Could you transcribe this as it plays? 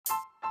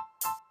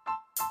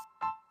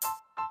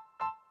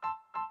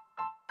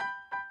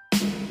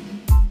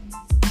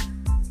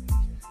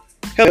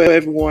Hello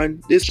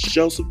everyone, this is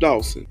Joseph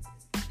Dawson,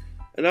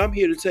 and I'm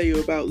here to tell you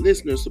about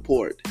listener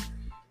support.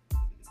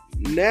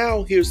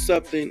 Now here's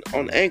something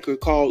on Anchor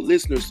called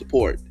listener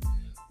support,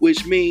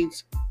 which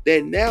means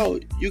that now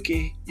you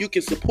can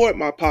support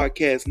my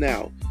podcast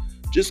now.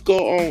 Just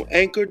go on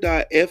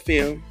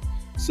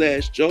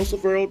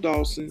anchor.fm/Joseph Earl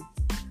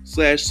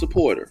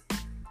Dawson/supporter.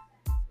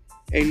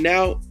 And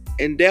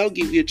they'll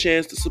give you a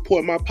chance to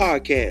support my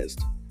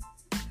podcast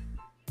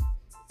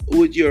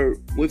with your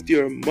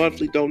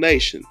monthly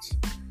donations.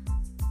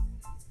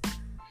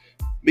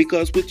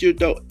 Because with your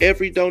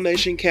every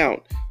donation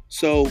count.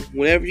 So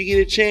whenever you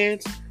get a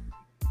chance,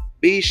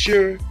 be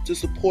sure to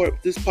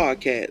support this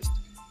podcast.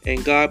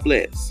 And God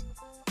bless.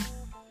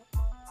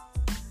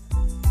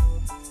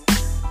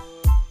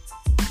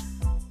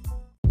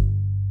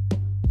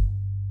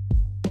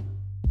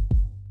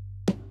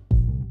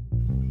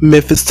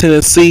 Memphis,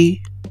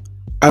 Tennessee,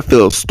 I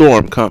feel a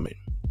storm coming.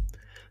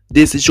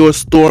 This is your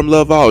storm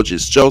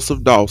loveologist,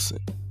 Joseph Dawson,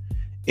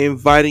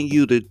 inviting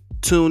you to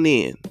tune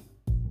in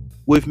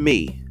with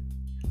me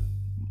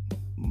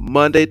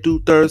Monday through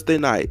Thursday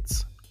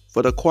nights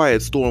for the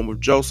Quiet Storm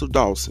with Joseph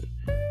Dawson.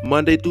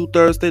 Monday through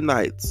Thursday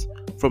nights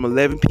from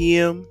 11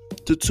 p.m.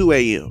 to 2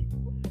 a.m.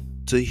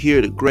 to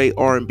hear the great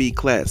R&B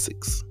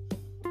classics.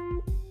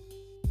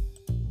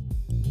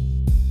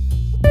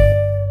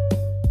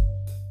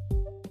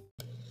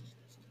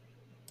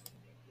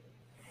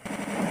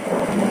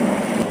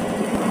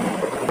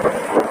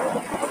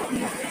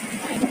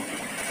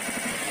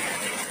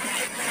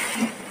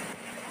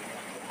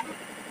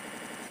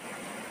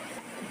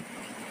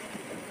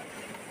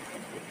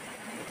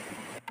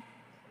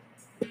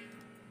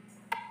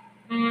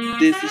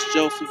 This is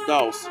Joseph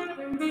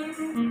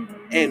Dawson,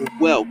 and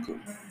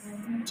welcome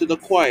to the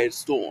Quiet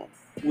Storm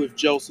with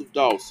Joseph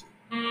Dawson.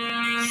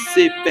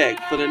 Sit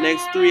back for the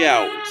next 3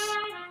 hours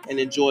and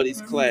enjoy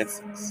these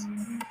classics.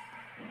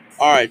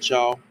 Alright,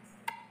 y'all.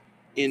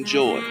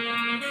 Enjoy.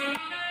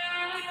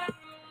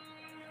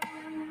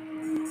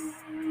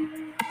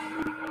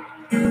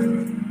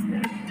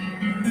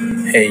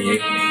 Hey, you.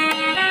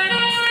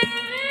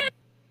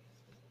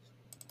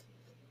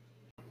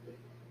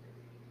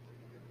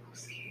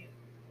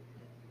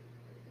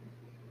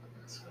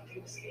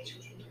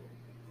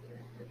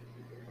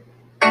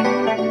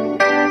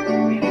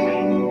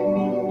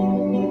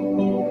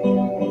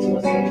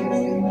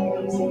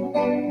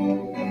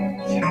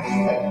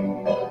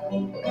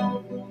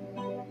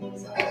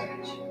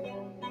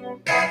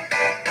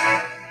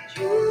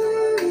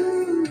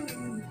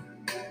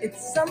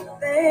 It's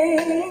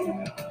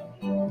something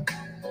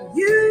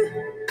you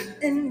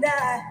and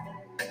I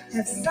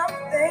have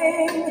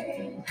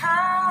something.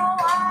 How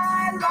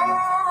I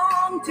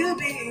long to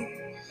be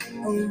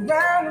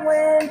around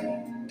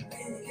when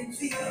you can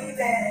see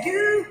that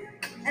you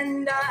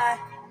and I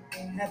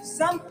have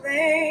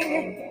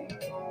something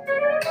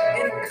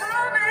in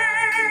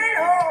common.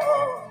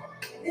 Oh,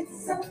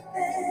 it's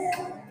something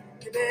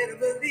you better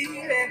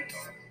believe it.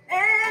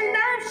 And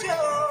I'm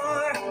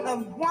sure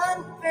of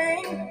one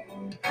thing.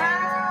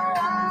 How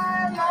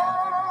I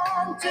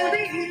long to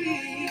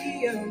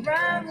be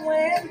around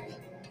when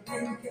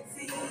you can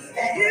see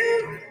that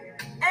you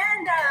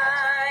and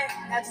I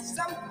have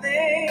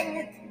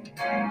something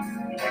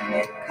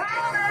in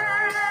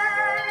common.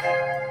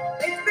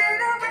 It's been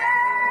a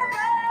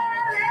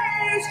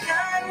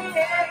revelation,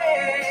 yeah.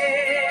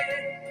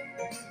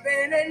 It's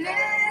been an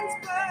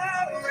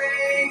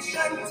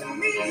inspiration to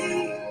me.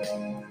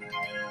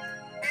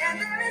 And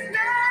there is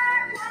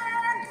not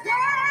one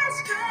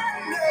question,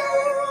 no,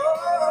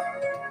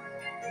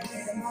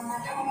 where my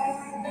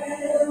heart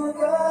will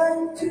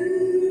run to.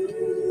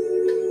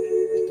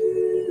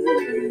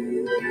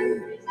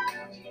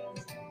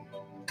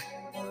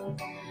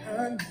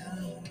 Oh, no.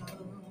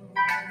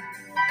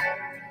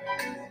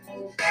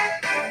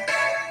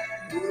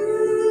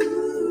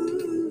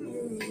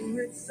 Ooh,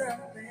 it's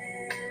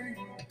something.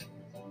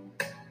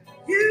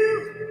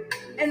 You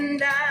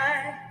and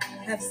I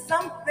have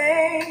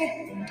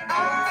something.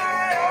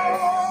 I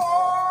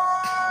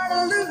don't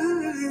wanna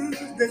lose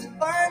this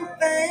one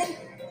thing.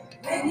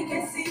 When you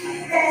can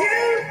see that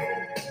you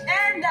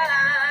and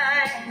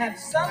I have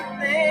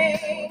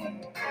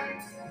something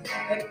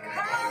in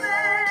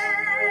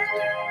common.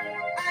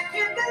 I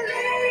can't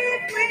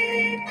believe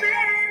we've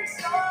been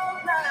so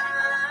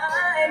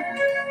blind,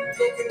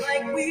 looking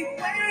like we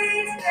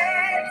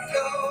wasted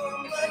so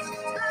much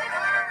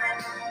time.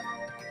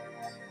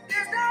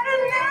 There's not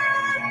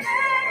enough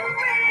that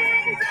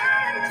rings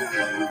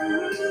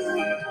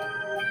untrue.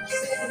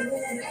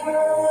 Saying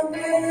I'm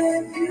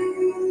with you.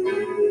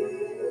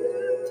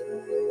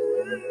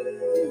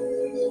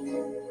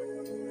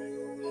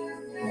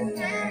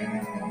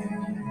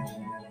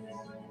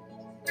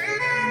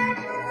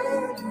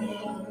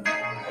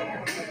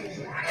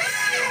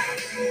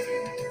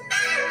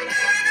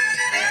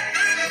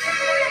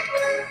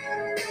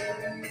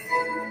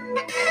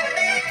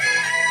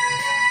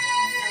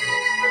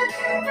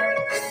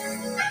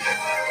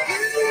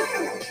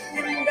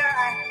 And I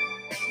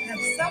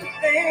have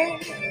something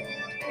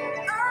in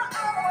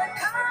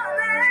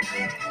common.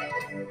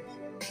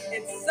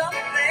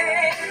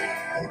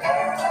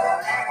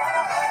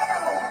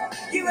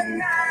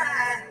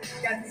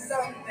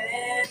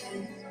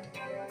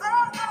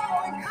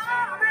 Oh, and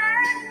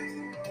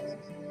coming.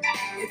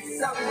 It's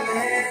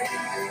something.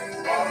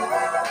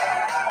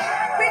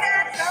 We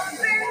got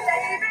something,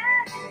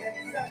 baby.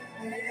 It's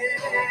something.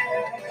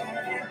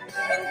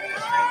 And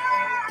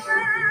coming.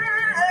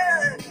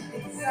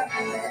 It's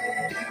something.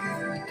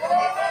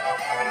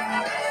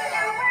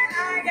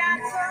 I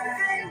got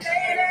something,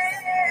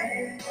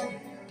 baby.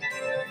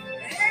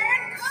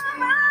 And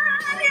come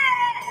on,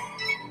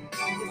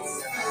 yeah.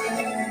 It's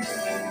something.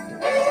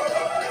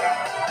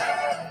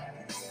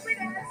 We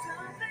got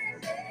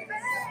something, baby.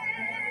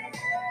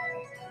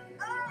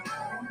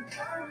 Oh,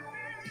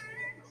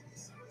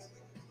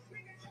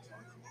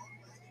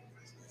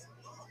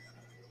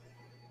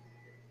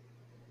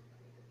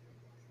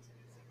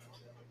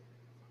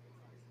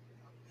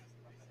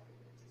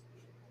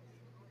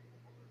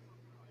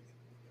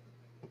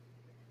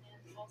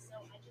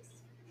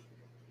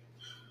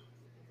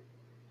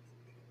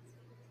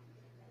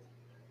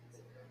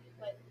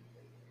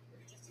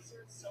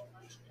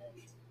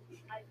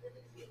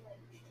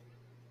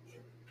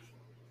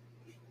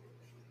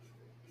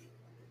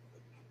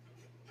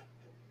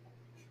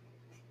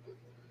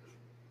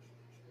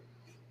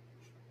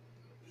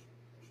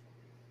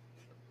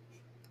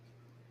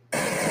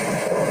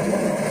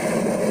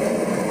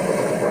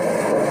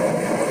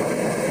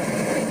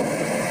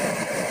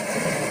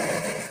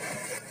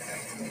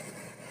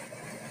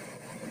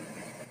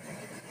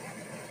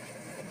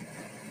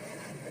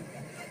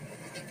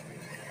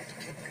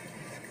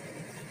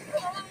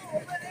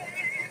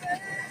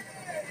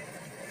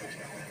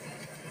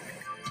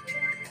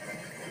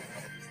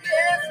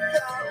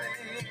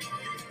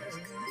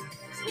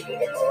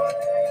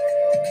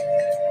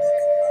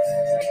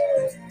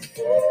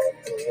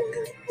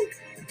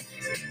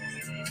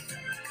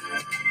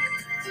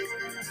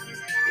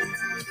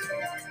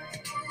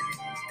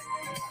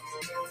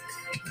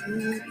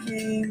 you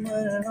came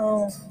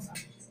along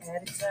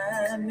at a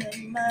time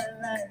in my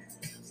life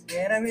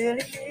when I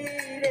really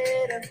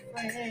needed a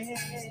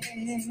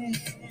friend.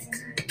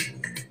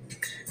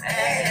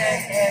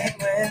 And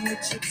when the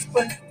chips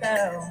went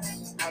down,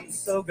 I'm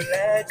so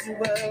glad you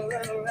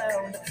were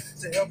around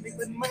to help me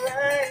put my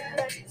life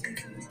back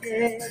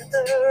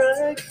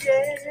together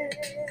again.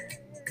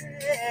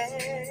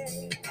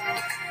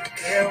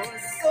 There were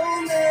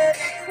so many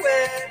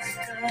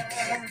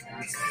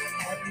questions,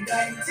 and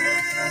I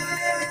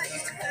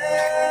didn't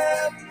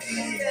have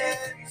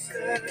the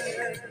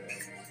answer.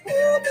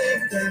 Oh,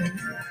 baby, then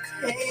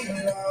you came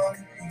along,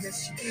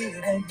 yes you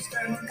did, and you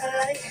turned my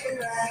life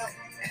around.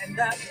 And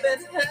I've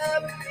been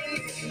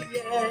happy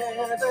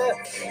ever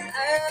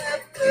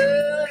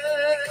after.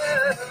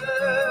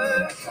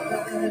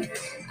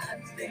 I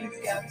think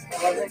I'm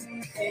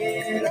falling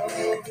head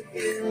over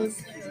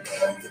heels in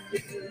love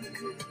with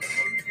you.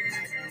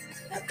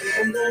 I think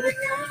I'm running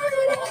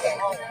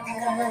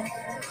out.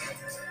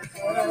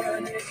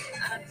 Honey,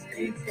 I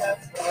think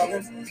I've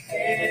fallen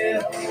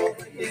head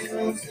over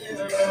heels in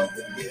love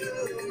with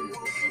you.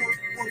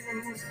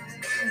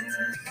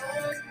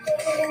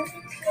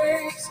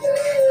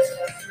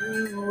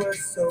 You were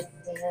so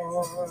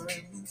warm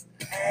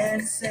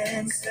and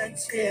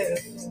sensitive.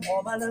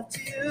 All my love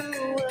to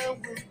you I will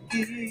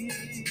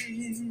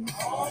give.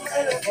 All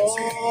my love to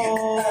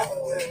you I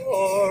will.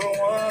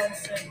 For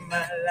once in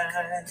my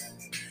life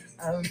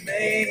I've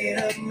made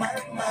up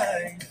my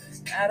mind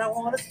that I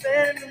want to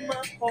spend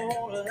my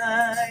whole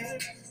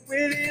life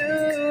with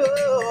you.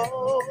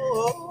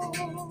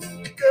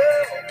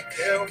 Girl,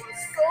 there were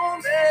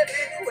so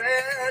many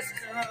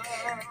questions,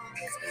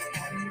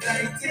 and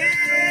I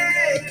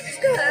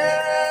didn't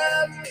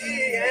have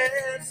the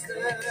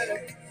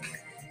answer.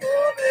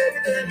 Oh, baby,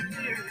 then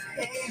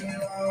you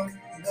came along.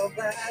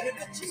 Nobody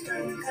but you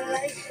turned my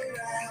life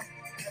around,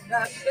 and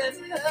I've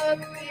been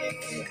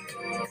happy,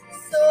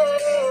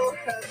 so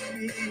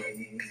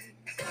happy.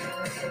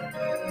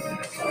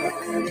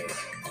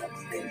 I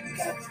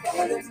think I've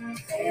fallen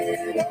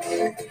head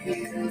over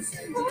heels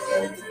in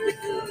love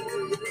with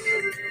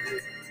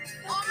you.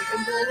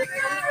 I'm gonna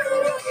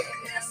go,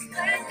 just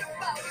think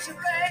about you,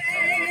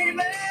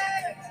 baby.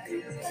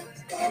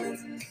 I've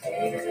fallen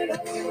head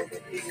over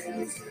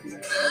heels in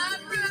love.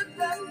 I'm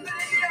remembering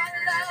your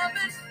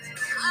loving.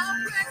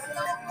 I'm breaking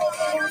no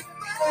more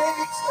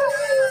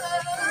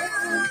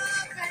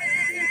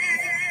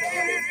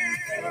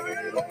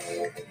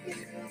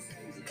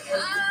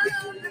I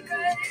love you,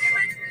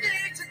 baby.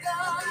 Need you,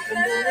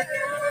 darling.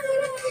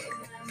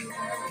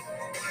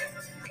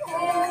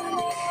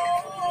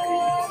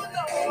 Oh,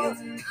 no,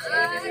 I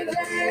can't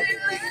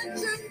let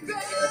you go.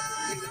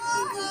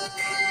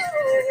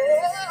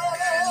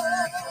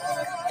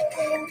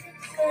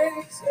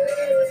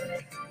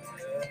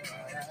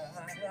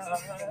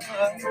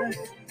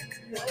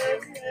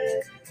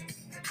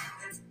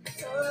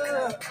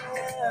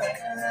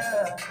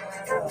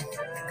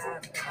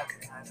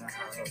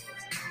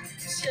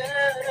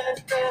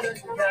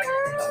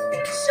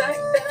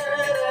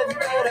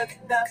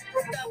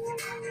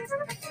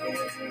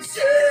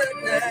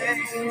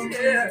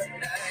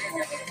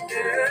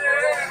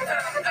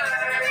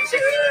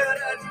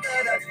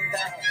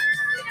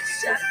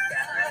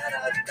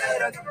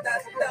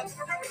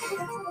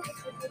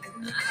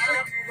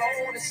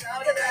 gonna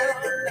shout it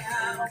out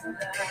loud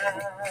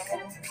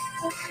now.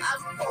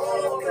 I'm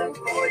falling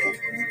for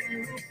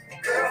you,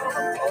 girl.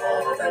 I'm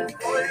falling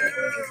for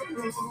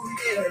you.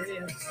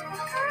 Yes,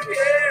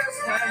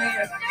 yes I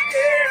am.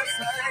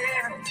 Yes I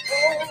am.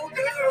 Oh,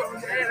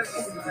 girl,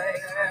 yes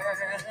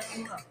I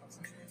am.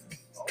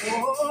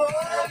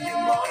 Oh, you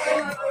more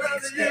and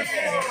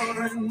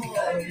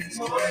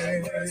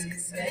more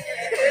each day.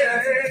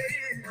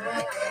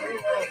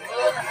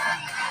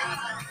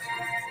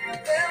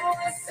 There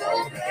were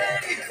so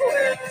many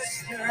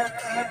questions,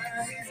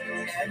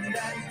 and I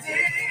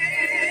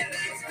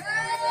didn't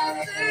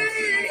have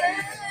the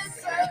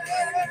answer.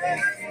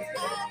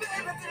 Oh,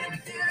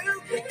 baby, then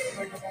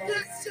you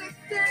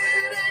took it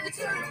and you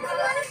turned my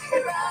life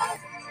around,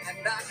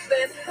 and I've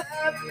been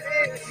happy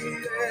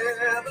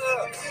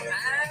ever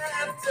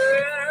after.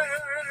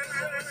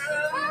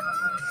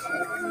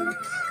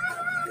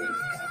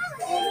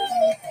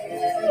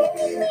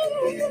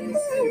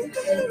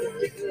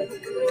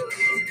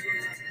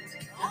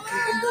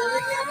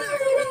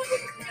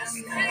 Just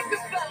think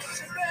about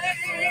you,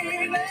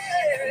 baby.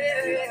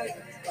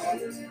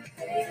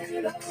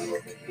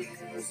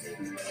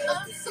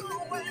 I'm so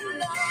in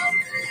love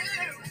with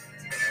you.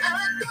 I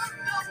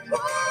don't know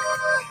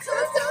what to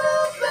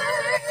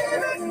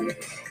do, baby.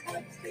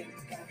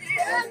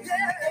 Yeah,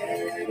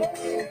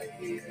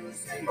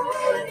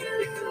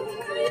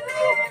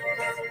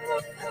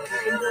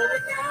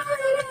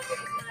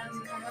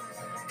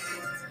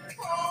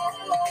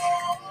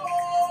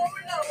 oh,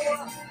 no,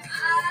 I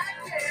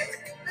can't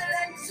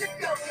let you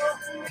go.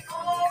 Oh,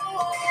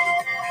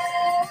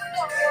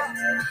 no,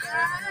 I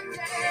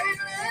can't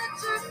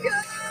let you go.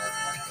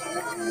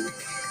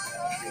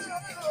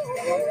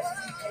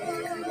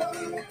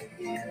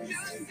 You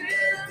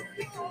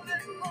still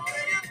falling for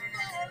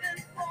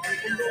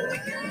you,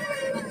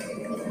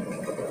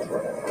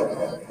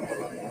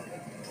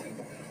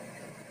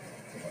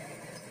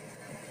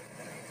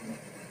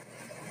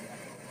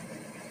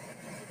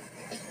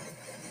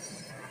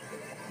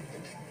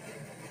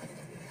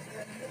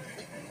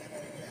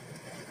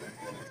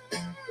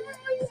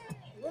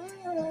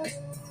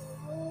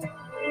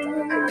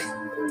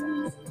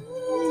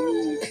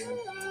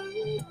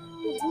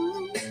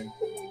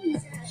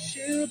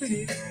 she'll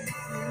be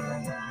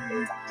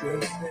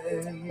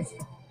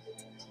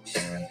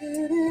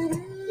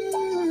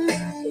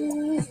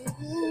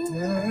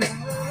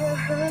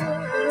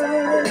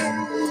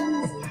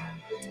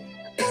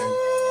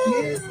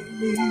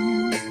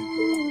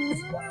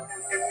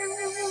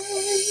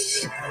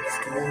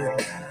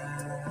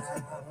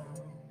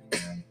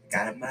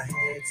got my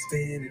head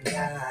spinning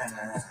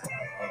now.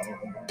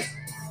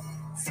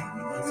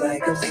 Feels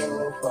like I'm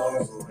so far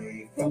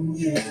away from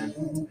you.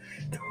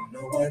 Don't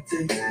know what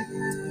to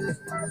do.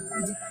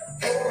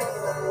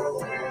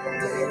 Oh,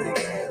 baby,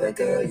 together,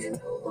 girl, you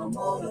know I'm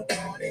all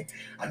about it.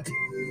 I'll do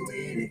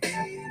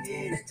anything,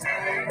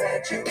 anytime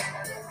that you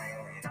want.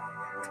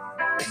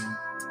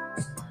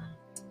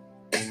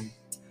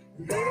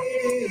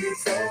 Lady,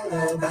 it's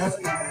all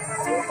about you.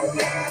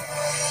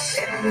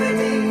 In the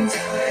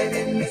meantime,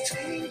 in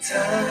between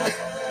time,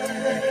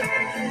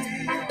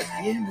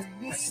 in the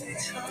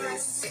meantime,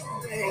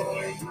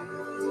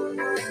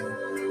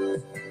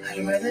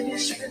 I'd rather be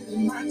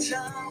spending my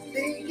time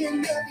thinking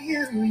of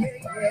you,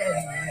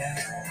 yeah.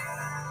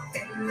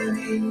 In the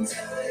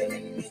meantime,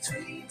 in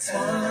between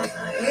time,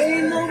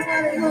 ain't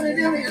nobody gonna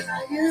do me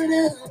like you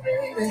do,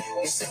 baby.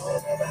 It's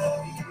all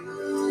about you.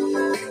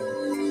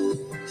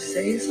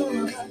 Say it's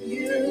all about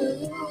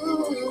you.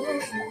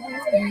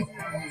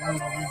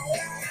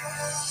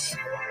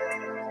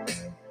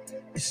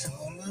 It's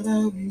all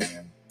about you,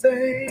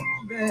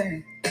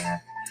 baby.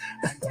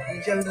 I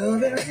need your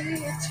love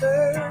in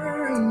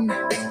return.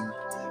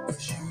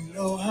 'Cause you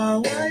know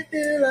how I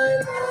feel,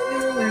 I love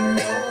you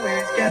and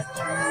always got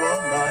you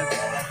on my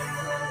mind.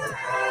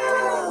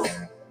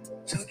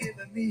 So give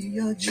me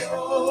your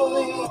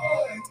joy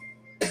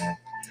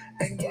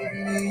and give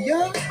me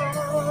your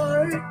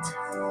heart.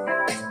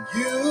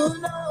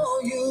 You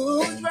know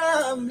you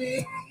drive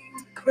me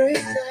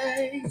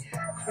crazy,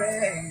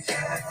 crazy.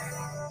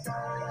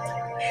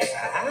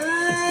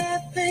 I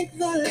thank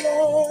the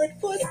Lord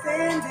for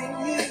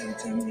sending you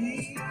to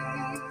me.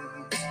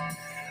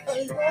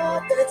 A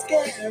love that's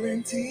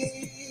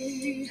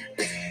guaranteed.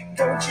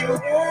 Don't you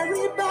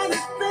worry about a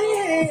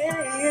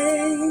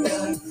thing.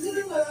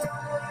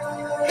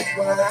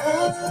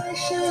 Why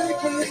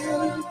should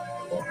you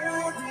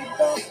worry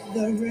about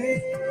the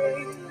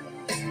rain?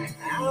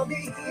 I'll be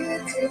here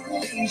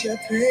to ease your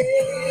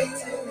pain,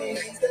 to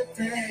ease the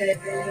pain.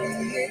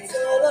 It's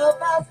all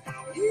about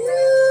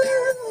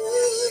you.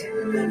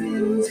 In the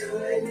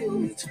meantime,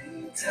 in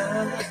between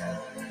time.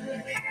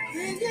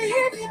 Can you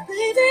hear me,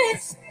 baby?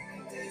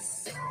 Sing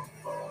this song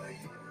for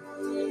you.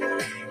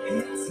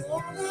 It's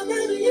all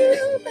about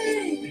you,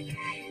 baby.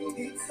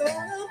 It's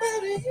all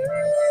about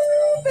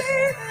you,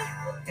 baby.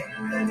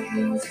 In the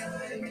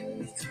meantime, in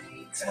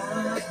between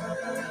time.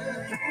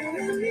 In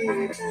the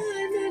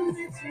meantime, in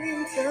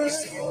between time.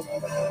 It's all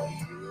about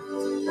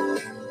you.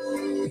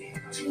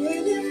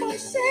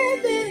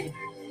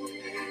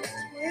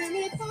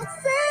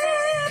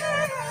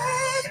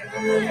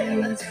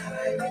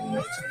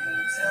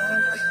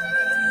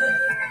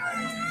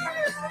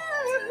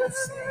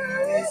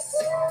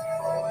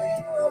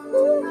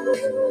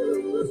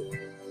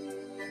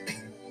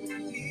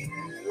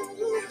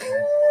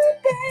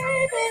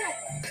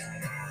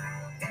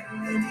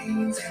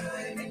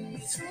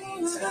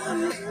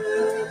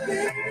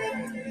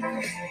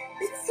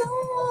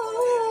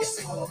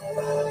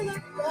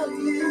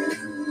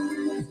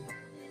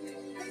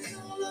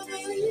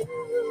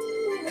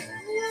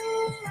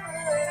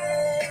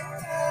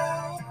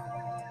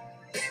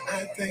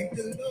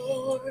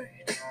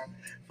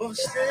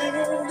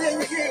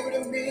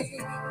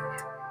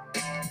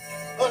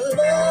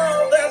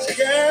 love that's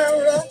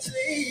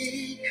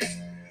guaranteed.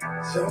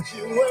 Don't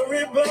you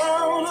worry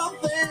about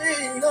a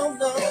thing, no,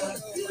 no.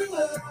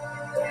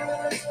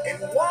 And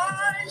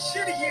why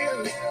should you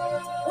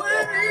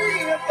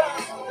worry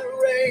about the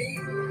rain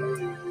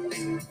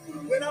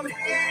when I'm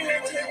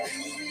here to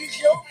ease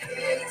your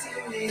pain, to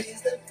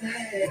ease the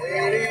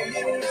pain?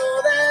 You know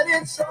that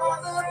it's all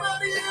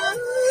about you.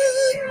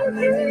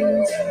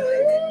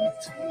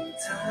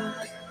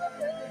 Time.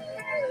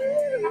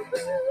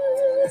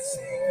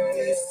 Sing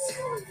this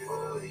song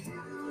for you.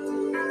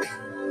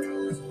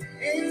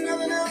 Ain't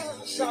nothing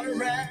else I'd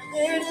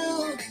rather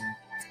do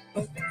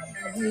but be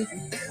with you.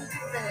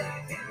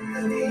 In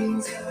the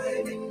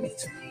meantime, in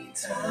between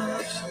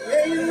times,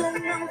 ain't no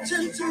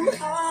mountain too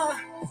high.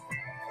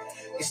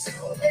 It's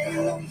all ain't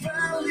no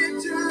valley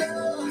too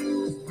low.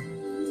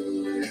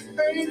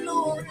 Ain't no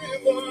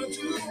river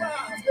too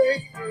wide,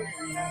 baby.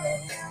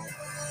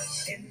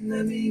 In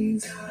the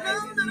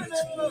meantime, no,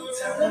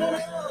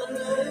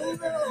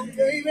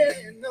 baby,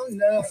 no.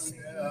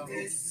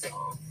 This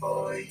song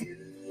for you.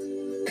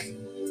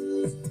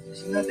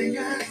 There's nothing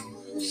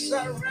else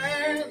I'd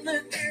rather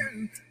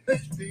do but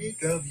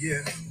think of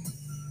you.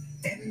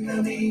 In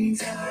the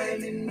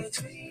meantime, in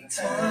between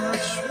time,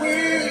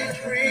 sweet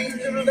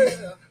dreams of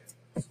love.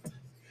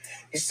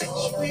 It's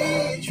all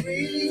sweet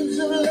dreams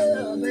of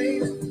love,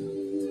 baby.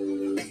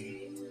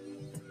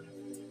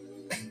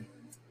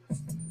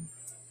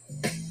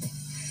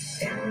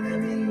 In the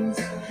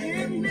meantime,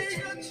 give me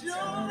your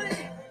joy.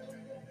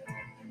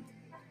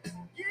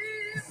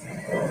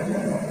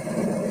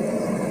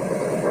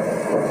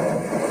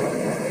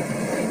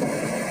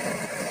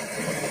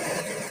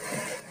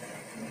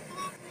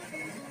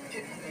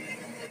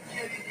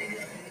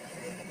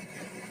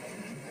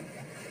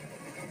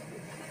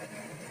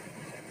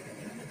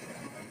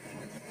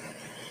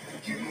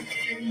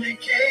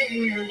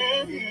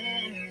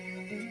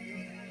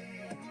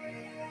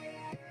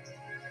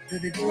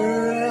 Baby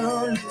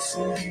girl,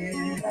 listen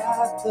here.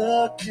 Got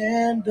the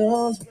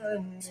candles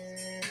burning,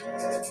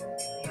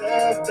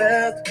 the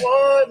bath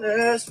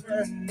water's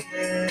running,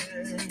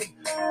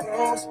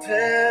 rose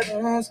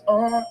petals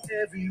are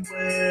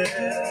everywhere.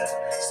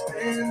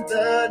 Spend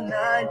the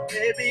night,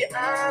 baby,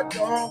 I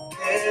don't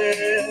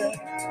care.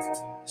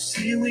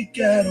 See, we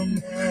got a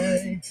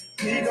mind,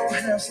 we gon'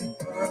 have some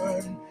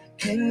fun.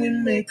 Can we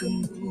make a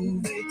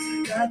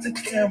movie? Got the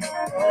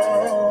camera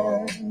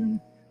on.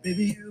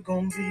 Baby, you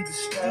gon' be the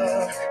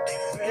star.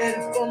 Get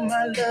ready for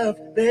my love.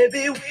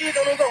 Baby, we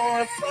gonna go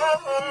and far.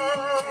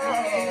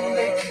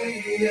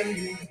 Can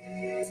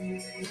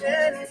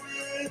we,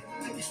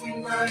 between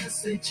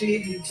minds and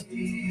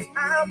GT, I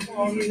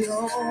wanna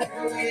know.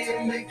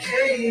 Can we,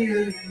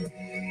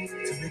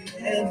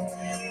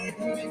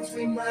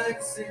 between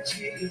minds and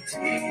GT,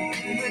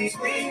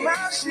 between my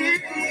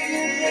sheets,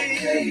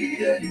 baby,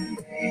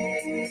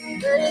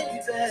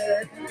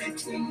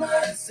 between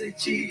minds and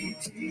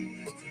GT.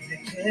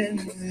 Can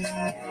we,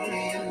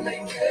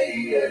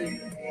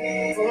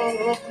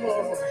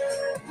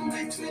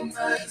 between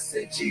minds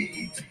and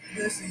GT.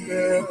 Listen,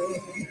 girl.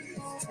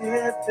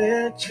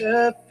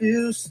 Temperature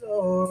feels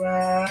so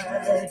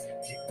right.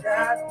 You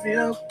got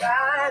real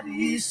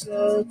body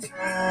so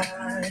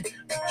tight.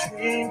 A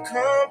dream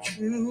come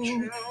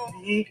true,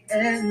 me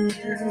and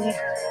you.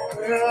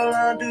 Girl,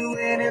 I'll do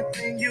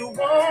anything you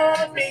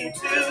want me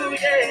to,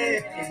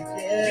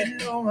 yeah. You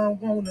know I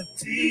wanna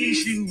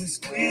tease you and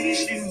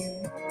squeeze you.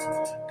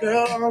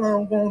 Girl, all I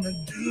wanna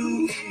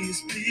do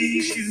is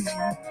please you.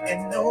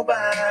 And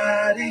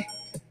nobody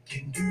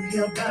can do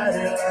your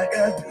body like I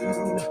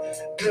do.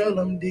 Girl,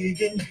 I'm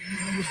digging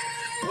you.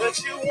 What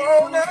you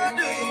wanna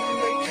do?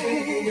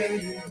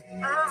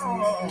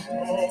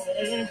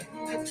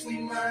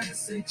 Between my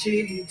SGT,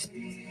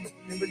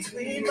 in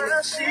between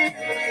my sheets,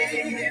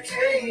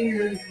 can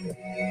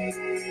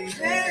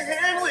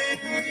we?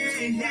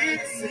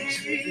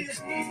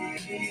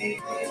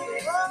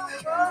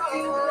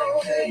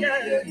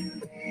 Yeah.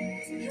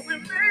 Can we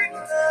make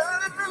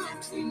love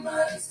between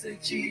my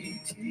SGT?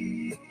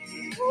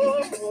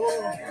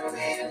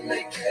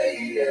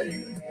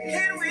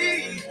 Can we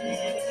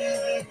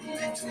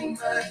between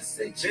my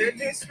SGT? Let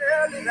me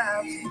spell it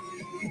out.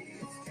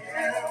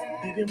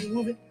 Baby,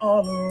 move it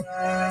all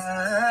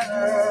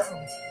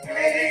around.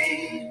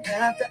 Hey,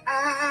 after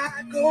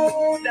I go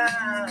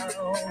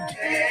down,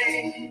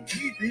 hey,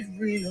 keep it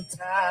real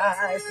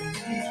tight for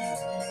me.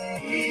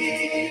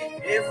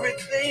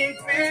 Everything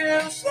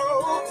feels so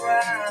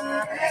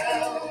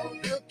right.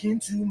 Look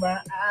into my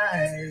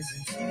eyes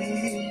and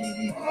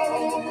see.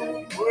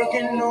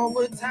 Working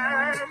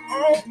overtime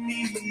on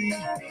me.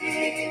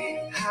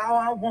 How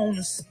I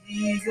wanna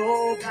see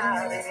your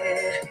body.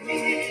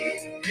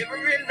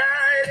 Every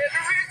night,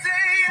 every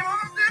day,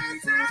 all the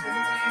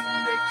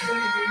time.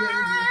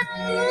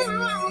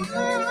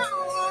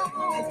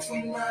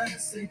 Between my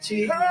SGT,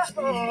 one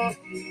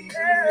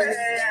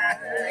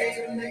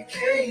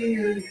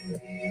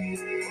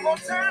more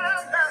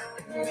time now.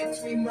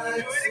 Between my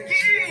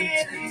SGT,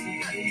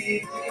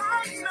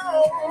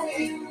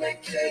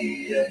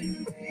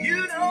 you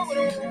know what I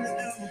wanna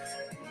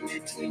do.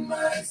 between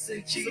my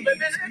SAT. So baby,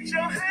 let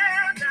your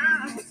hair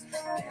down.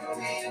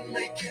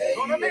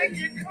 Gonna make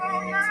you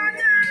call my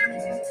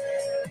name.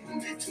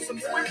 So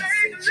we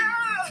make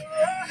love.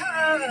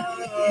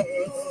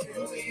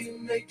 We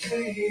make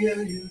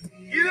you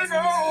know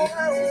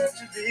I want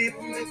to be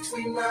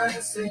between my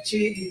SAT.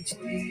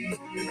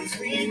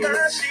 Between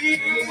my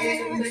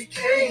sheets. Make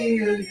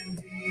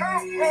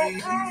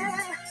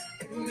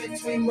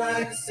between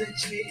my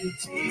SAT.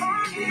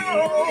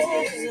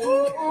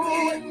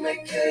 Oh no.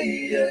 Make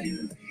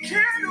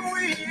can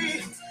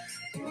we?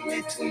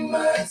 Between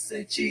my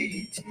SAT.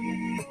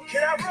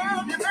 Can I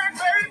rub your back,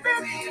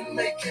 baby?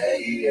 Make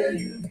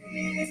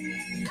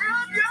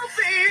rub your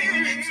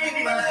feet.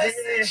 Between my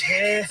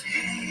SAT.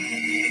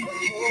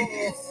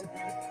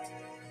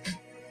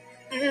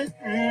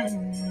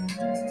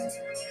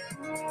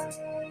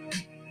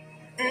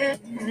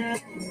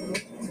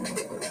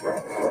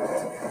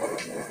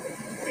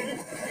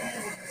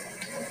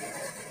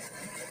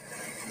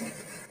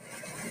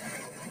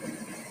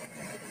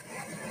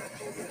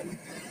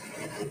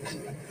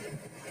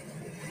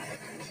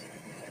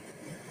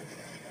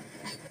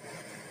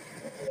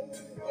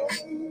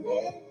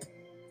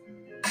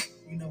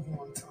 You know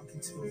who I'm talking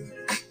to.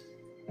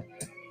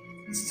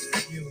 This is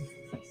for you.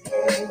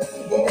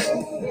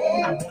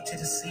 I want you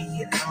to see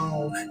it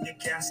all. You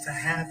got to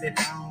have it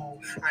all.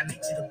 I need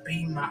you to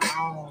be my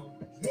all.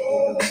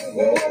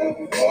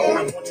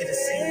 I want you to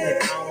see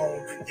it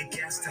all. You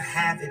got to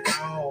have it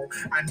all.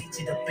 I need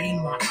you to be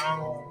my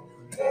all.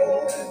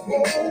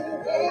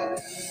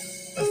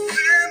 A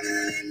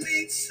family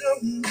means so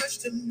much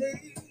to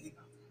me.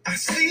 I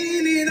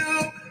seen it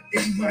all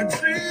in my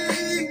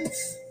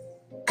dreams.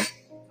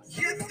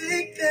 You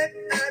think that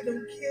I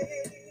don't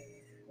care,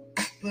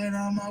 but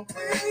I'm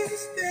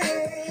always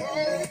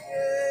there.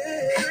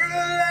 Girl,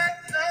 I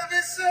love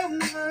you so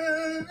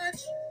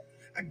much.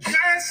 I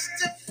got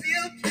to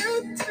feel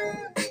your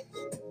touch.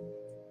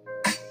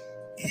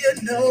 You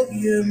know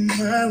you're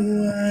my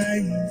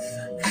wife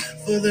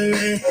for the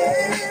rest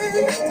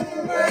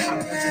of my life. I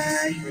want you to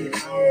see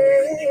it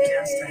all. You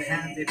got to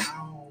have it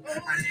all.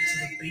 I need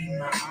you to be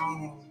my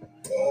all.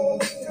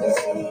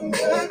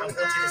 I want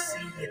you to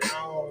see it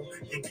all.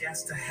 You got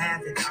to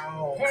have it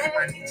all.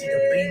 I need you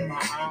to be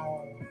my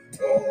all.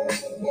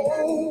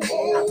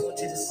 I want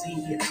you to see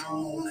it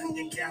all.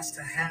 You got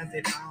to have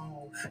it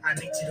all. I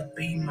need you to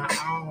be my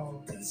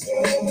all.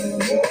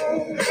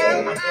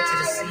 I want you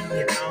to see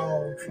it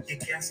all. You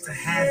got to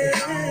have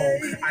it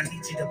all. I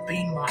need you to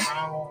be my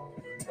all.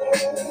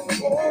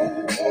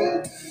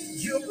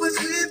 You was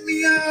with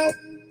me all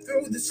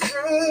through the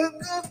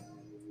struggle.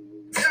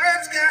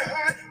 Times got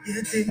hard,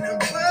 you didn't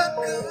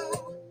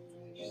buckle.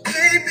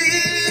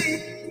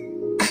 Baby,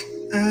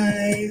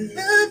 I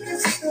love you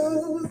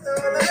so,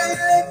 thought I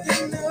let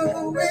you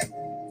know it.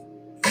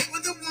 You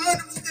were the one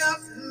who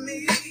stopped for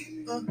me.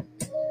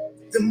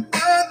 The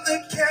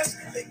other cats,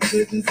 they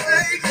couldn't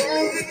take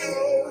me.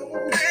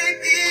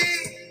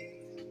 Baby,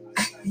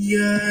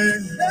 your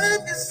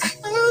love is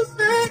so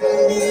funny. I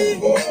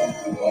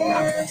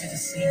want you to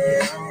see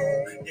it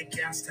all. You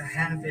got to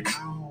have it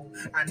all.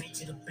 I need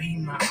you to be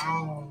my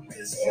all. I want you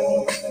to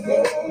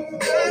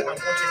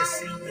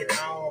see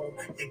it all.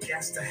 You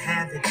got to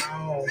have it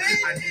all.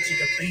 I need you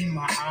to be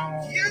my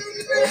all. I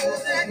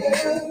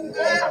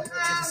want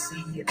you to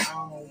see it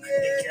all.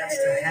 You got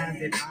to have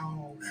it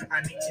all.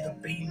 I need you to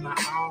be my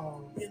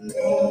all. I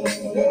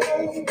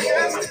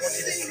want you to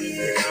see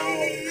it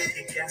all.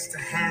 You got to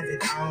have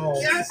it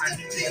all. I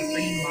need you to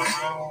be my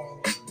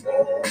all.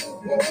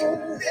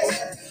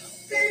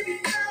 Baby,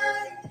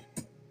 I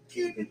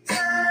keep it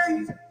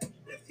tight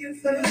with you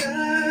for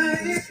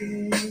life.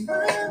 Baby,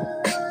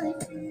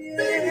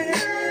 I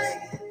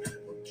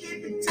will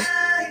keep it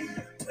tight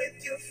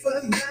with you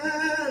for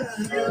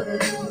life.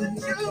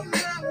 You're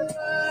my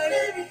wife.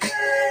 Baby, I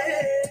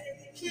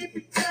keep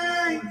it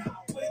tight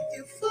with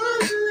you for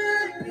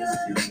life.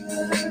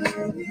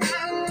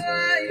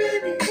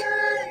 Baby, I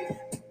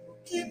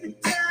keep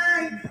it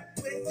tight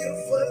with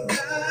you for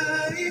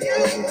life.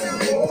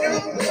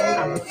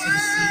 I want you to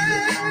see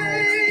it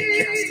all.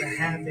 You got to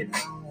have it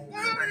all.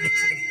 I need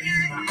you to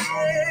be my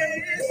all.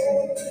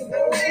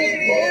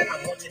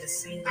 I want you to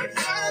see it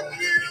all.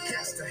 You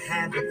got to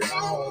have it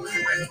all.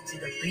 I need you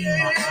to be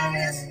my all.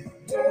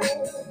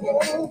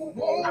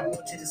 I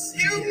want you to see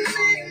it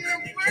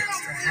all. You got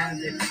to have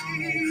it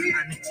all.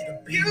 I need you to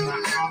be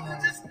my all.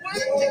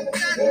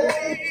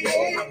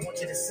 I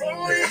want you to see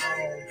it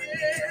all.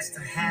 You got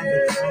to have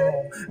it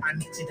all. I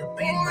need you to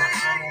be my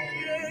all.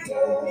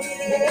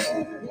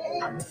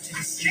 I want you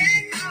to see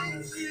it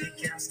all. You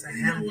got to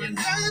have it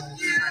all.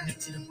 I need you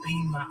to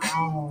be my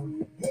all. I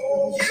want you to see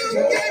it all. You got to have it all. I need you to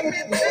be my all.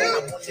 I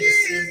want you to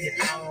see it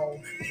all.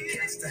 You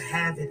got to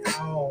have it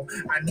all.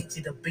 I need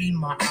you to be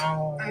my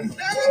all. I want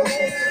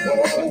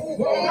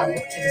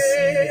you to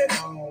see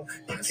it all.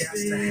 You got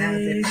to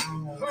have it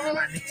all. I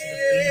need you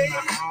to be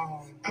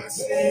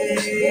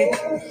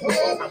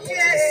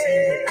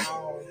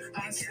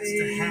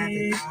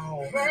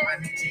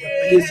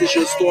This is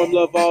your storm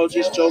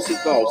loveologist, Joseph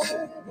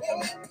Dawson,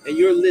 and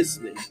you're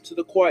listening to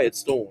The Quiet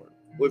Storm.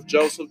 with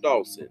Joseph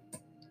Dawson,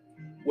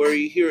 where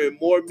you're hearing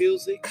more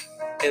music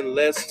and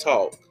less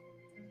talk.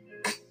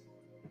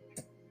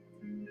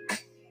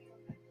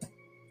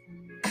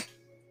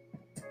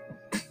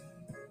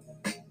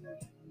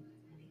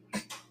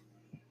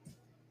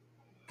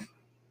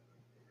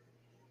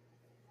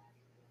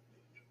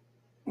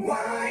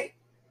 Why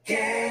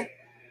can't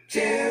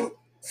you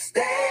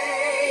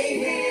stay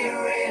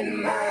here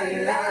in my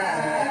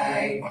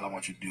life? All I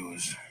want you to do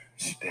is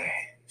stay.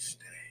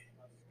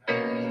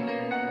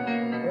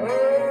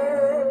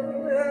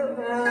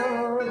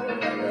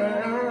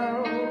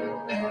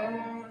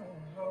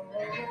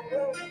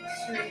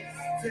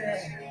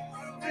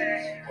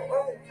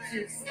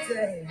 Just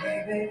stay,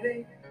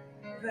 baby,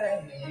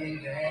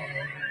 baby.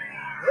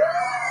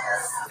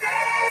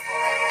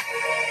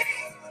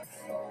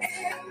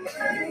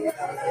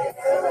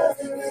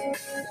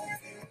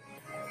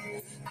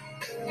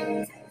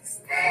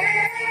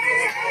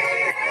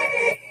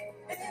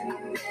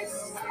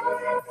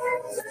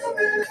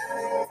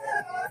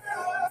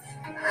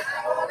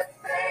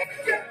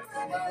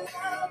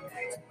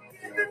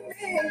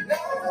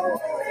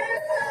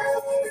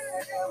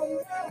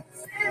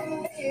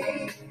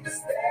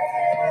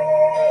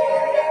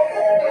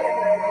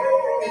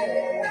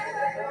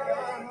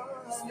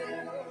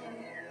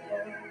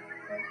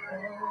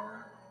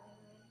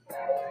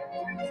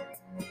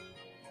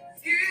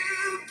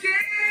 You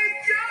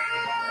get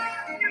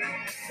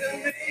yours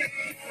to me.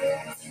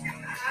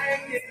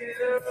 I give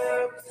it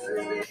up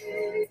to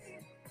me.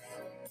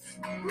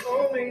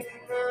 Roaming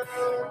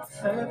around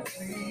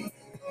happy.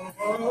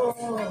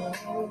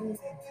 Oh,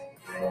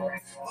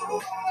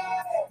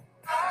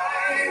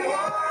 I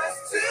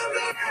was too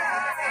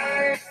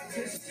blind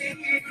to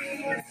see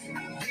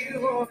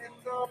you on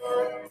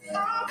the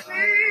of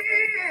me.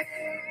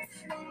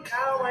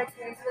 Now I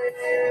can't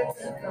live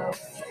without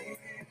you.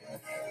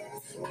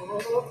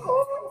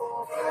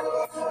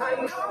 I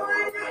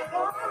know you're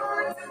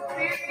hard to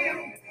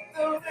feel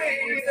the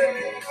way that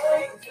you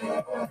like to.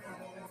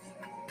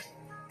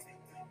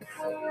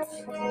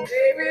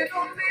 Baby,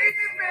 don't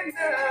leave me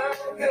now,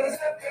 'cause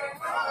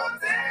after all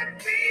that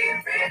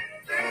we've been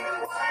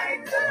through,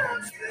 why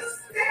don't you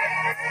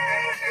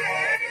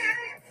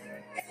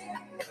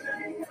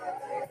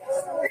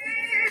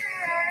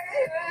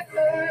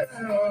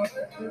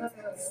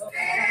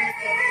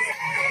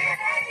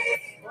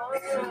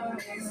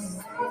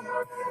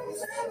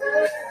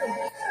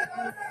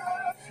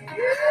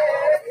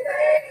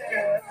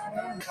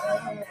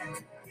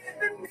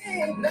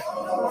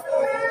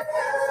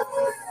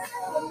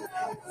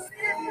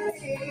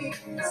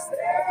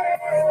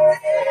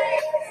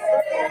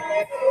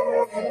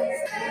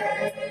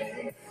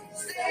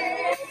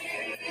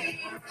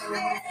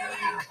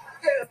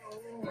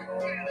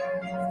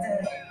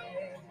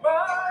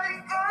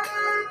my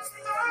arms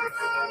are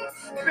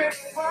open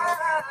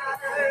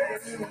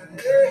wide.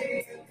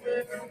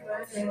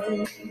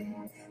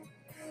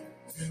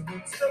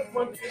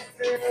 Someone to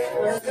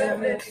feel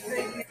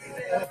everything.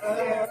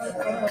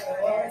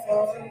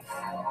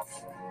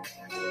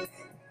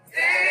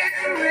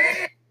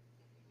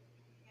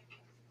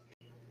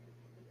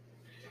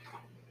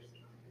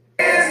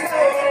 That's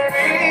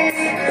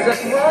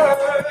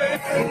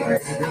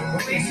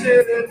what we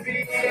should be.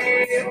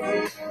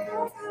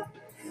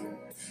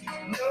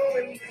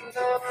 Knowing you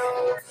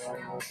love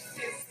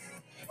is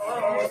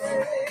all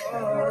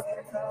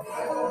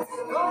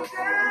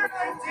that I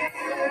do.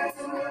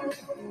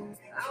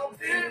 I'll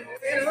do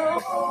it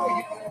all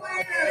you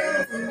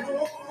will.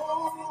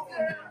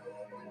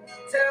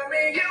 Tell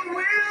me you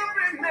will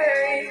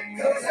remain,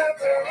 'cause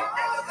after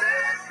all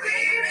that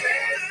we've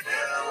been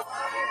through,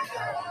 why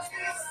don't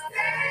you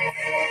stay?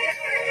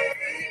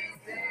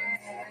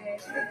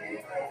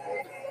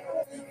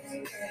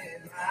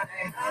 In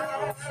my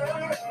heart,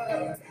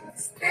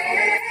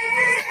 stay.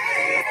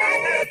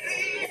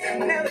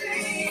 Never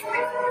leave me.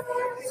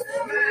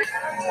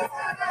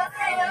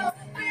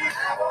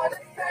 I wanna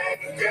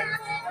thank you for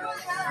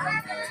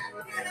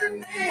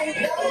giving me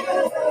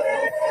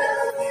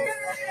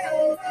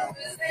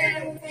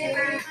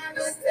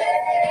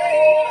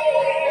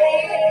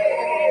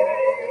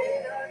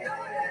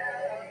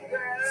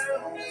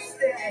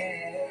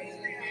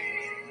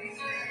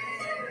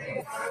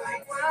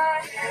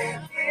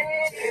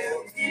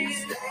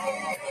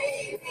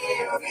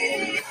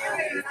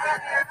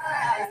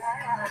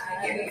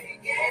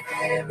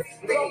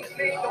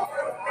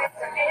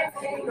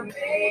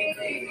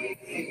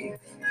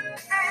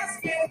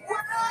asking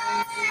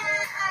why.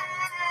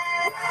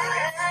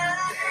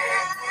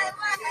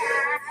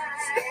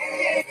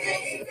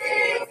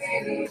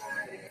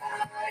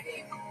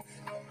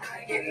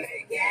 I can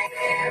make it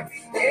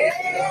every day.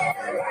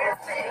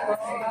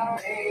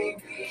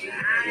 Baby, I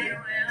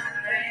will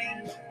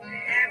make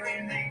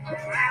everything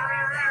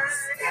right.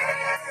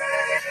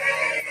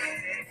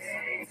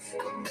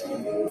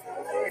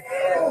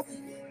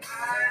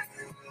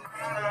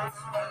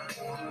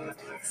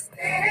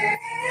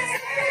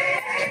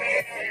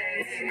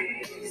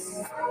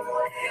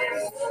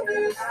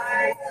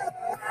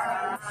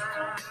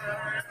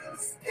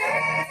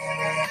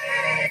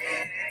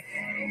 Stay.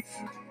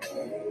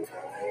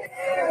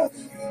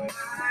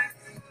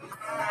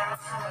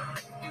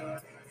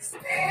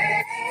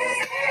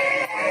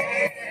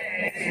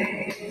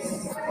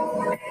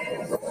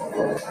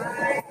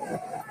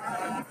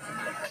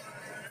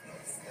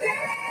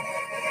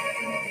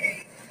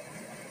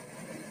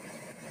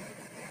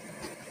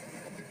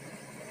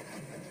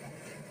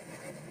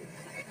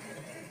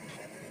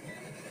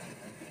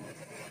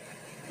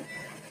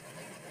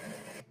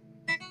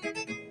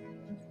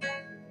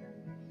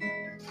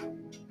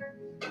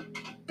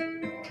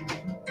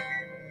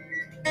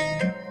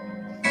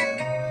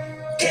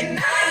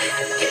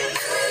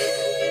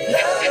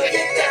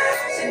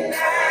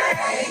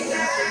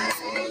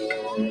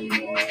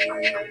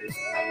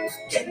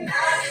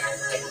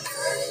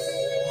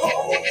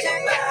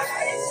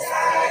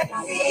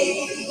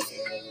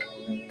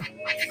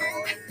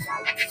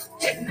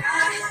 Can I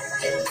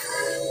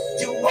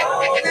do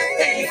all the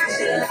things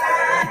you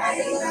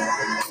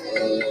like?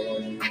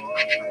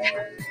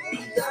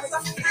 Because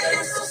I'm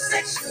feeling so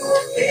sexual,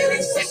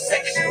 feeling so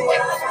sexual.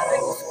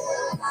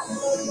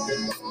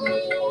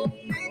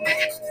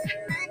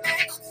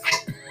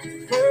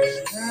 First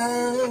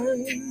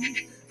time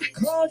I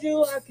called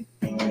you, I could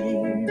feel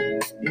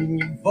in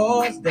your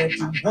voice that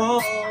you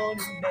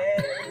wanted me.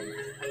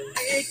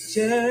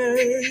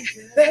 Picture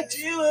that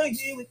you were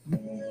here with me,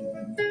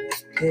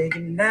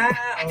 taking out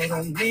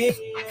on me,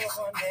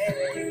 honey.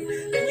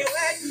 And you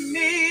asked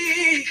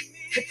me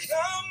to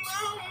come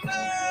on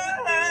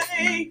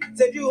by,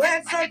 said you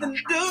had something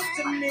to do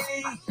to me.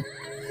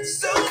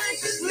 So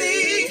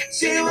anxiously,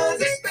 she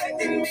was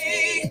expecting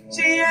me.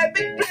 She had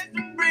been planned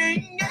to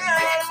bring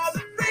out all the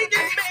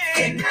freaking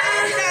men. And I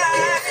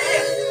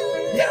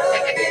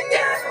love you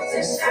down to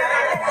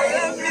shine.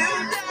 Love you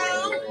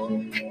down.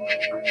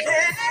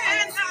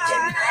 Can I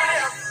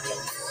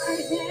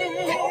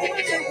hold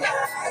your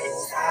body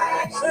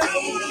tight?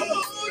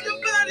 Hold your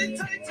body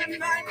tight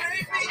tonight,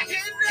 baby.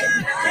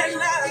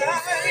 Can I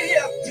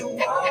do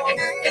all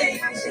the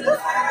things you like?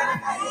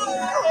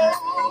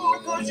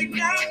 Oh, 'cause you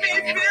got me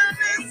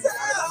feeling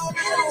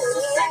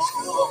so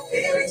sexual,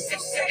 feeling so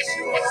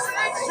sexual,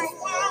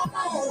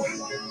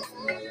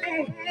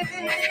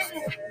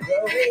 the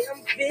way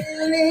I'm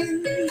feeling,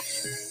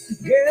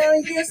 girl,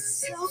 you're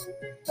so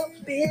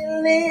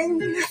appealing.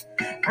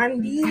 I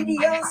need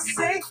your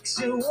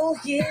sexual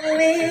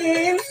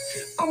healing.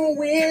 I'm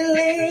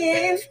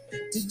willing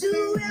to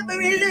do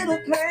every little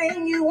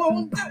thing you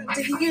want done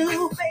to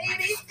you,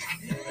 baby.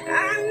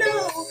 I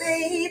know,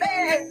 baby,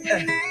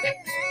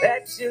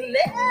 that you'll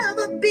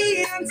never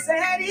be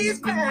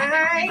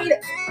unsatisfied.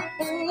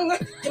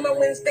 You're my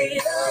Wednesday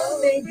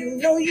love, and you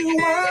know you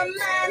are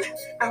mine.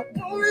 I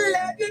wanna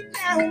love you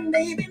down,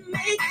 baby,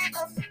 make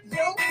up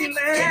your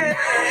mind.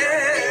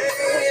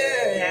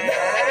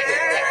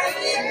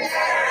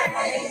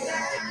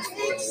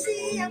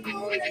 See, I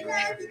wanna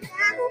love you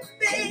down,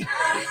 baby.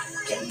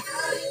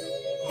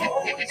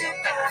 Hold your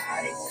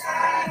body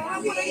tight. All I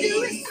wanna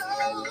do is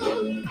hold.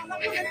 All I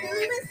wanna do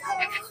is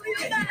hold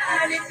your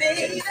body,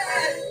 baby.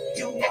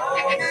 You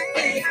want the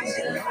things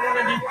you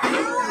like.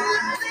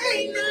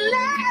 Make the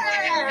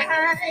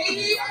light.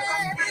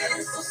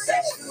 Feeling so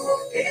sexual,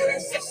 feeling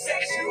so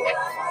sexual. I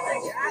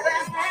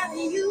gotta have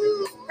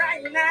you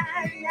right now.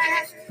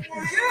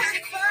 You're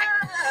fun.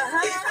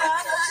 If I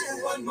touch you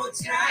one more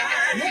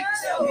time,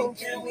 tell me,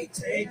 can we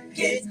take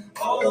it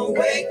all the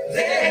way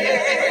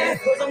there?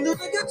 'Cause I'm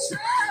losing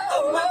control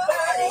of my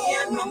body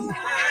and my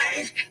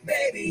mind.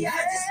 Baby, I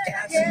just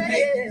got to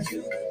make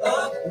you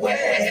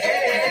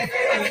aware.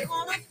 I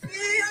wanna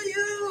feel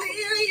you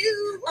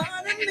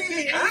under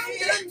me,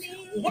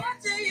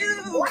 watching you,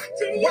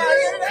 while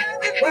you love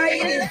me,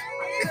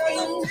 'Cause I'm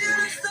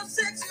feeling so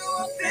sexual,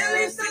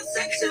 feeling so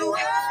sexual.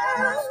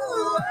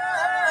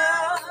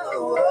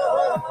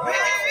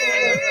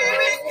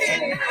 Baby,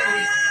 can I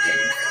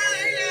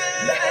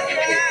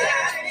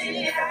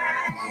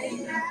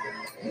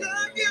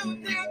love you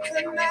there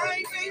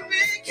tonight,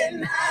 baby? Can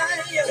I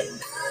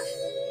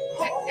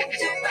hold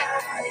your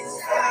body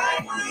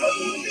tight?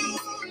 Hold you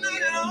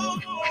night long.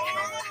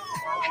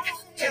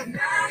 Can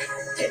I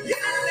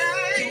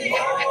do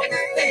all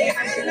the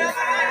things you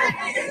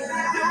like? Do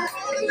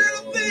all the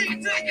little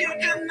things that you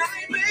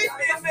tonight, baby.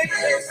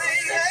 Feeling so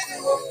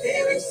sexual,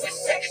 feeling so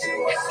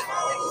sexual.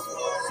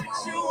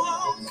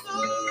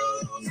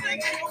 So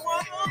sexual.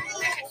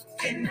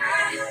 Can I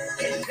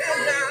love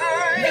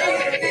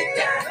you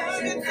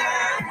down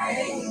tonight?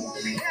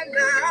 Can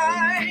I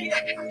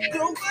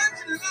do what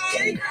you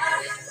like?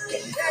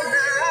 Can I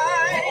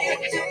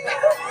hold your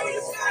body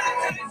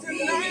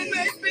tonight,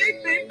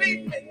 baby?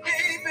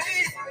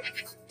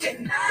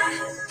 Can I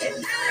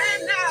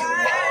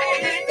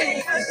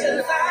because you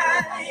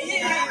like?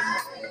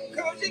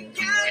 'Cause you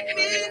got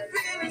me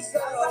feeling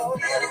so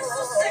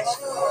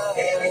sexual,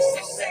 feeling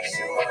so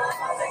sexual.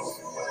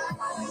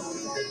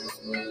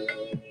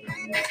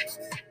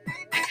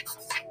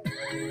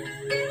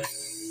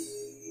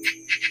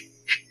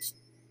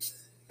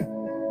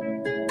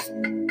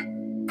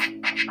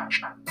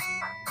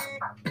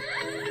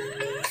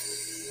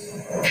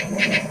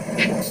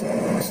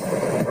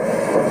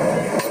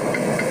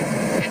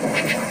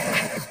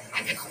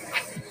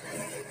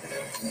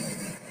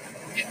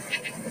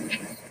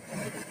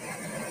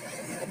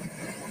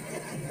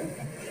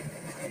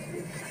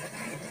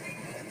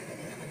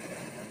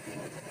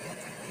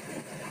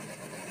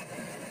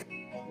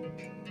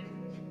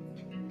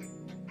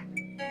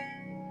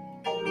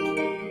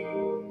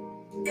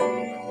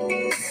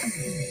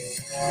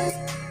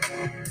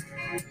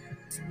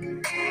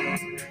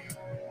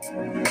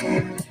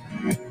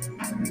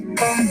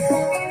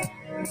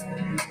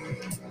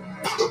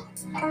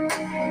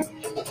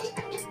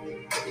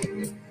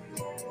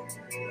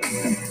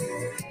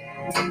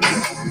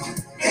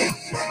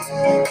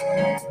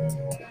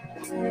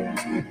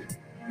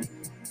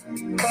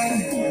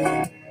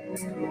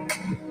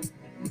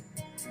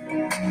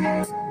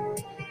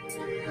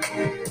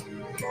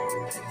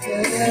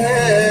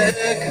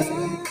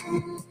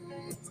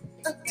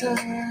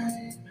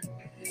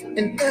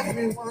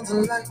 Everyone's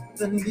like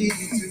the need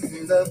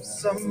to love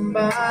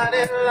somebody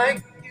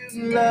like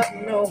you love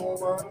no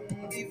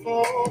one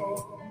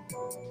before.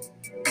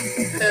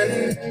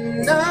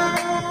 And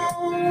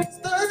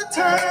now's the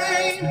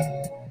time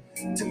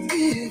to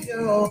give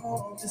your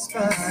all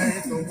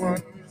despite the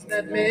ones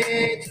that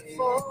made you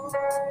fall.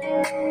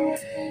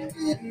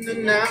 In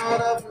and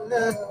out of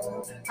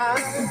love,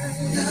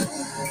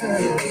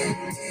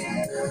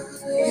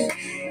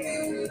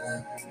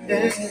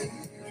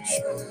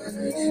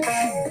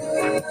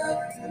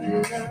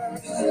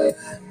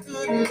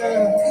 good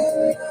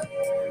love.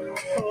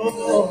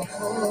 Oh,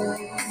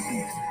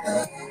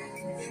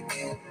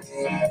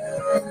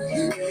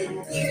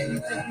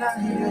 can't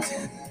deny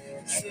it.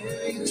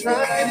 Till you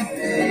try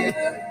to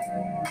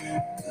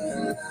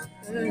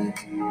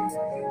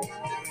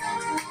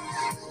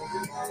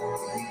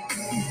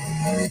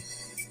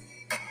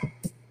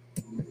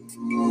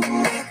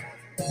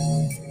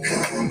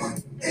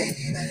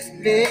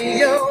lay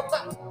your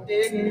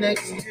body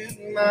next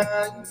to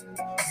mine.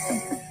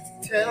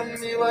 Tell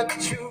me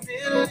what you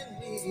really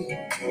need.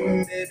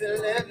 Baby,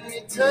 let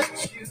me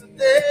touch you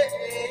there.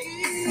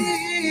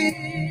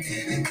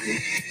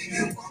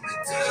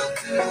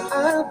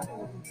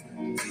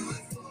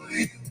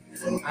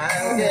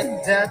 I'll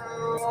get down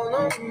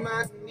on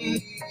my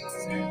knees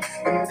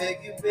and beg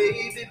you,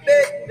 baby,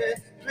 baby,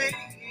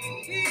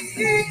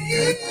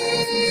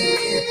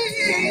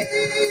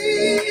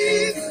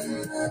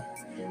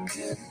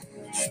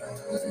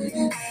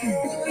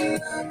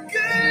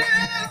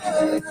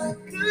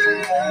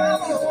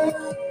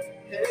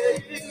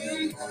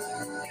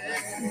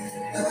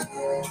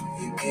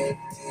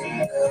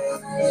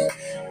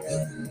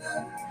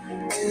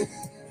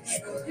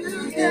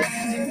 you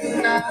can't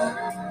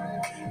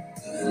deny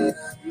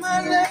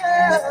my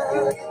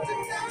love.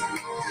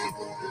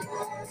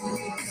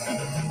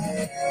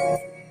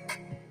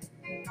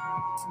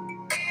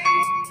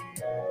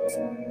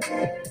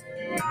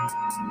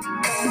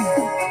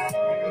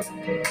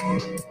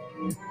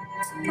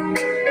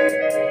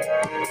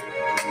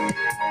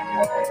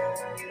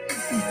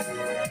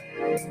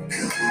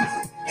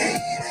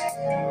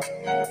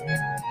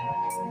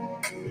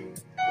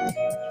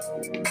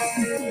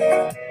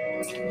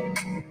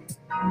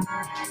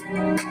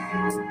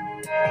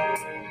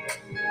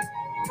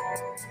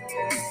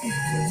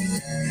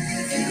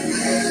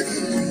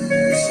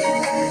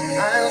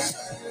 I'll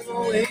show you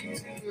the way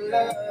to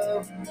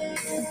love.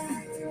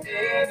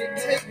 Baby,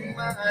 take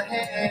my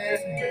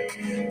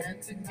hand,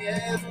 and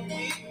together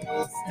we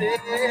will stay.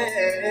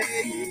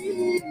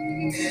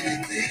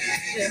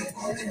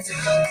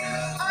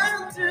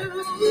 I'll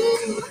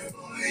do.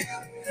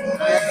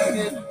 I'll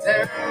get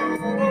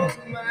down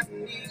on my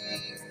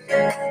knees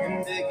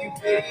and beg you,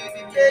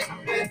 baby,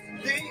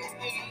 baby,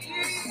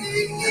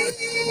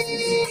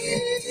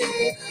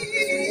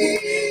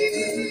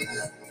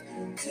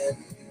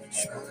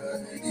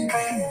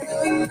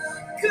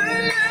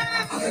 good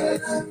love,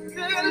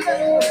 good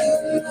love,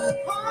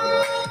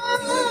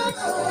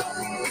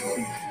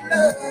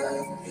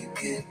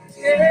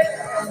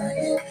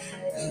 yeah.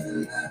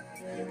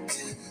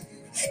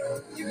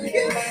 You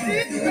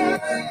can't deny,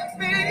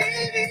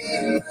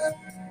 baby.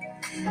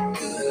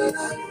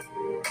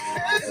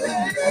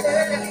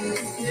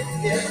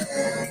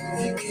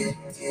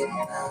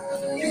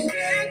 You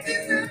can't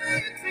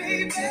deny,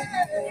 baby.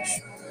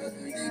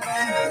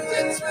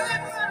 Just try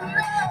my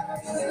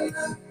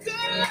love,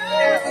 good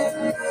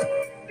love.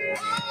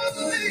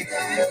 Oh,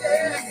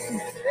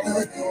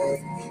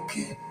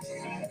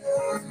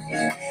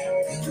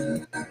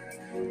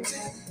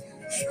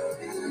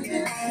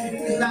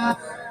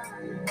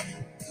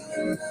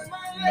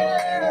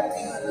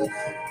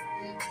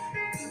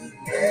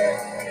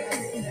 yeah.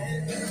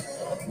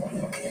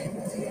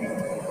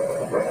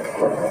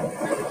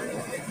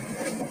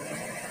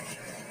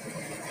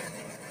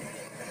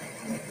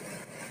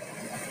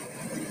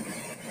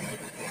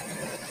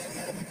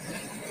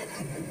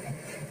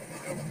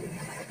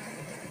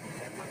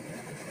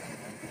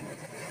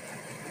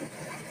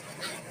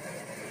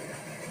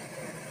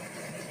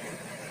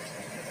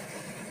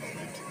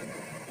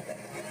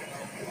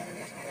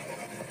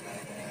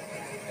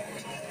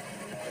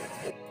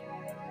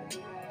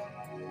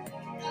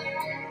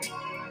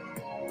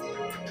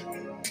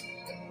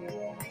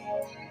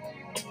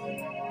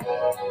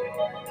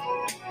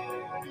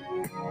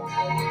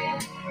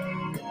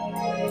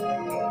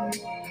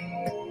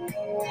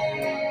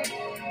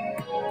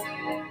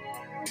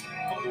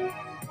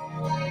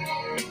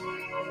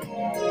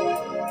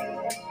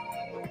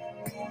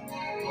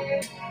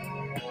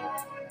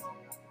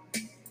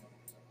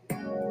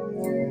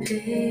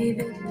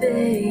 Baby,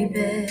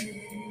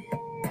 baby,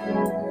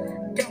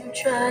 don't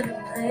try to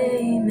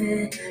play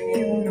me.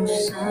 You know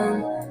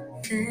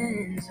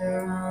something's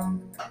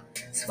wrong.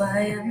 That's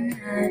why I'm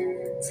not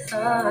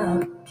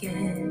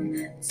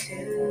talking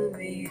to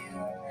you.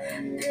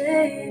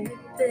 Baby,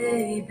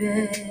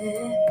 baby,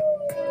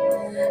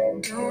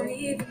 don't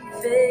even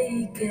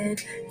fake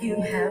it.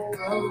 You have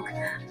broke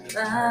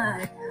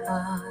my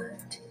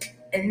heart,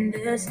 and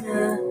there's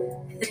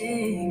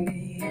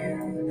nothing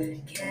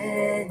you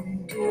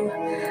can do.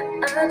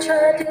 I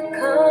tried to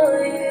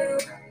call you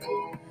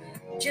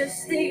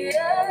just the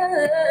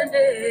other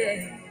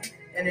day,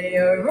 and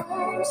your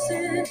own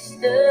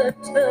sister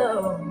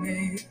told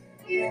me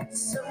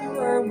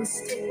someone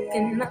was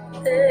taking my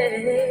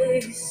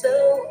place.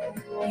 So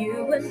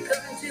you wouldn't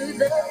come to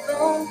the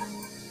phone.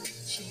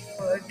 She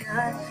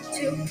forgot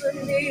to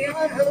put me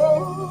on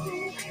hold,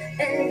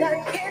 and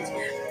I can't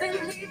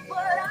believe what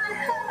I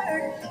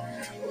heard.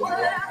 What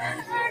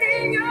I heard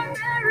in your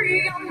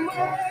very own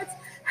words.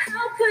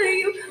 How could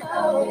you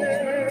call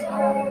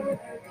her?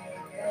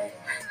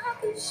 How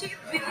could she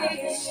be?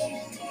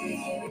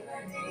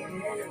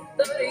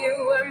 Thought you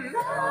were mine.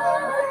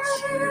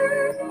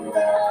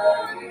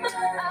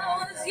 I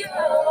was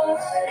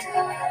yours.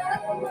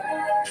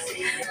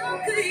 How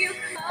could you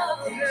call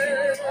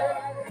her?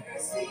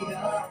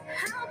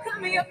 How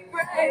come you're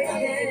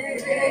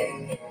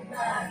breaking my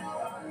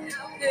heart?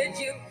 How could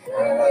you?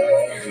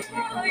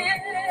 Oh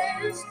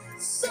yes,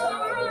 so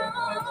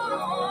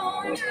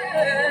wrong.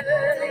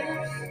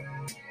 Yes.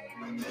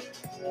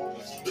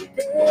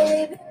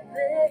 Baby,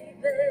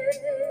 baby,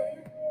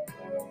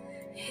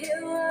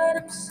 hear what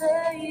I'm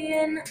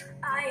saying.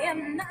 I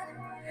am not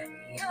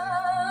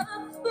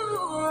your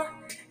fool.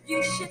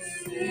 You should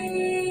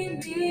see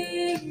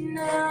me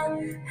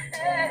now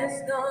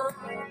as gone.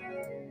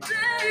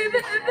 Baby,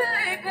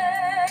 baby,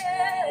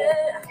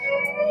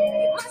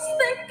 you must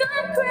think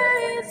I'm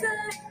crazy.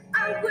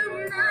 I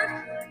will not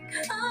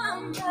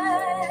come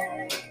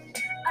back.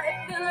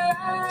 I feel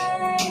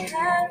I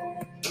have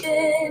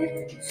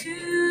been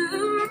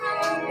too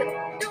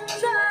wrong. Don't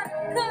try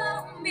to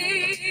call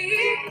me,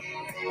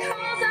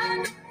 'cause I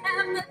don't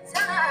have the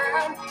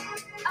time.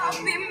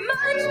 I'll be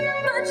much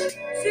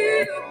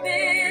too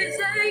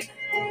busy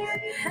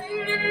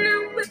hanging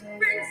out with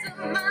friends of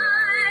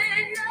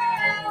mine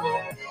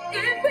now.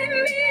 If we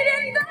meet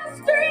in the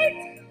street,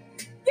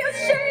 you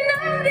should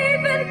not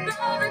even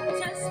bother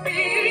to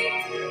speak,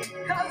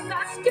 'cause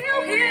I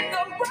still hear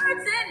the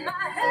words in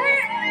my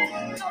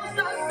head. Those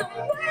are some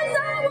words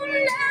I will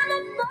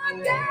never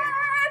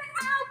forget.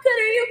 How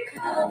could you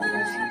call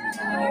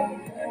her?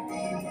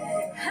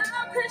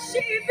 How could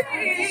she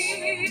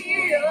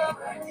be?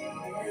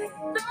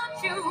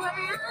 Thought you were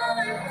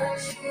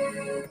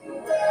mine,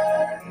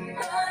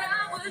 but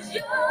I was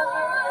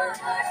yours.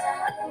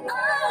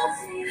 Oh,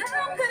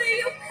 how could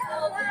you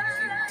call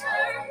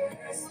her?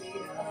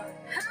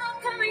 How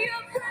come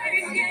you're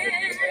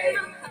breaking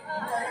my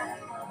heart?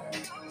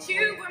 Thought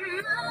you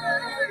were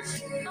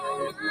mine,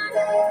 oh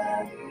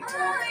mine.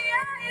 Oh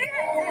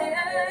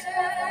yeah.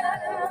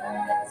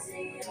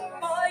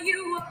 Boy,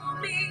 you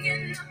owe me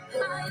an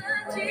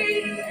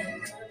apology.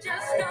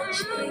 Just a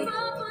look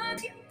for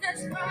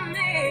forgiveness from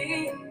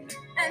me.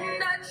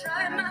 And I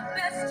try my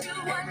best to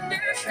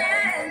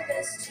understand,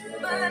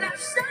 but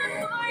I've done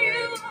for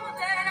you all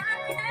that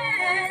I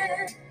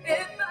can.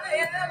 If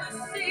I ever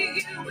see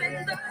you in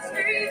the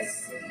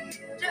streets,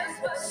 just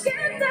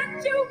forget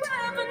that you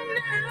ever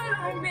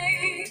knew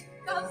me,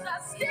 'cause I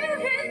still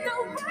hear the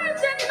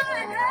words in my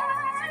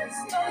head.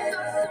 Those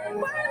are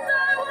some words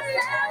I will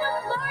never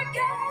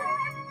forget.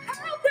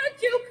 How could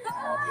you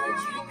call her?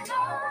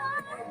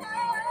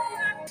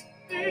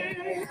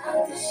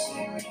 How could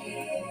she be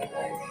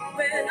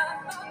when I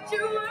thought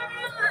you were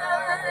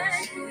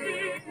mine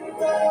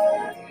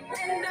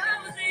and I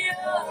was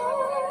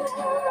yours?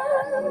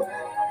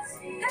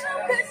 How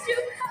could you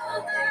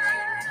call her?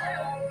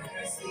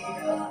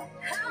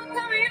 How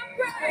come you're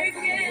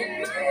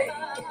breaking my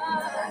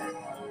heart?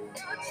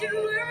 Thought you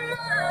were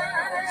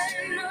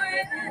mine, oh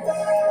yes,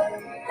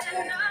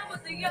 and I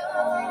was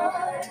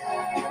yours.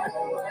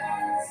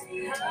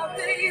 How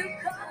could you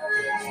call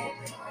her?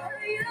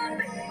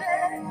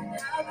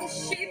 How could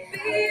she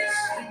be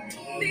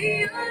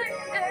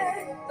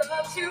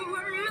thought you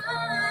were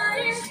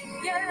mine,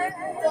 yeah,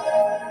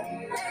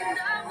 and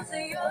I was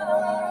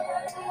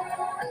yours.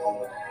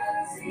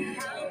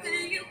 How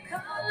could you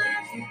call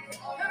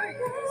her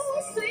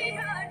your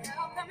sweetheart?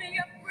 How come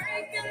you're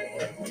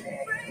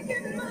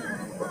breaking my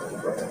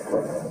heart?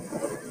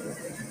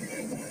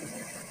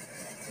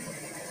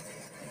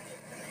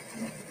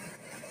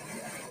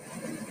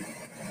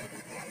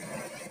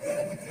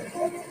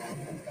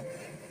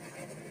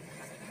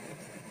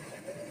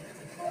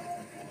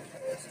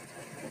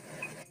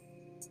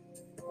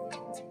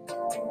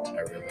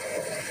 I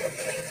realize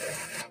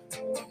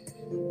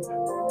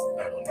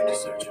I don't need to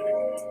search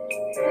anymore.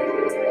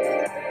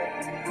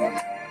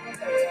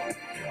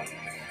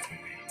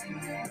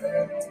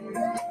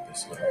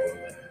 This love will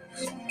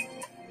last.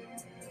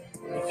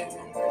 If you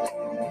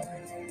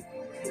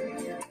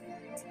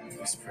want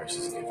this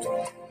precious gift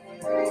of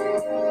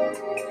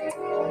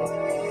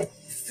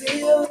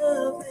Feel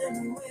love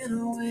and went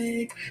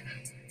away.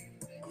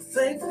 I'm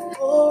thankful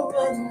for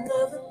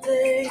another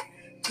day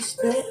to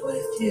spend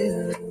with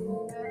you.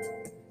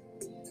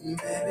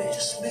 Baby,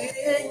 just me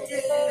and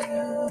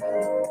you.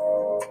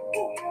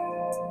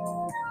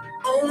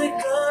 Only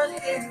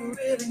God here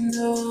really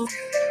knows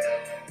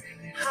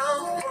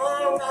how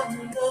far our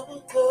love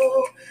will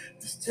go.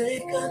 Let's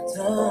take our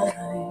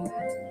time.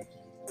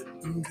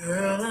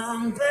 Girl,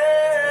 I'm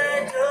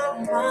glad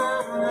you're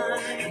mine.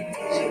 I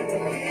need you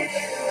to hear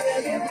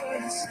every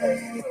word I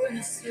say.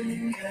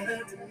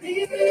 Gotta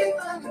believe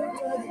I know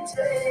what it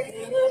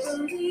takes. Gotta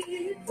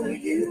believe for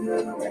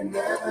you and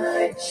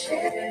I to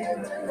share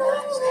my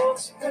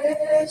life's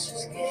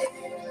precious gift.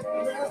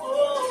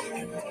 Oh,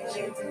 I need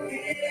you to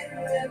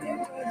hear every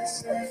word I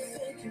say.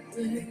 Thank you,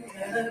 babe.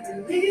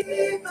 Gotta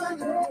believe I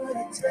know what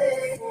it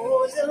takes.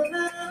 For your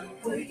love,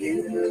 for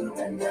you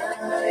and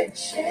I to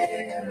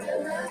share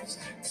my life's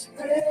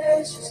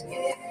precious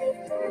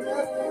gift of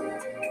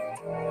love.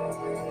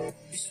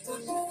 You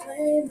spark the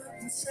flame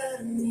up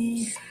inside of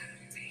me.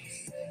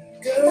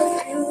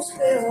 Girl, you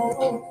spell I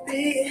wanna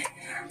be.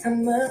 I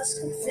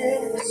must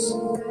confess,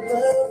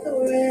 above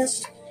the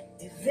rest,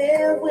 you're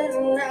there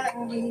when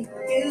I need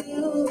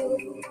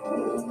you.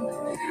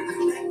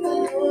 I thank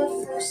the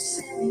Lord for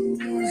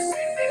sending you.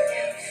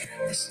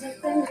 There's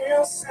nothing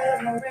else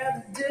I'd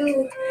rather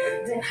do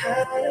than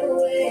hide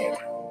away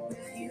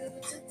with you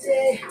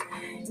today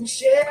and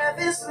share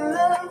this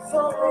love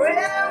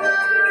forever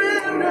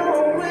and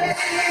always.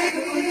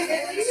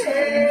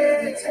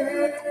 Take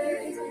time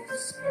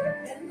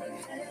and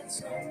we've had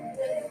some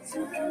better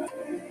time,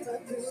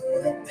 but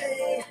through the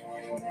pain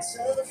and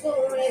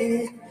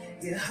suffering,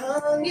 you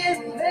hung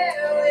in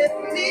there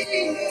with me.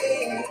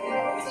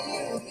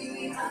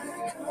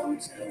 I've come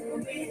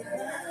to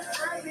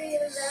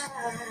realize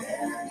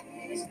that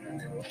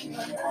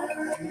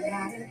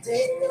the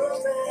day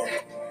goes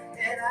by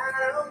and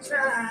I don't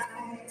try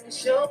to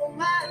show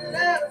my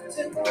love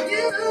to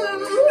you.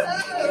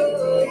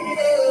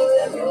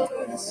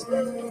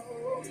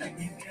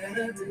 You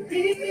gotta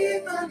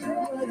believe I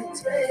know what it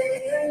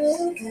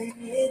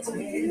takes. For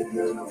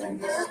you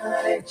and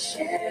I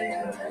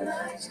share my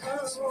life's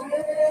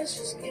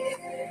precious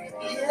gift.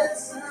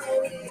 Yes, I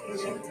need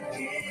you to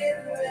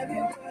hear every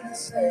word I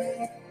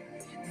say.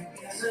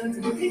 Gotta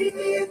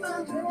believe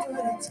I know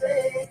what it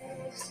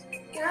takes.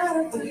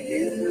 Gotta for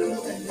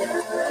you and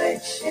I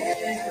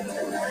share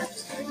my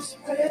life's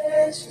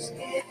precious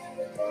gift.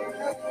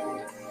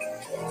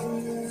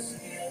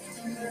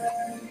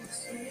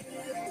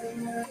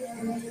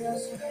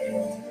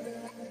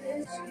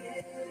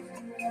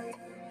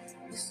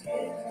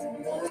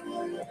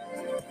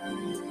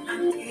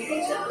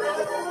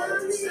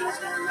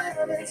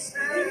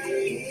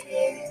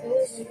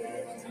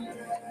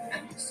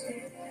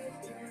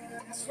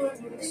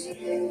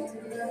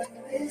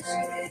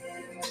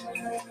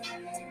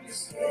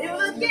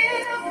 You're the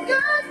gift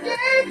God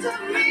gave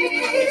to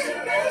me.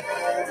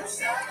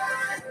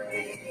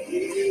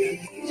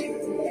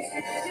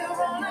 You're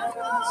all I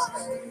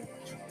want.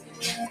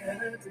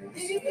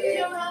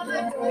 You're all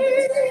I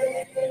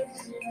need.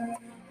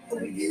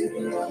 For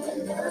you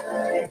and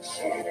I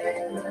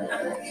share.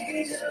 I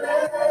need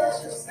your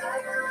precious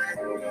time.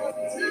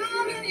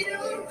 Tell me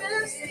you're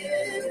best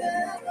in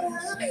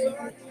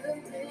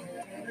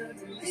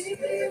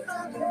believe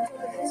I know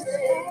what it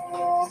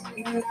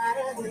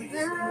takes. For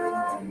you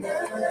and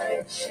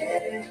I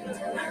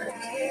share.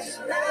 I need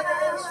your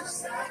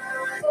precious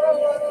time.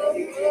 Oh,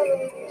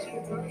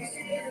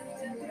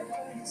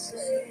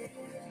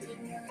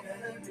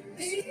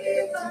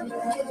 believe I know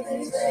what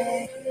it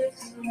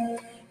takes.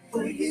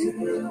 For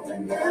you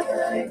and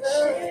I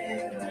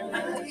share,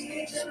 I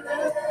need your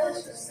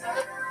precious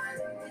time.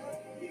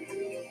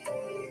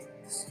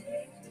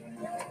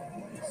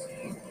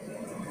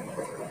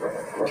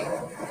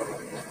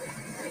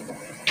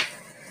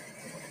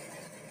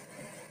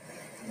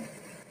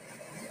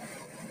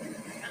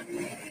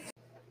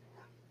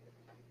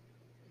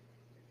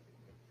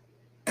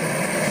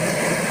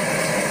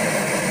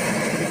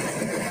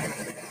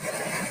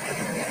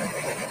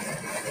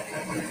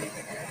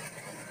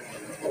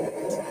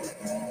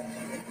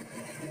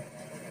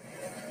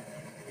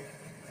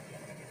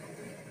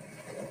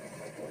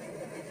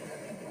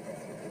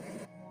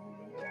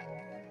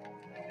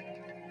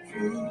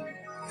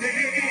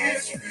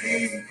 This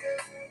ring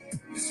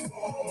is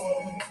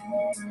for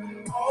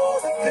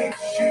all the things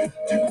you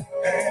do,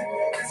 and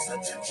it's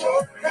such a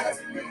joy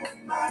having you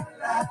in my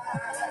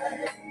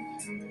life.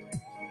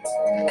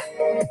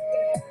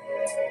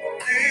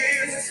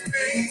 This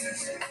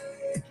means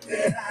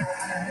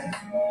that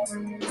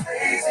I'm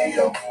crazy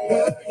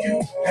over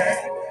you,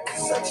 and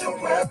it's such a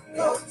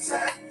welcome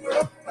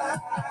sacrifice.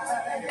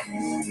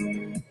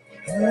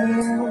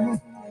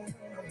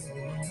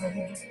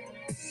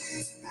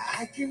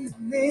 I can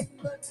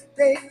remember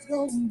days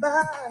gone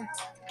by.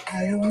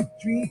 I only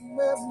dream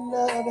of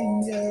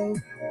loving you.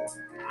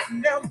 I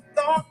never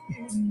thought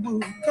it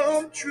would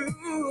come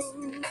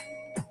true.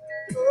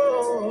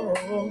 Oh,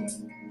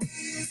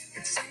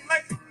 it seemed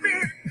like a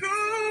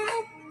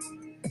miracle,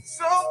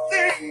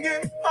 something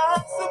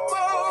impossible.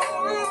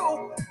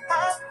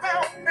 I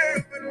found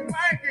heaven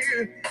right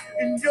here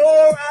in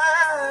your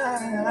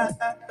eyes.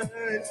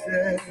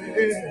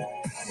 Yeah.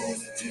 I wanna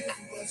do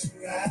what's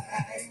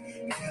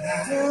right, but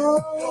I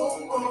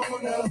don't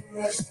wanna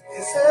rush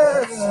this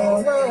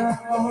love. I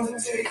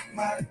wanna take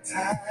my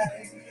time,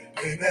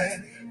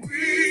 baby.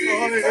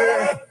 We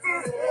got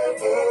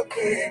forever,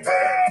 baby.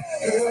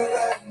 You'll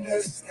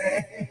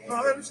understand.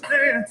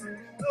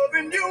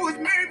 Loving you is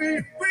maybe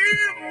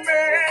real,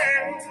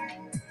 man.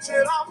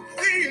 Said I'm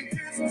seeing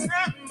this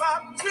time I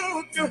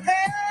took your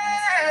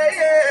hand.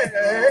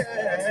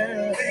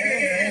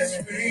 This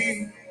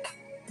ring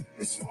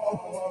is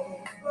for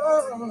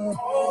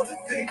all the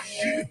things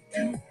you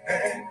do,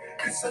 and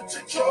it's such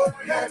a joy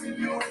having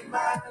you in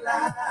my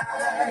life.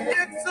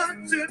 It's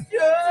such a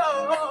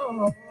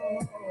joy.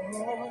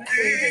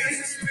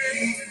 This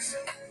means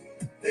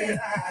that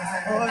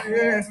I'm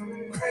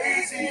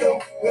crazy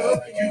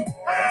over you.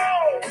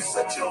 Oh, it's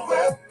such a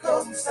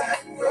welcome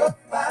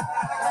sacrifice.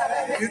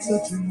 It's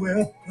such a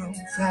welcome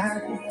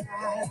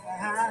sacrifice.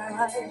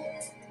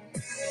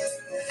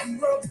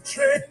 You are the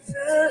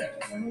treasure,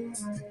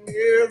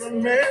 every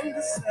man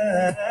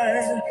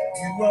beside.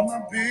 You are my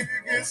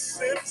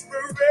biggest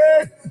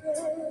inspiration.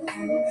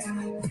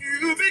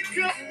 You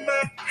become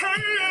my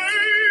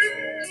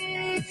heart.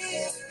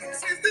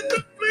 Since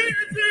the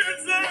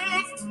pleasures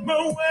of my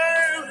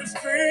wildest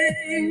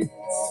dreams.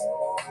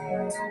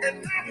 And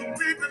I would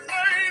be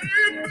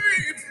delighted,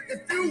 babe,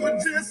 if you would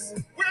just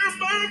wear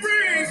my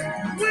ring.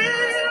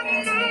 Wear my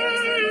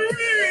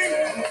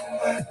ring.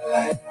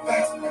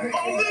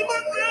 All of my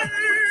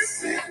days.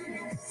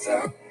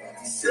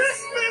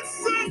 Just met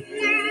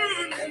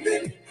someone. And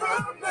then you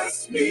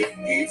promised me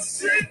he'd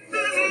sit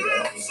the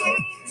love so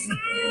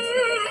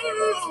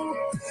true.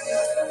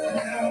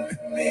 Now I'm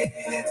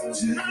committed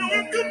to. Now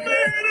I'm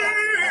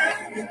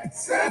committed.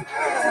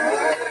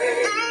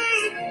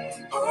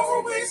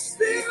 Always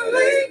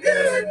feeling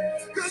good,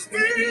 'cause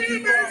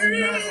baby,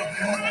 you're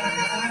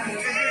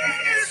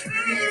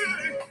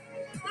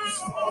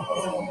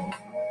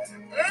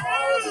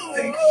all the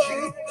things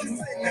you do,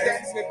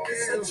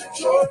 it's such a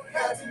joy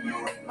having you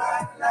in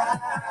my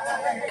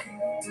life.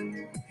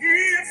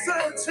 It's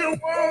such a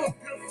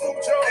wonderful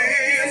joy.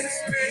 This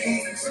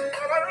means that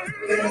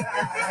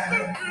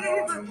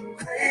I'm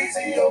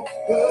crazy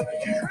over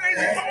you.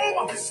 Crazy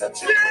over. It's such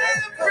a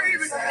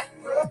welcome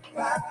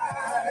sacrifice.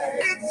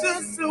 It's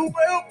just a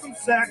welcome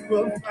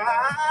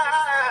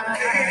sacrifice.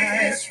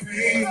 This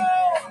ring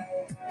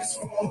is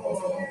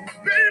for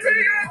baby,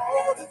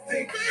 all the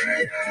things you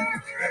do.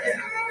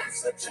 It's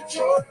such a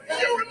joy.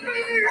 You and me,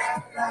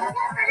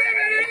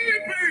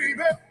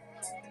 baby.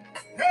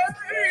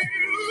 Hey,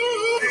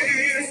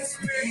 this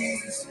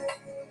means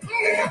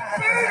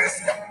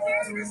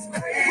it's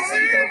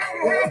crazy.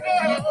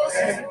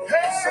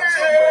 It's such a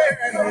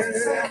welcome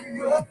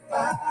sacrifice.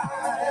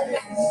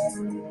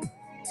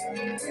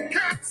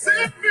 God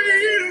sent me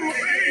you,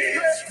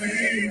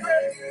 baby.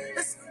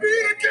 It's me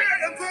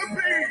together,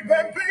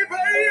 baby.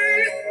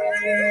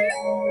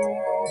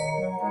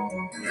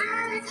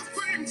 All the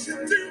things you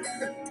do.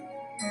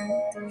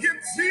 You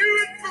do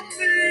it for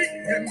me,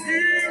 and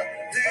you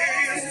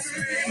this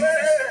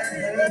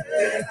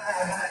feeling.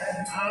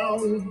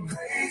 I'm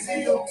crazy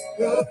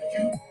over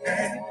you,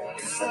 and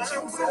it's such a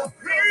real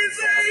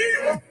crazy.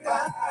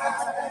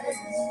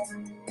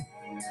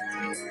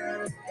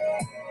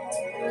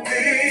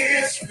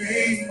 This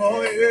ring,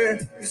 oh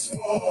yeah, is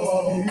for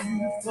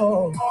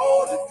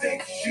all the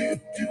things you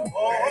do,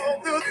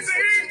 all the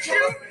things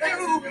you do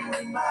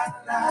in my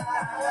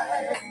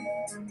life.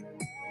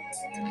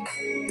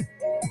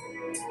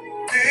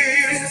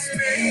 This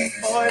means,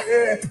 oh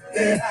yeah,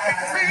 that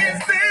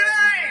I'm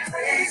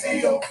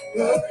crazy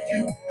over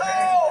you.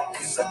 Oh,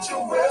 it's such a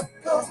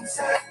welcome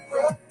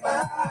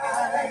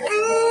sacrifice.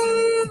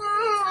 Ooh,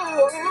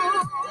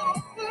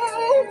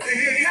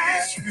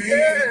 this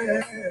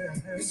ring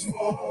is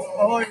for,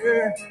 oh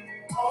yeah,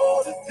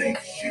 all the things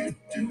you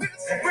do.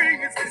 This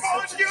ring is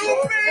for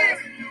you,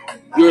 baby.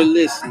 You're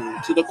listening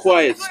to The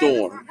Quiet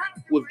Storm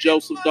with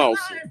Joseph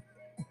Dawson,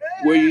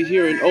 where you're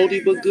hearing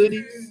oldie but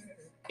goodies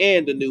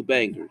and the new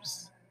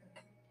bangers.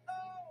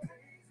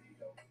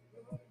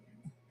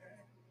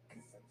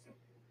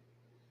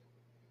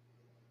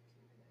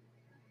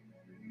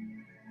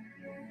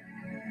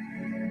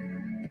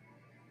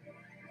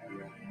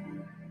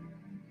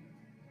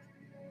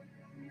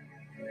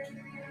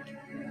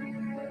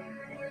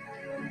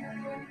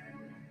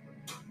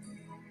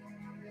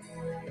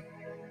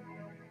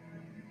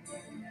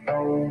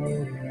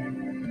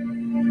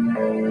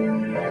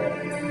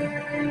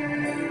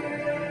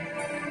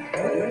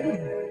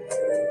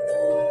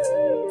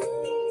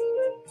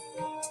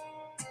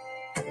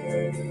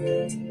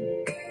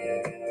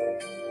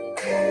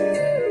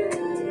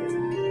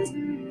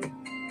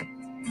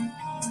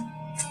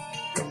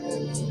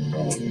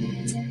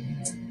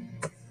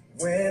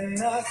 When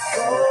I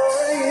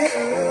saw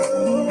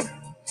you,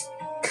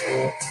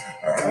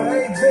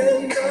 right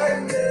then I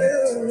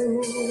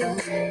knew,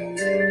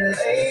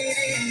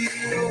 lady,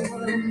 you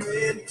were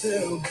meant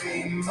to be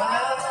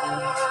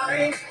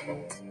mine.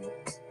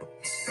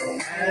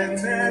 And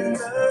there's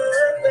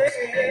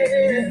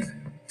nothing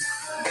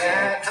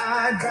that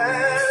I'd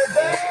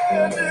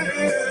rather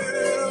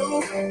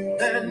do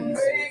than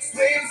makes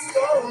me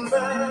so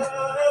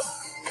love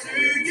to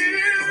you.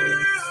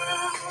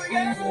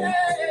 Yeah,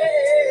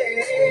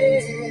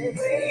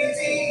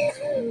 baby,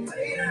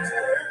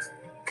 later.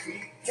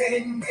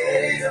 can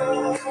get it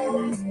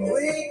on.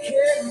 We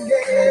can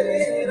get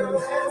it on.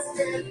 Let's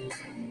get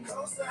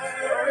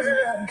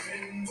closer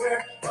when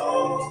we're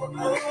all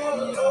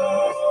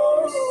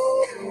alone.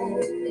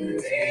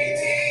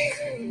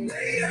 Maybe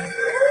later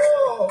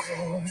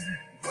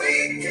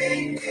we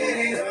can get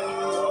it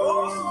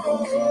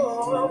on.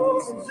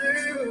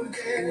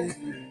 Today.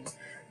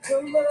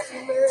 Come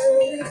on,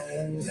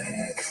 man.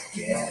 Let's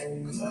get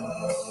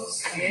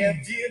close.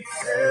 If you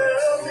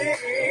tell me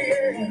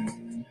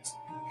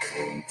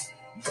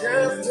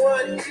just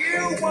what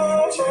you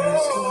want,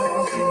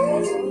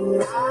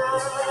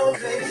 I'll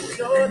make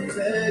sure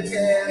to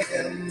get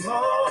them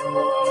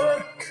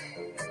more.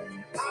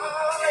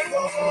 I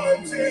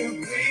want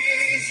to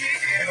please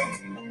you,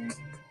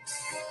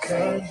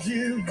 'cause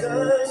you've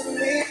done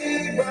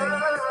me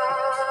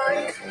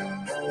right.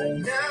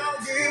 Now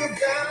you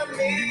got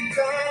me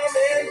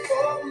coming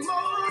for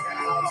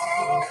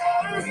more.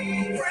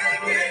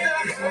 Breaking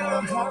the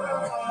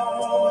heart.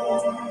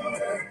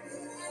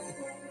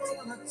 I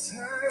wanna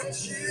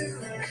touch you,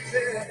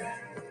 baby.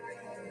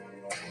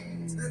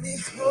 Let me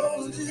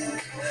hold you.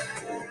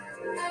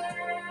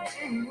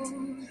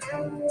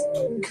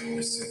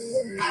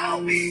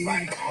 I'll be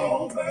right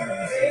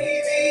over,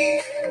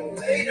 baby.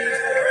 Later,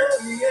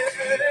 yeah.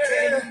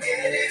 Can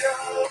get it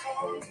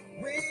on.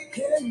 We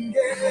can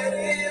get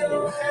it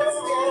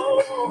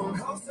on.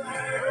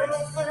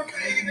 Closer,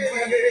 baby.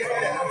 I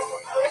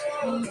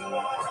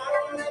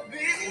wanna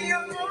be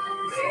your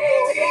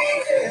baby.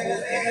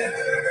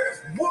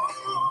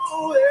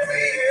 Whoa, we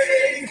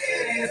can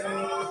get it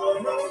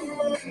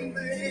on,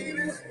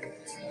 baby.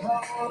 I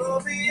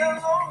wanna be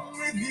alone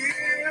with you.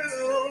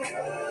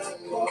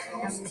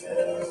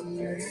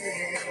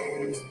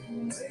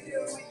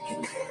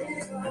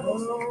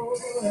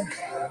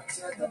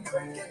 After the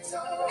break of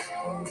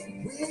dawn,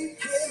 we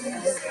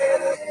can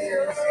get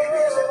it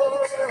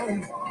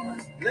on.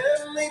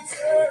 Let me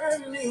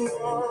turn you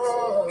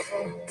on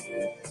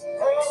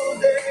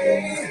all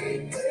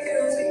day.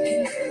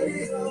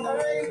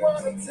 I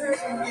wanna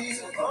turn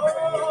you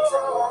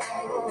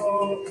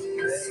on.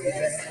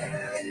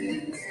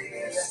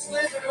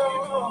 Slip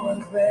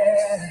on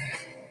there.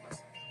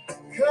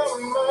 Come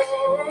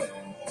on,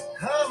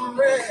 I'm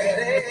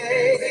ready.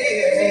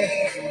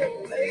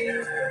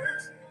 Later,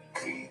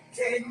 we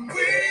can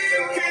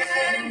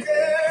get it.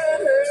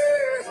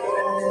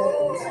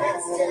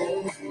 Let's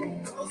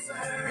get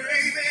closer,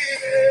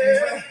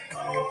 baby.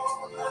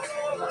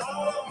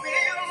 I'll be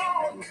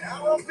alone.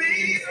 I'll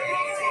be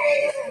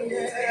alone.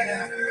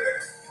 Yeah.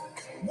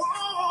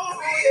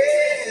 Whoa,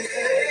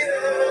 yeah.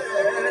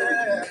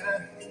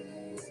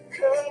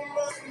 Come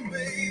on,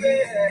 baby.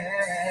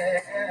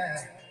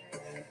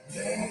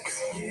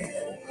 Let's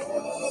get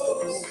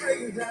close,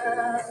 baby.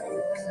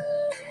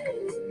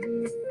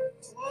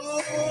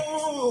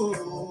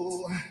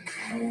 Ooh,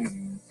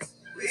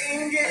 we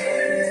can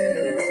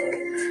get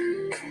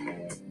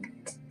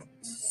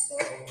so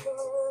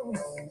close.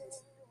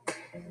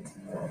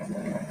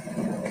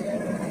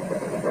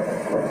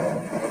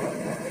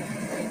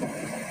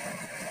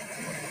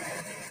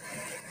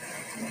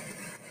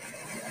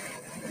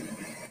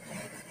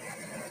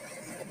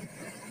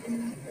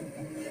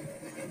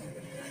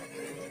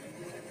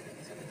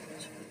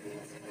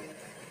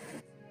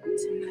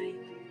 Tonight,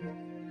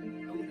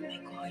 I want to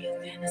make all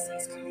your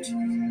fantasies come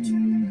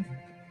true.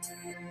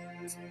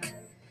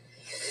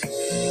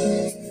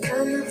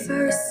 From the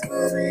first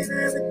moment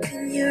I looked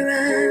in your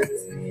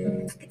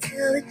eyes, I could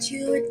tell that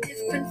you were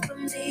different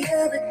from the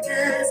other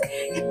guys.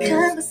 Your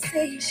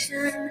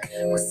conversation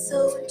was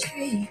so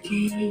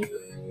intriguing,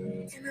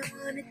 and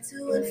I wanted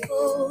to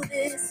unfold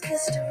this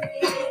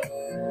mystery.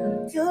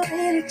 Your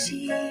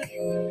energy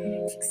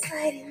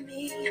excited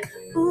me.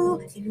 Ooh,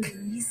 and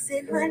when you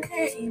said my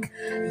name,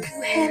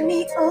 you had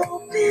me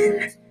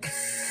open,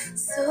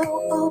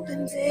 so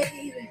open,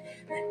 baby.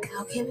 But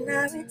how can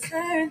I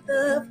return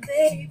the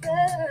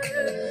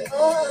favor?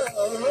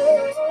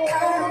 Oh,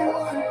 I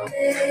wanna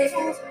make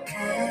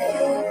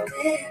your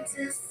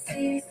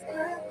fantasies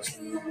come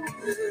true.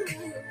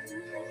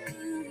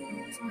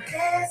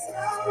 There's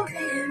no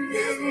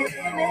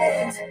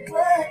limit to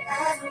what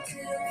I'll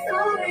do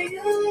for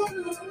you.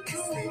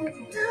 Just let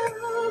me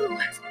know.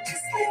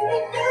 Just let me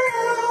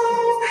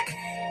know.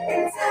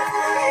 And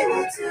I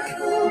will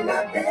do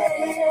my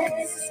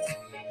best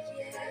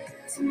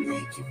to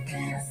make your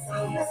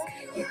fantasies,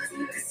 your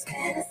deepest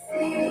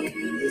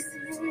fantasies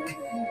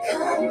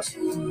come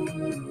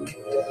true.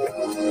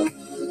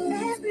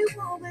 Every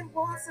woman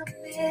wants a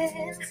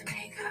man to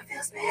make her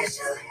feel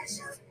special.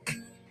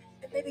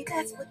 And baby,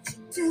 that's what you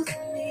do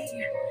for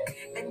me.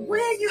 And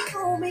when you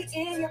hold me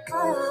in your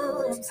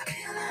arms, I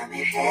feel I'm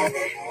in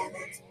heaven.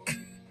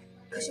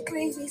 'Cause you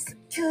bring me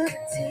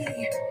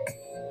security.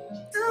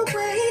 The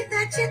way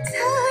that you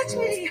touch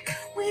me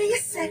when you're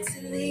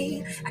sexing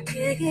me, I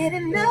can't get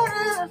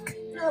enough,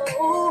 no.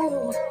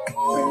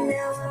 But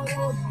now I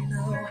wanna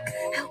know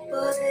how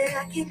far that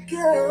I can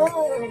go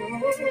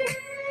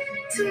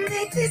to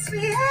make this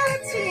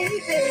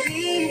reality,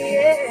 baby.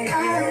 Yeah. I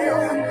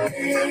wanna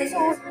make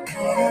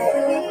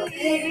all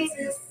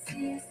fantasies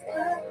come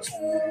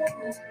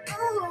true.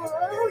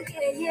 Oh,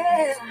 yeah,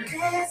 yeah.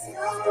 There's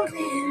no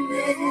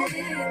limit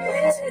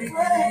to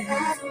what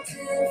I'll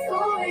do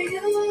for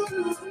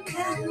you.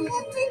 Gotta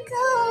let me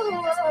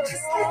know.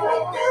 Just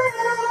let me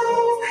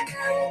know.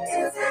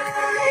 Cause I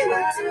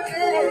want to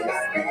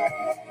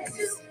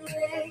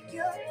make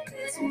your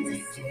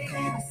fantasies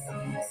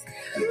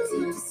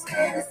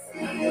come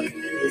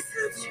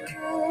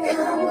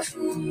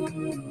true.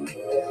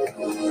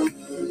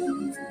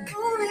 Boy,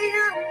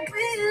 I'm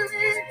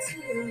willing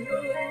to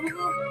go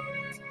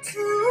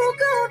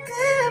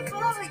there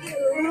for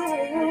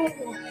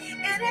you.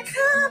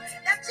 Anytime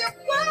that you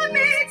want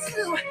me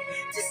to,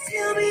 just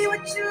tell me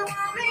what you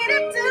want me to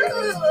do.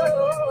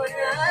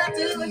 And I'll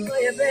do it for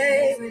you,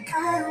 baby. I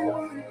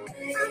wanna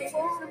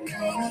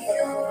make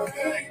your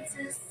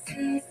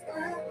fantasies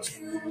come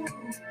true.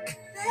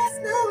 There's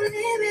no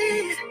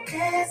limit.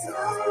 There's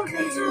no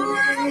limit to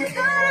what I'm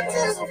gonna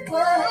do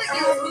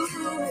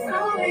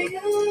for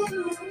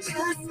you.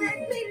 Just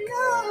let me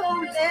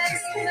know. Let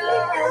me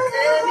know.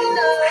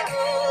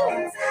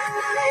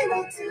 I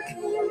will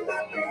do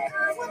my best.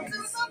 I will do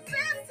my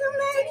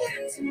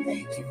best to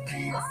make you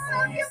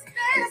all of your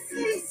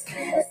fantasies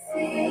come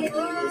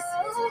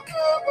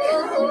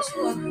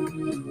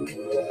true.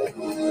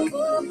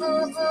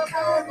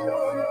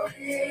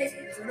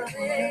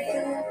 Make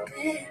your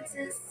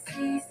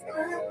fantasies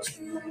come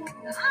true.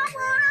 I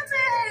wanna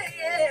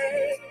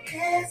make.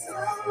 There is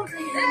no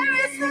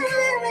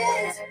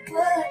limit.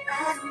 What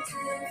I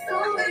do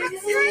for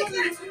you. Take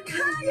it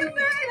higher,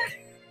 baby.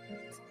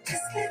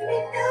 Just let me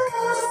know.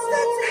 Just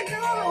let me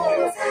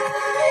know.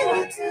 I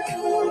want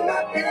to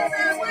my best.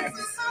 I want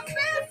to my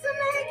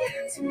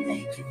best to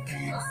make you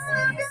fantasies.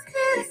 All of your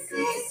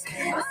fantasies.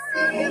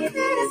 All of your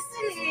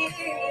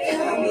fantasies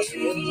come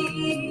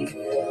true.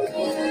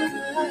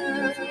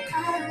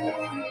 I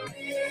want to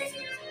make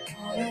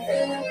all of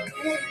your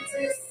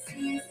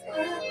fantasies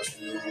come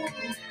true.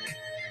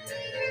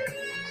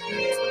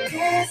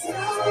 There's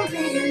no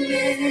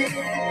limit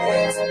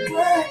to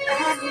what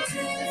I will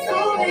do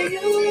for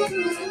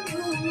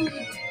you.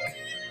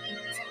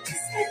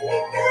 Just let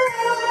me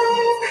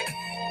know,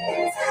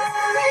 and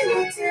I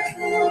will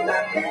do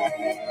my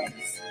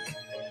best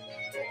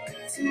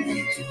to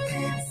make your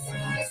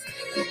fantasies,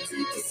 your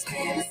deepest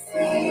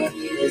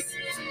fantasies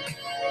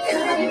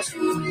come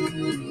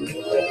true.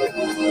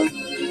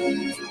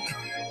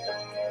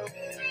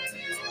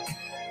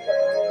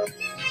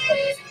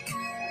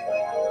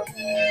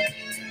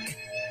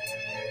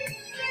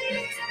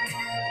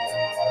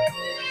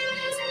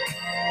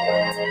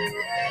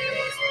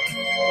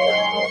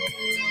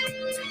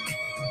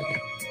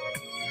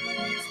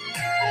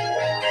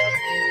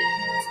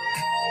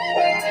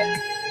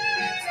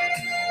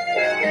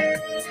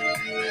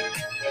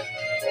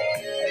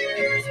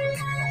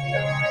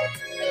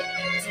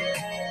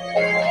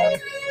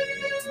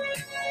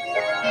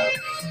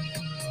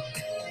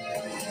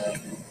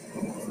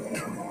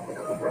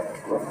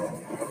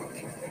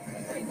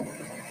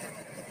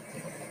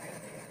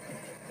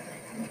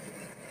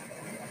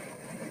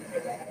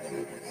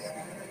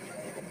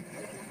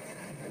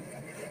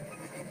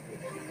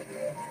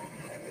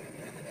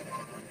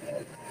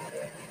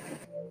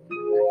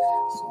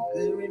 So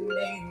very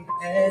many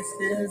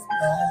passes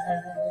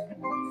by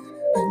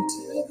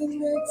until the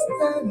next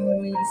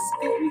time we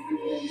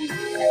speak.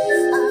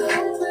 I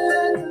hope that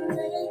I can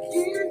make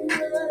it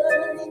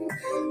mine.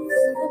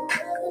 For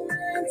another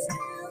man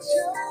steals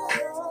your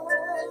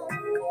heart,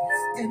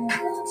 and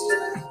once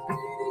your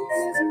pity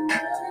is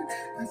mine,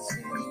 I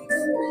say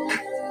you'll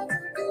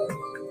never be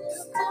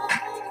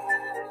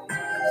apart.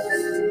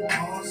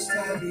 All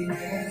starting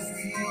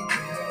every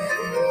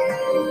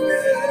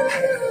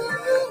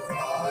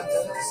are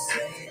the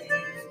same.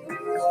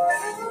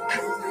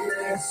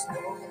 There's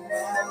no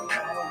love.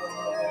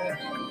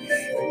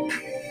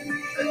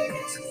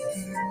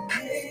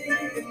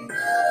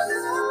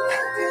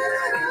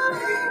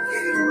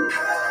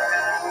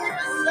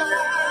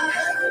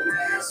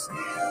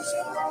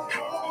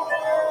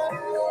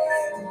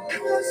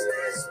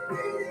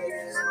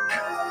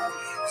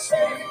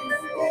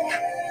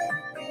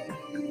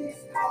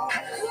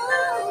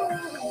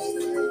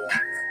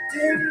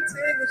 Didn't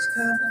take much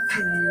time to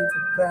think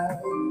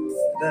about,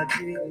 but I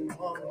didn't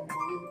want to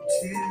move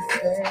too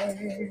fast.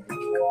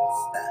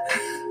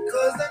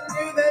 Cause I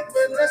knew that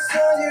when I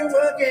saw you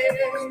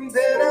again,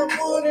 that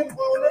I wouldn't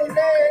want to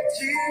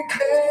let you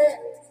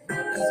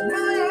pass. Cause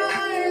my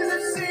eyes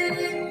have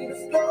seen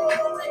the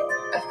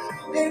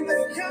glory in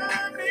the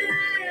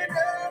coming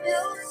of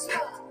your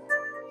smile.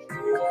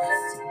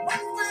 So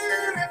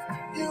wonder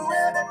if you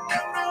ever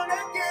come around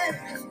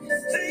again,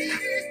 please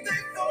stay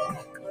for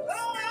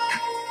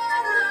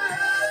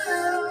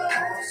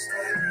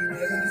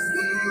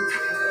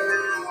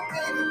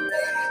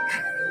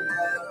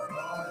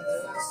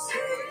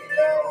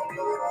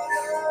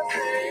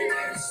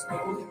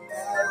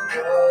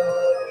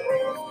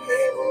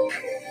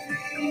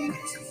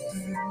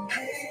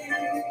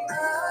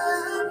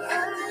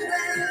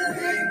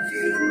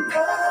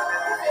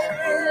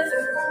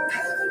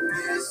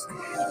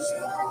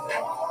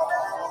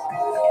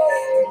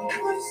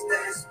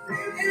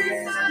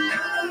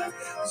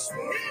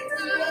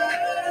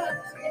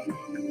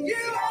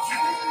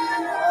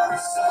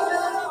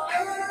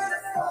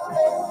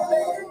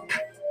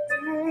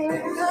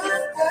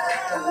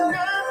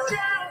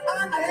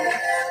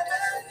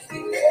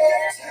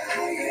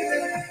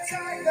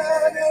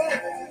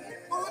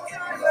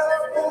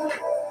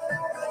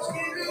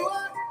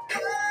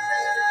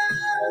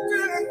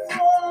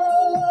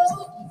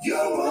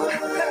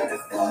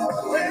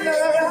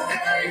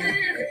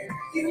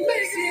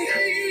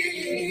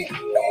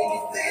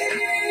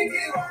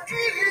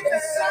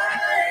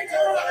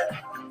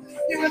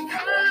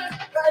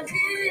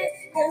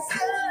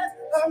inside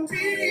of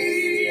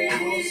me.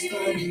 I'm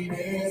studying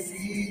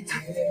every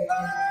day.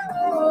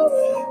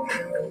 Oh,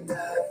 girl,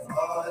 not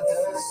all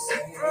the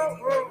same.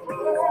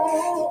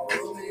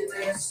 Only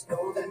there's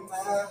no in my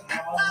heart.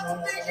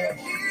 I'm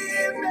thinking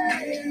here,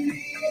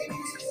 baby.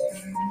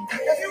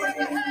 Have you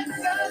ever had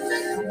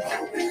something?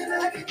 Hoping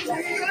I can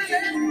take it.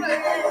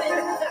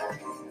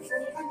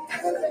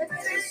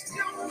 Taste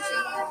your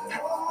mouth.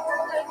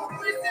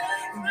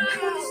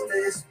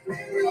 This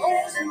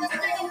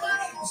thing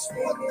about this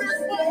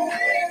one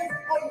thing,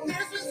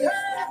 this is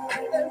how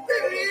that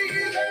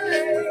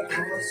feeling.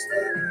 I'm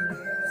sending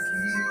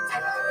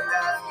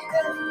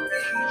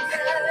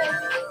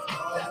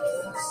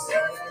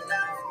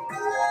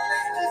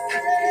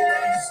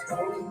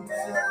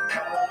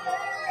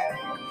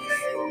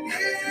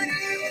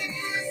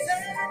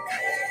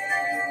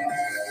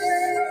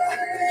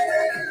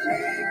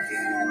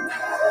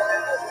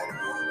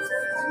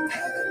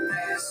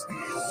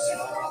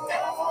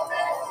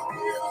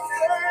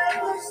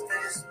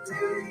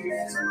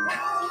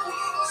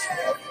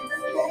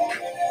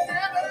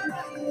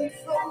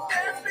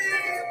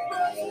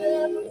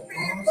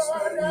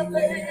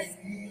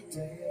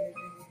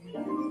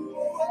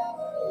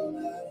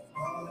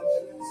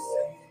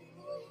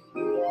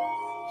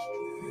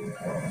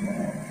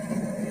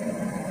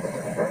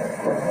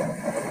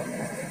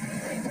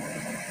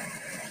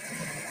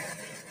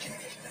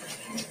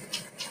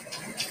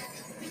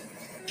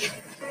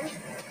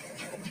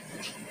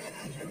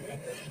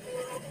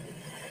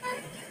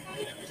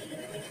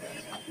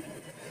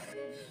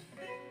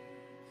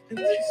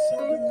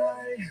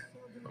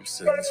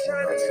this one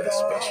out to that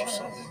special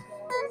song.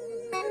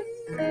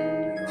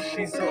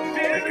 She's so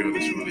That girl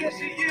is really down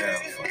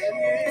for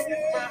you.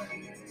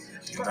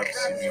 She'll never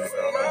see me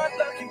without her.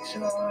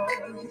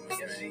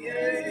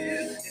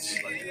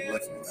 It's like the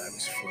lucky night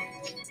was full.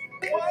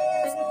 Or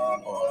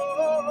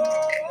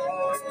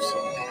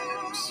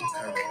some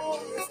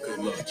kind of good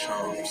luck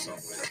charm or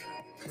something.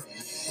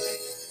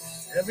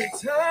 every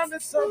time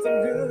that something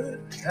good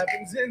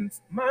happens in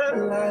my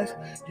life,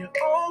 you're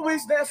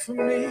always there for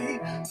me,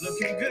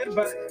 looking good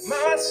by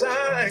my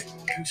side.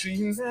 Picture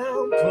you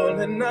now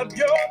pulling up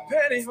your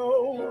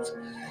pantyhose,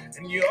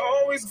 and you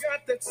always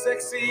got that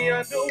sexy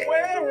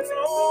underwear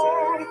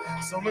on.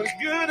 So much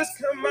good has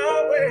come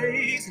my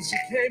way since you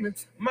came in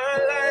my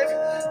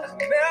life. I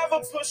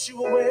never push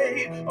you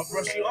away or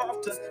brush you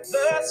off to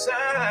the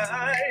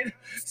side.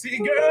 See,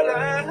 girl,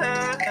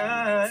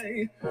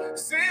 I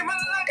see my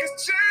life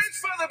has changed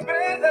for the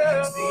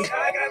better. See,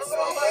 I got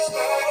so much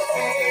love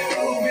for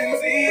you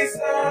in these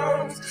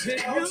arms.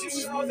 Don't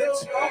you know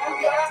that you're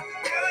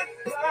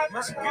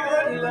my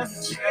good luck?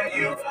 Yeah,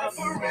 you are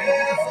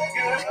forever,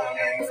 girl.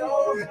 Ain't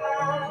no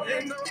harm,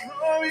 ain't no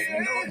harm, ain't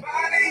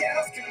nobody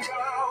else can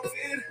wrong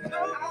it. No,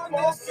 I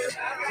won't feel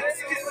like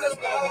taking the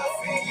love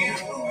for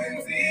you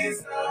in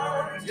these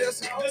arms.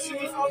 Yes, don't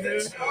you know that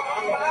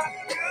you're my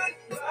good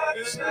luck?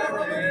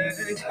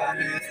 I've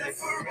been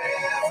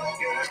forever,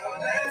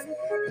 girl, and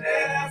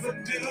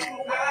never do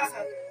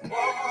I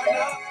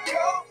wanna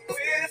go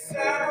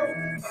without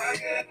my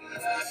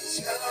good luck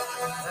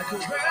charm. Like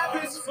a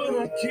rabbit's full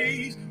of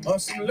keys or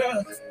some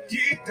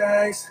lucky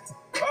dice.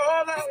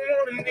 All I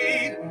wanna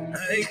need,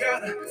 I ain't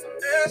gotta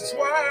ask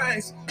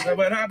twice. Where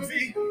would I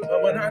be,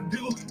 what would I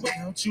do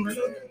without you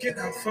looking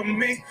out for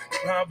me?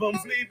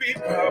 Probably be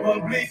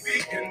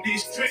in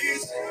these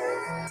streets.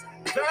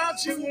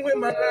 Without you in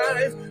my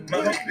life,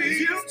 my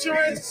future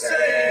ain't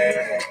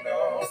safe.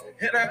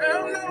 And I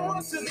am not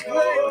one to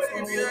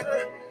blame, baby.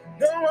 I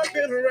know I've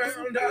been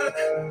around,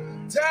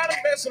 I'm tired of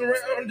messing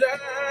around.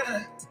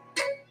 I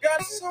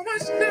got so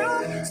much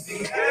love.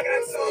 See, I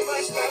got so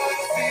much love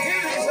for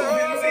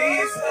you in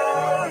these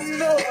songs.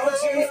 No,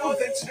 don't you know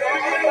that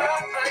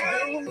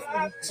you're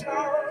my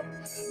charm?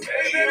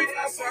 Baby,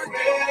 yes, I do.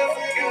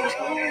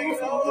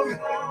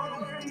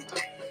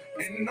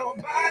 And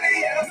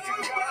nobody else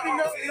can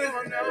know.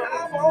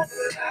 I won't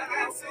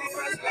lie, so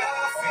much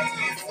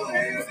love for you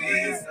in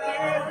these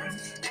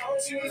arms.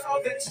 Don't you know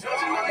that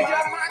you're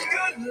my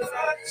good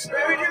luck?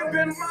 Baby, you've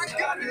been my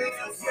good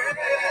luck.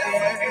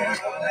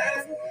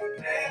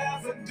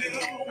 Never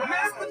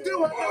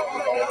do I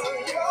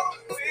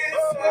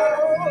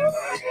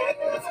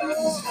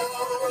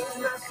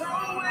now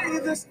throw away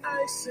this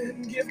ice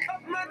and give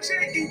up my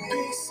JE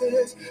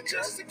pieces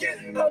just to get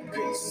a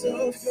piece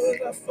of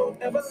your love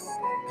forever.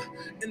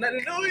 And I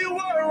knew you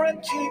were a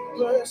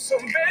keeper, so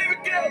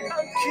baby girl,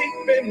 I'm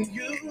keeping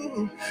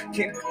you.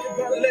 Can't think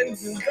about letting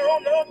you go,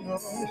 no.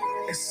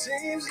 It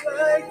seems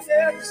like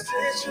every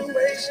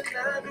situation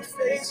I be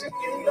facing,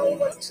 you know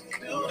what to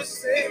do to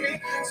save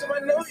me. So I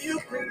know you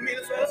bring me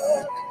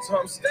love, so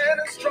I'm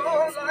standing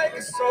strong like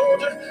a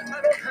soldier.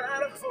 I know how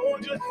to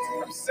hold you,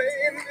 so I'm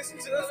saying this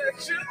to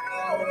let you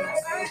know.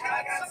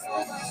 I got so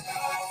much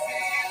love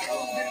for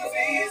you in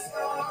these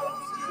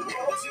songs.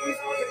 Don't you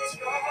know that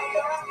you're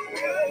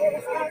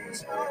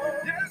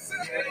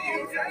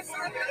yes,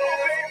 I know,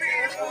 baby.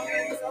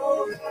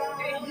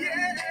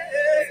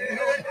 Yeah,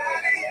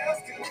 nobody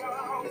else can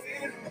love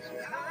it.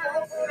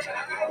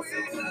 I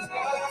will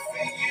love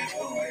for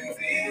you in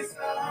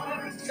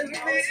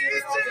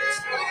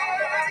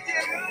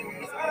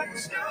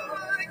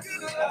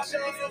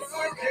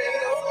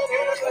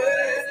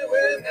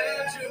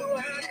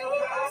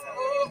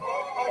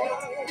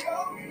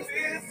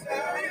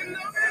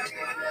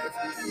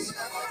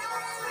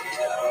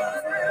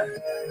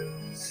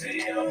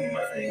See on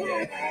my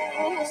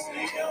yeah,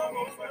 see on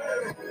my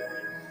fire.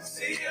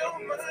 See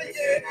on my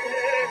yeah,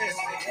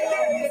 see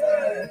on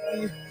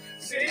my,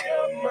 see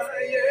on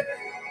my yeah,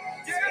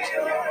 see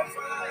on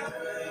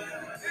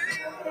fire.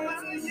 See on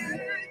my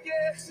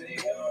yeah, see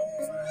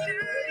on my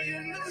yeah,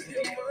 you know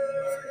you're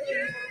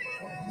mine,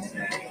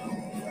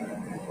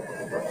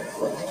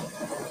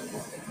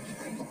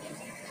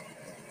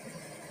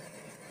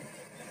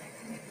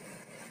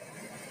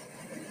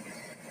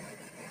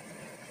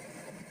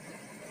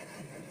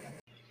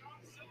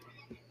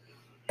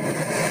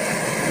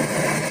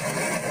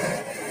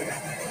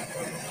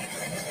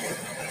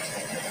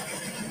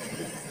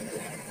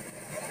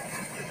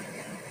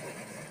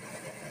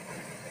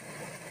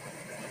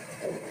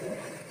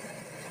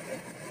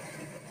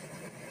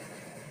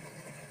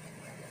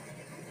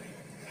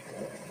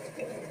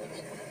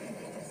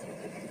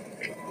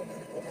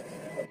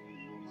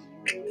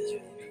 There's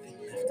really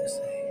nothing left to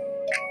say.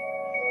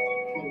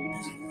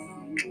 There's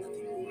really nothing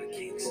more I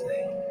can't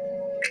say.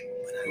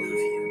 But I love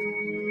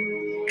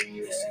you.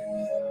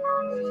 Listen.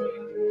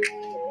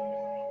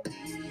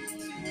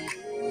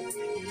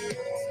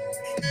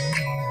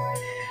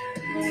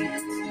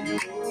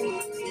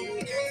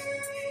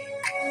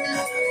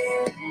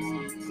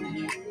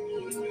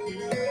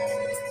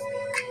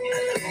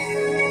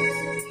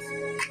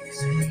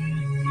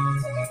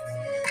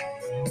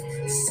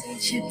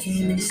 Since you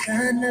came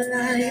inside my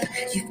life,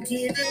 you've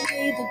given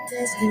me the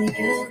best in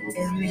you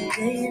every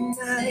day and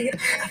night.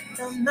 I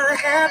found my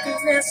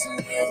happiness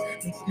in you,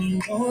 make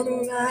me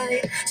wanna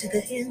ride to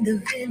the end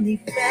of any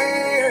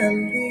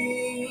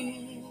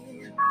valley.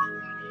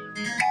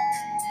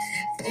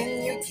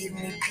 And you give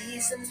me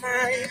peace of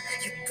mind,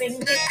 you bring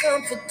me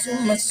comfort to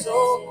my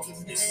soul,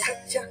 give me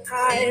such a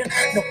high.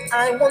 No,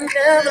 I will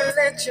never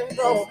let you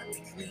go.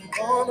 Make me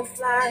wanna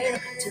fly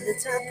to the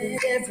top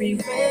of every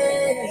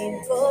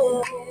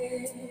rainbow.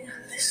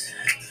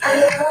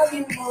 I love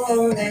you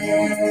more than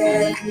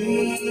everything.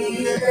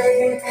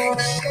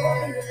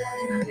 Show me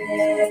love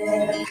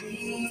in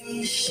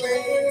every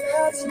shade.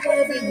 Love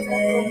every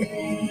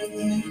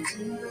way.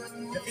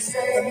 Nothing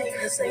said me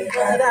to say,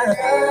 but I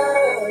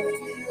love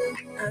you.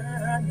 I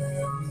love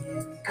you.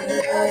 I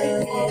love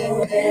you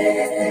more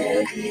than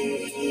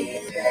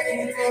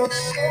everything.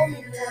 Show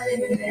me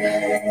love in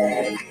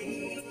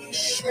every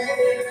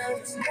shade.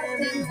 Love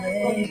every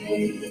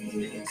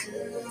way.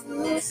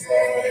 To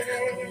say,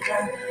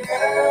 I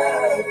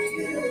love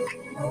you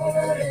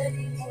more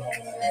than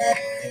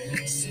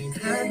so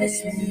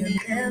promise me you'll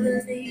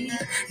never leave.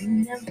 You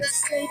never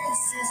say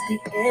this is the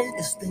end.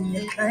 You spend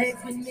your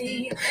life with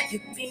me. You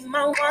be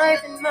my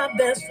wife and my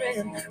best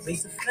friend.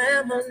 Raise a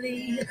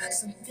family,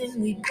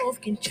 something we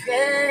both can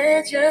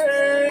treasure.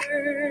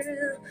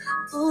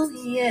 Ooh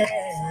yeah.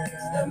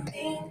 In the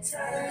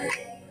meantime,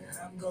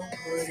 I'm gonna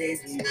put it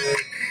in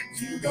work.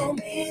 You gon'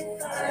 be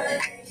fine.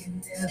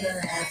 You never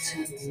have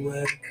to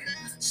work.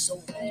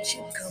 So won't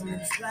you come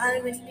and fly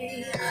with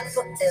me?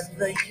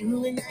 Forever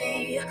you and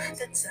me.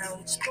 That's how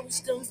it's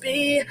supposed to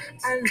be.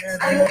 I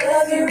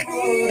love you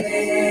more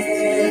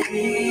than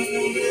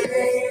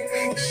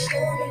everything.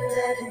 Show me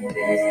that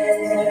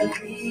in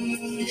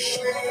every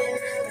shade.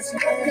 There's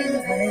nothing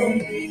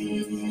like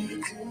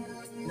me.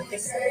 Nothing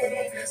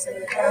say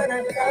that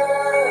I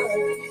love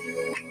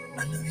you.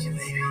 I love you,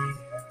 baby.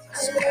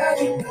 I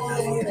love you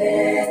more than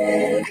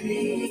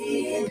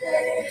every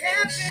day.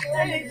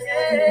 Every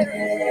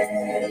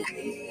day.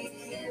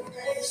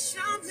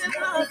 Show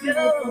me love, you.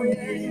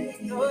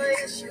 Oh,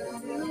 yes,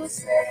 you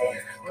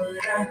say,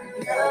 but I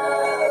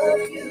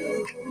love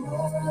you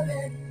more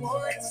than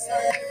once. I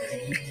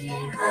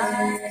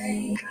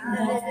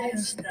won't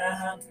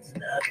stop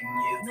loving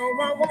you. No,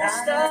 I won't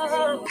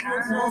stop. I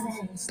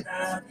won't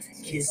stop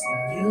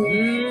kissing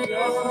you.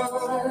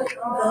 You're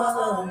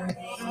the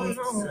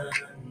reason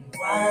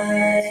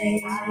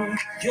why.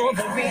 You're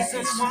the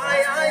reason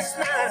why I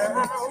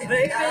smile,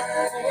 baby.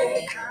 I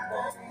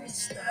won't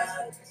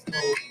stop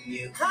holding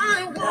you.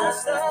 I won't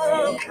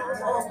stop.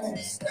 I won't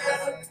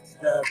stop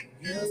loving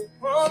you.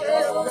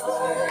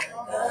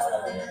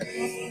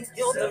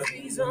 You're the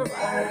reason.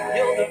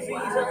 You're the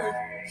reason.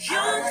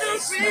 You're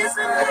the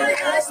reason why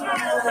I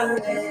smile.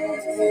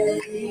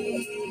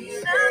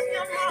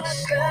 You're my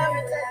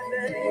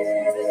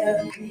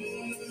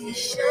baby.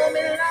 Show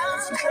me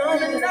love. Show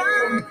me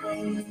love.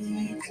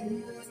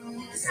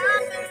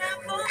 Something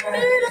for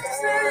me to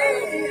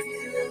say.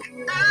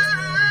 I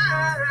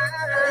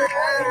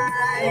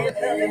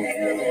love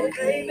you,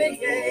 baby,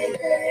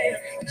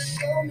 yeah.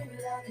 Show me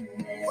love,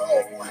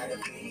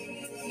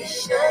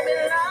 show me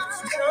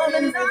love, show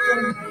me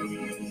love.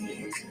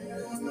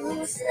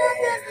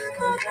 Something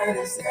for me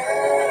to say.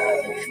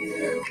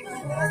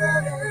 I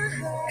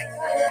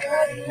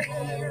love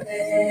you,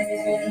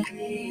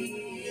 baby.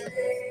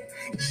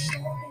 Show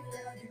me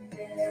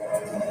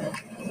love,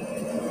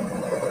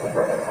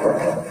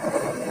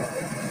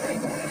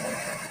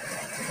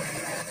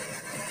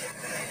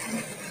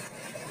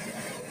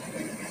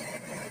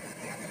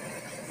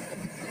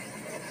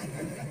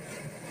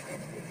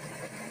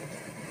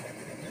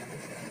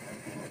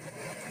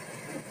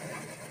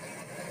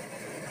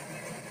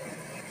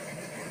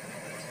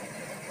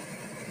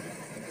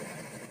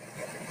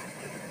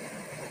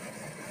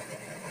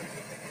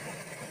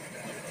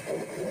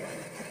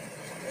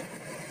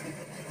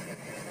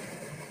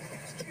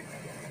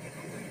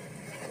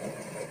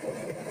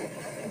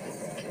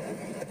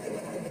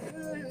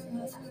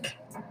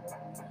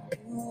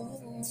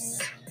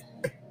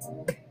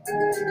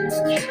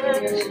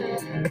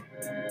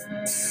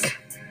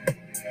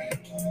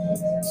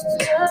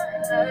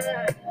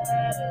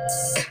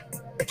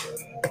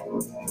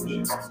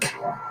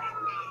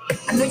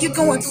 I know you're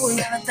going through a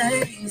lot of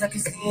things. I can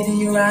see it in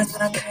your eyes,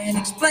 but I can't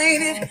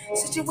explain it.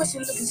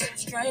 Situation looking so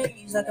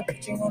strange, like a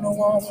picture on the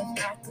wall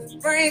without the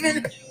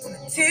framing. When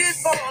the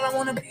tears fall, I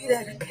wanna be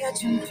there to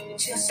catch 'em.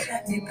 Just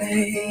let me,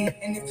 babe.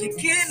 And if you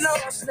get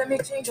lost, let me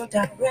change your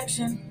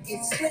direction.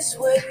 It's this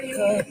way.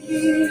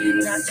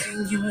 'Cause I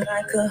treat you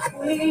like a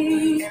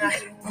queen, and I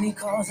hate when he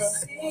calls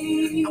us.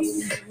 I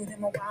wouldn't do it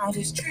in my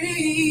wildest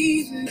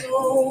dreams.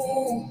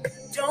 No,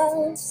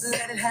 don't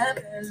let it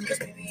happen. 'Cause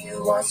baby,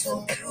 you are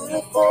so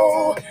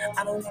beautiful.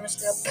 I don't wanna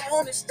step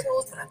on his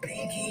toes, but I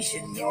think he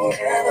should know.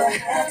 Never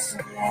had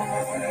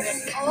someone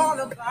that's all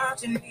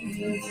about your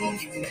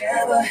needs.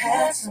 Never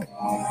had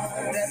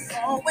someone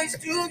that always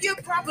do you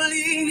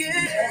properly.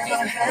 Yeah.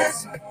 Never had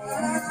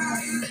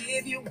someone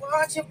give you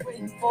what you're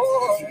waiting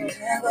for.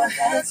 Never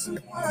had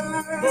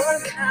someone,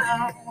 but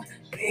now,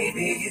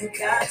 baby, you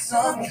got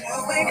some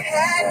you ain't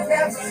had.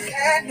 Never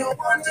had no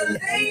one to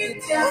lay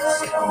it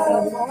down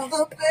on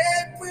the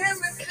bed. When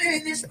we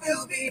finish,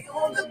 we'll be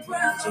on the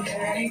ground. You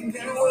ain't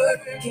been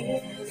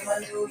working, I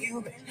know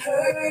you've been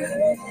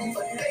hurting,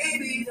 but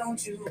baby,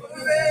 don't you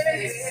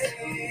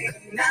worry.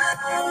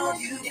 Now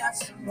you got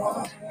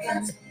someone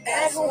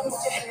at home with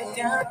your head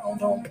down.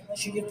 Don't wanna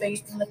show your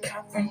face from the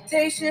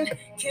confrontation.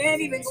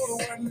 Can't even go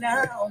to work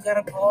now.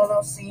 Gotta call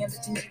off saying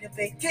that you need a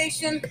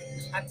vacation.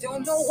 I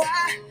don't know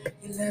why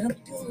you let him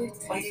do it.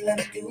 Why you let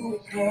him do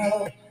it,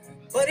 girl?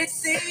 But it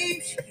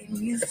seems you're getting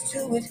used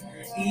to it,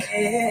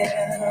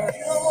 yeah.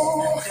 You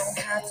don't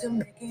have to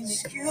make an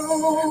excuse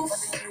for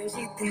the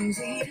crazy things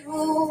he do.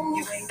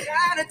 You ain't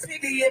gotta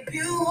take the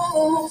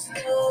abuse,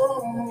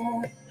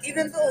 no.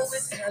 Even though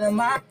it's none of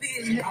my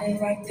business, I'm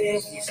right there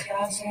when your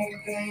skies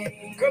turn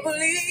gray. Girl,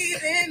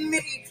 believe in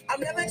me, I'll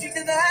never treat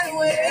you that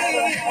way.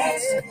 Never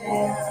had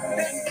someone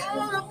that's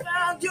all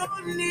about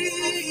your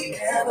needs.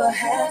 Never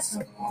had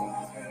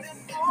someone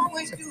that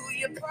always do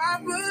you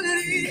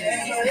properly.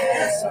 Never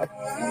had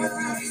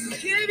someone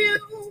give you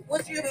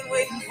what you've been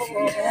waiting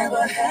for.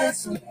 Never had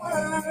someone,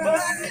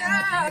 but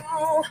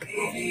now,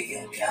 baby,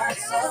 you got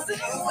something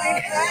you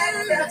ain't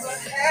had. Never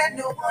had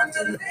no one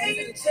to lay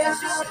it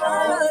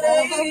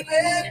down.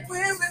 Bed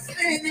when we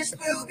finish,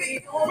 we'll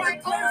be on the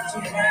ground.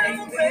 You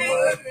ain't been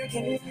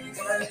working,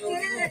 but you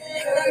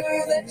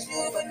heard that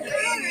you've been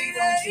baby,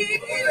 don't you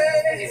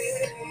worry.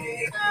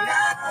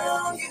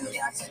 Now you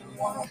got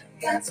someone,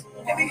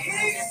 let me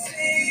hear you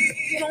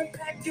say, don't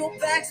pack your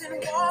bags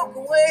and walk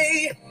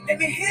away. Let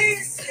me hear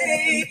you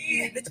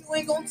say that you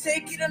ain't gonna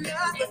take it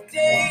another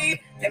day.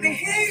 Let me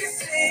hear you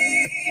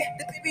say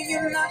that baby,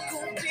 you're not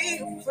gonna be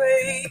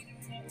afraid.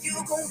 You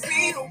gon'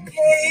 be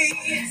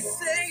okay.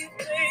 Say it,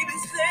 baby,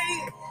 say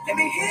it. Let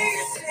me hear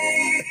you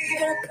say,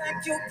 don't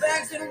pack your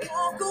bags and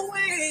walk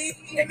away.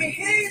 Let me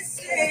hear you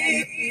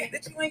say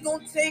that you ain't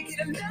gonna take it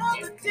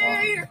another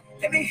day.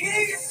 Let me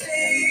hear you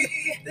say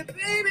that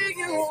baby,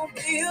 you won't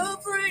be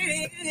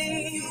afraid.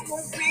 You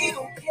gon' be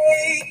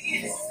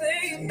okay. Say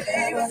it,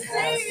 baby,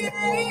 say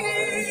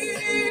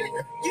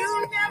it.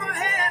 You never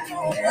had no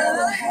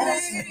other.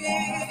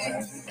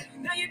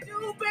 Now you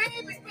do,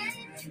 baby,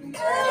 you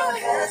never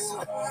had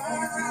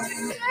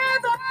someone.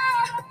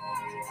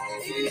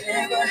 You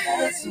never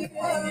had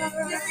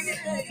someone.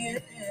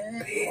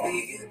 Baby,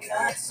 you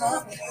got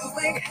something you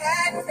ain't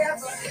had.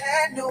 Never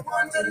had no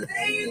one to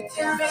lay it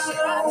down.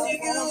 To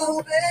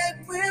you,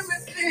 babe, when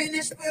we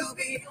finish, we'll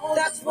be on.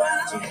 That's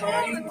what you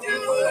wanna do.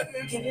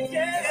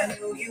 Yeah, I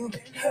know you've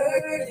been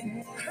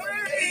hurting.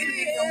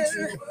 Baby, don't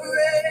you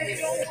worry.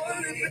 Don't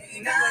worry,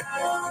 baby.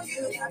 Now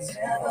you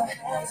never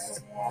had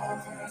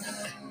someone.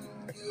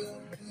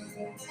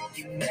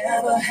 You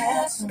never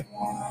had someone.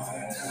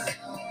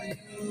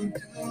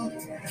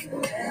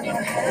 You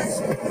never had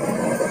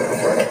someone.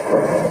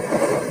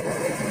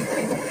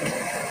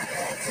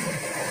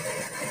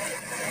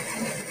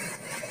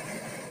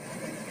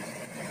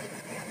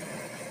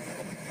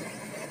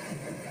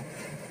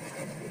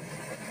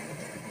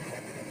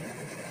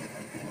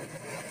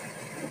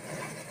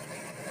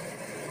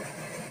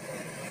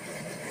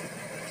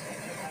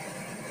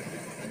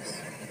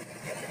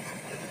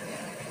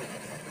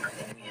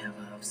 We have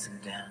our ups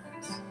and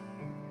downs,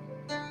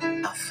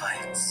 our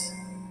fights,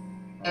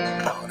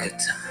 our good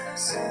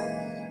times,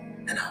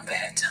 and our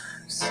bad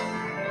times.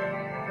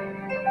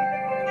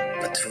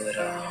 But through it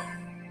all,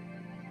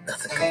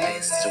 nothing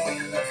compares to the way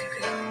I love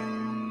you, girl.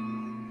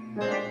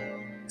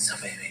 So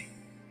baby,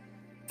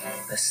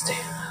 let's stay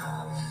in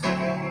love.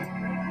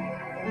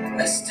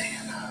 Let's stay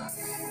in love.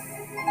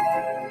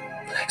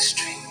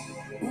 Blackstreet.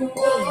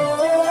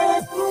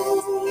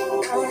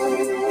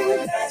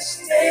 Let's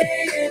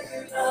stay in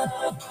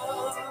love.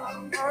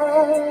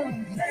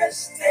 Let's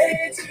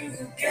stay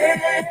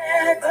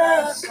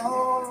together.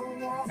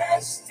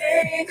 Let's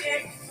stay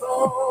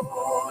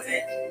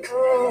devoted.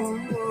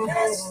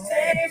 Let's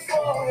stay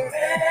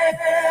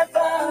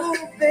forever.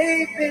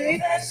 Baby,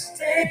 let's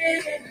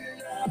stay in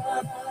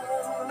love.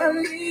 I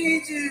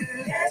need you.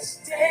 Let's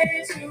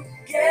stay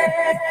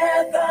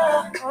together.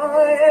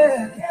 Oh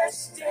yeah.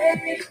 Let's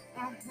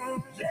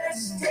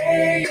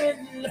stay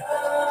in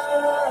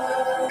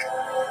love.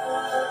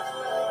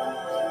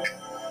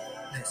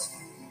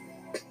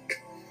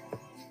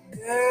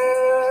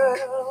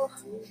 Girl,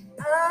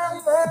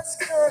 I must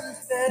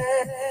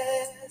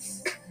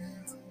confess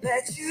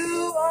that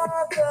you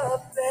are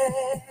the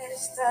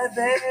best I've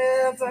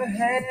ever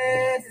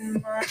had in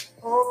my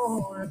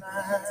whole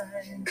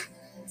life.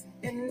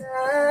 And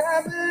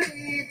I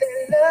believe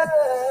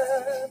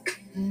that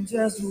love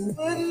just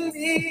wouldn't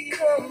be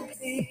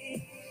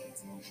complete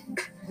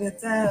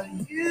without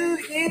you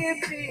here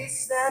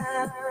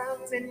beside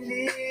me,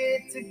 near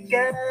to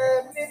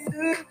guide me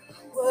through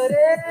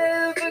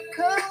whatever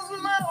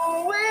comes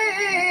my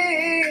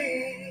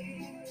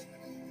way.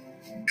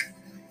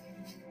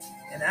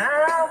 And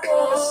I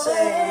wanna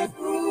say,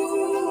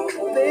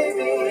 ooh,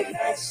 baby,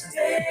 let's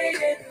stay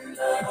in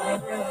love. I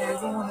really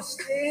wanna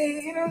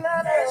stay in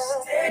love. Let's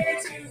stay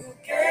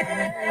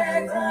together. I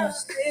wanna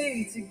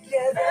stay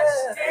together.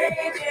 Let's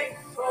stay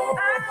divorced.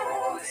 I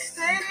wanna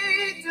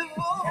stay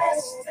divorced.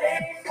 Let's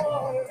stay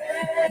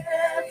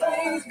forever.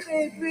 Please,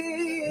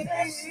 baby,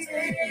 let's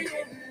stay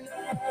in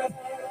love.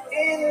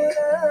 In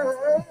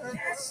love.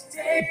 Let's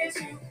stay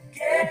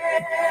together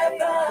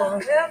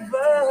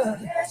forever.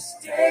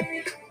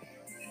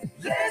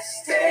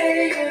 Let's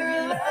stay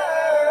in love.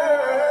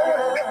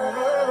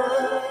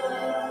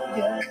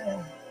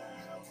 Yeah.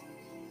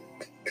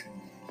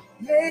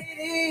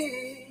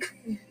 Lady,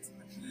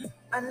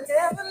 I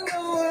never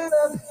knew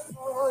love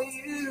before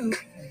you.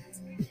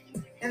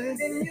 And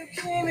then you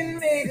came and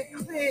made it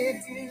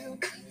clear to you.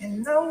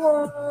 And I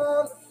want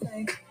to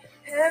thank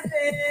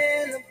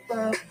heaven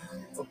above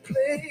for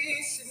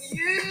placing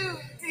you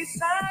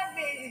beside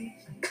me.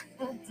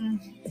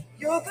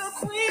 You're the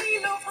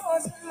queen of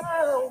hearts in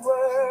my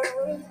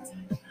world.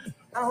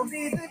 I'll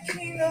be the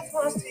king of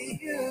hearts to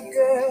you,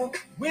 girl.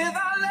 With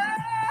our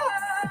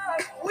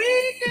love,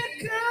 we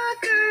can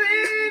conquer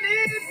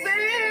anything.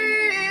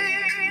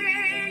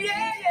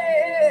 Yeah,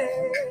 yeah.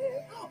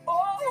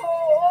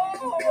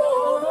 Oh,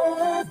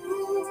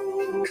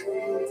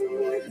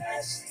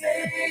 let's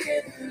stay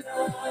in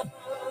love.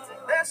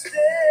 Let's stay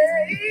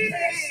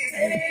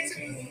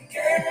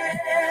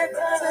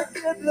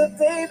together,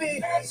 baby.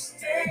 Let's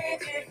stay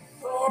devoted.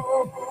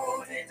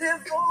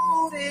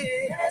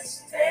 Let's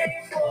stay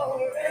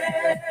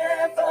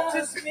forever.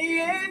 Just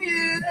me and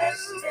you.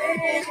 Let's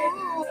stay in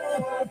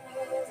love.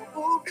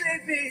 Oh,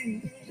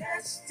 baby.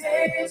 Let's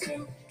stay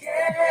together.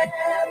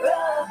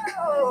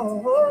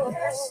 Oh,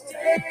 let's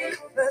stay in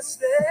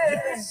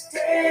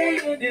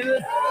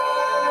love.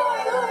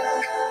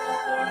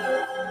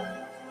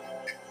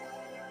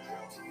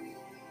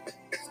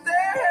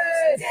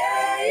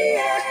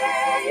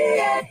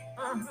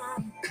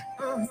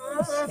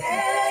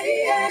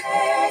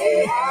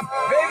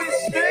 Baby,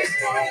 stay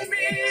with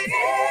me.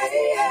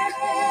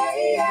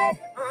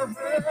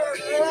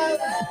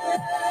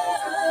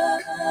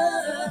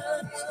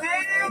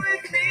 Stay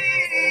with me.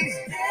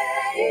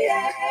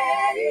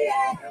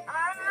 I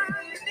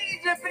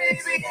need you,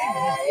 baby.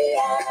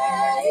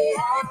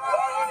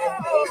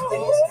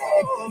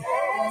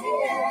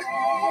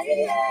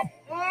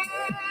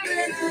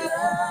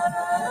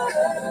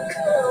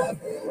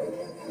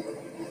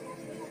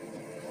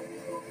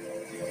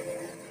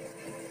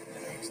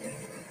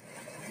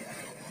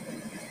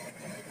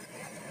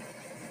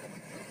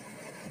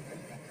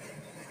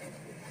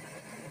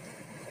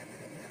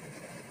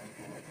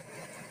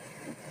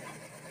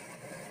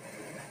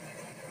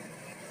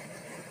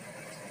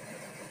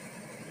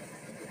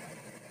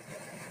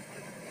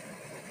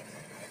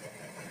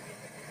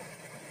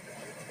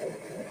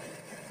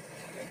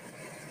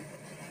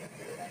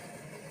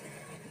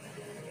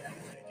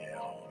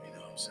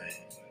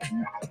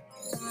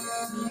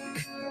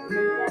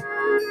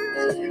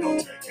 You don't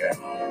take care of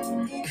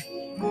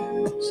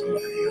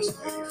somebody else, you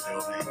feel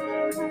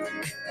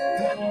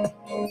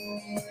me?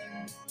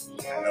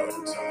 I know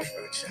them songs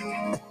for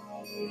checking.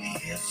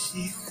 If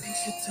she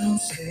thinks you don't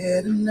say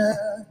it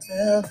enough,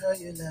 tell her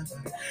you love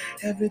her.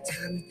 Every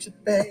time that your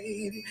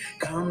baby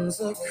comes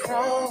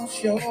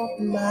across your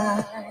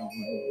mind,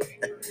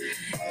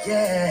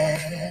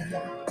 yeah.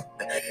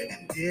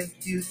 And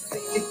if you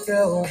think your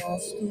girl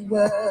wants the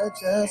world,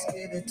 just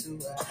give it to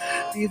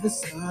her. Be the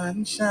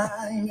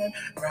sunshine that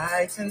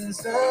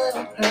brightens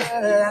up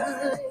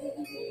her life.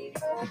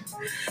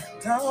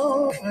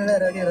 Don't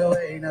let her get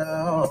away, no.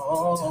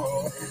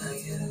 Don't let her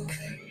get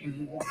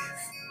away.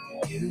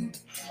 If you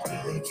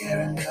really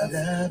care and love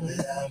her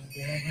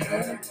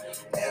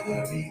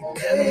every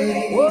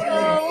day.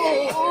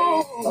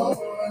 Whoa.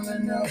 Over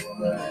and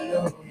over and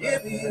over.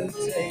 If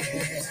you take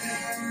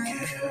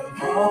care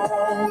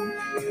home,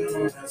 you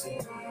don't have to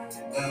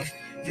worry about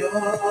your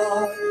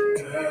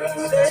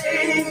girl.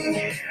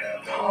 Take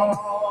care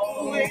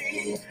home.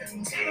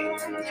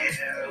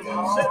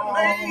 So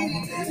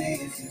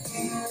maybe if you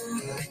keep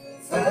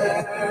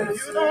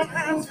first, you don't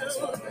have to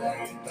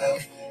worry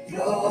about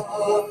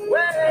your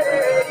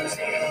way.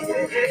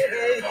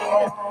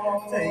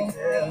 Take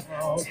care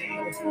home.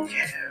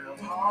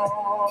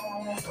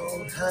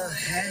 Hold her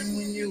hand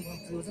when you walk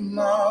through the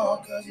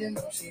mall, cause you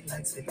know she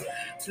likes it.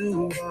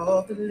 Do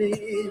all the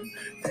little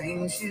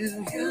things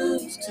you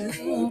used to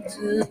do.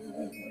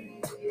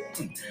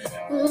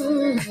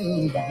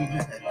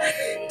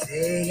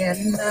 Day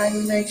and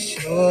night, make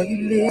sure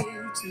you live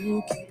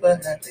to keep her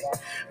happy.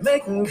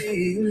 Make her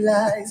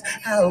realize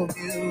how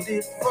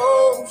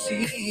beautiful she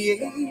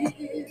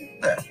is.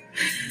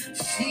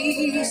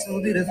 She's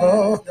so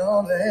beautiful,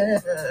 don't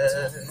let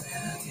her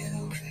get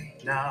away.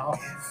 Now,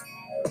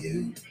 if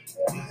you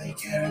really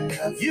care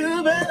enough,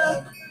 you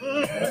better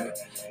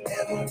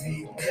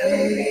every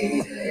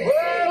day.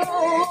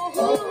 Whoa,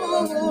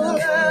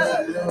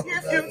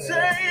 if you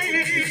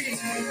take,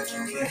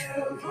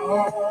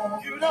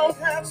 you don't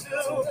have to.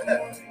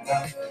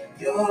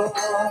 Your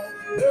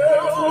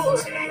girl,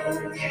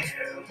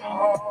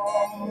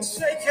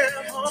 take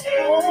her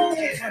home,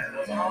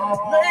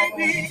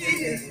 maybe.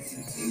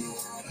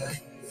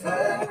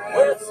 Alright.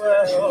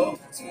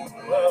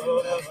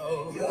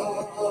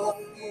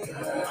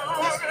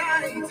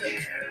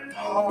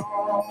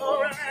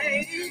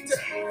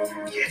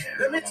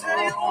 Let me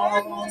tell you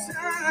one more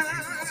time.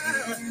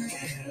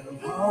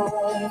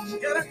 You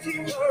gotta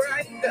keep her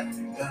right.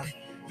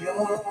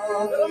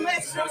 Gotta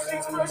make sure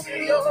she's first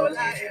in your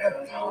life.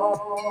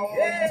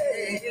 Yeah.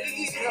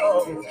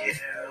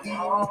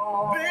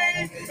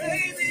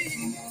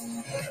 Baby.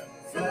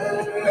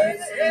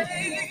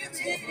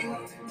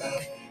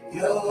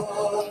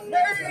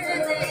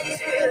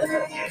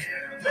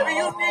 Maybe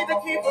you need to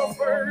keep her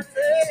first.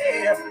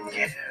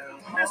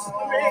 Listen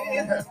to me.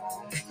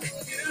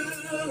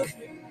 You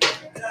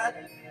got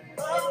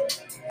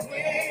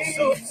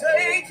so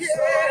take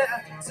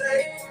care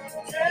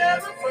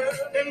of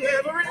her in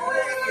every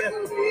way.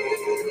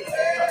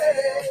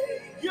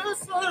 You're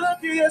so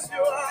lucky, yes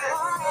you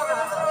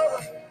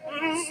are.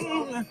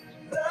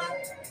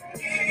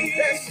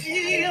 That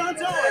she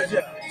adores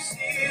you.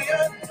 She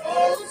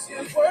adores you.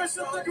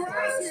 Worship the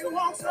grace he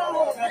walks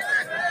on.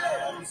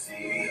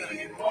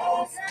 She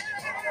walks.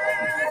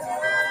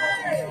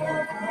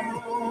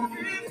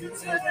 If you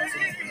take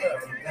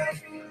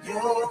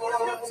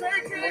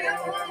care of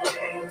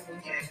her,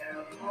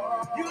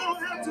 you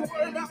don't have to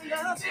worry about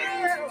nothing.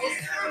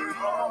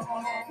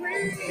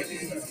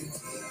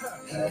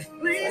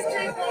 Please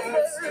keep her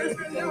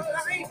first in your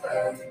life.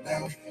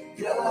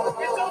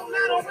 It don't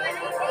matter where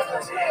you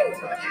are.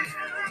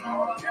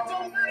 It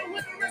don't matter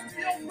where the rest of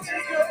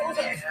your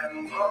friends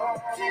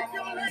go. Keep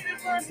your lady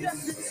first,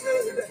 yes you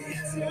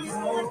should.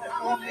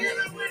 I'm only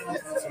a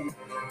witness.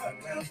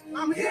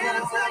 I'm here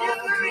to tell you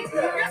tonight.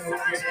 Yes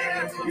I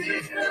am.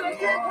 You better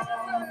keep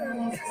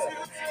her first.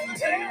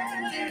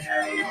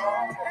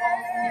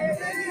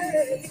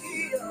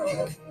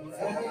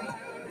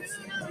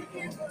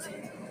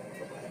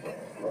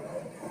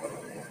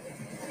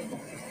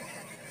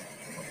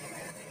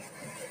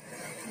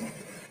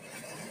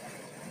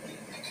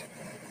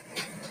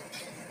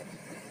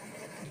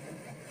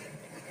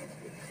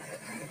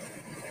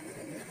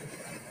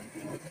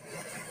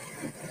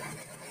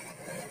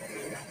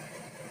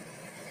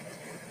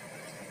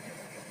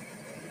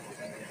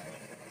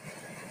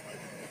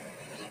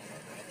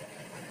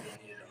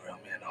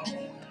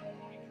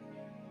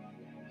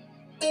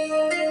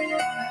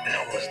 And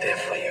I was there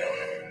for you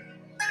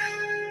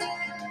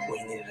when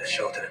you needed a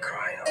shoulder to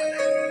cry on.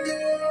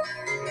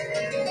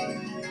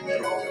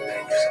 Through all the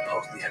men you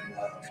supposedly had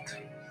loved,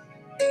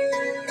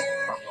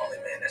 I'm the only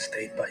man that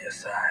stayed by your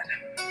side.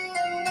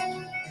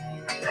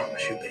 I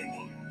promise you,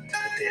 baby, to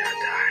the day I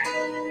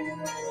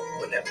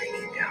die, whenever you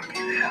need me, I'll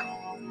be there.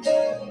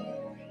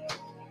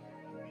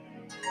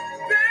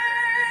 Baby,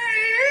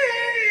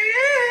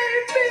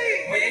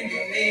 when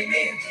you need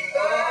me,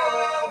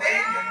 oh,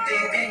 when you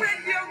need me, when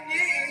you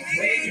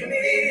need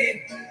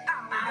me,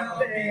 I'll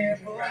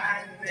be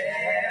right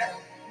there.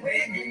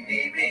 When you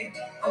need me,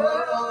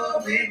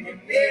 oh, when you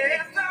need me,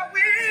 yes, I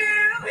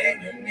will.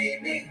 When you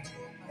need me,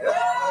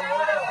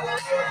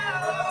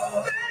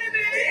 oh,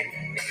 baby, when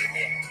you need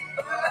me,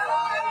 oh,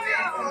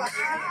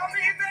 I'll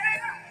be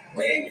there.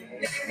 When you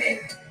need me,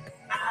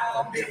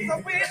 I'll be there. Yes, I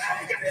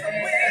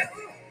will.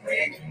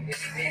 When you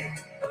need me,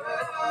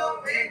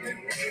 oh, when you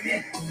need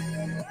me,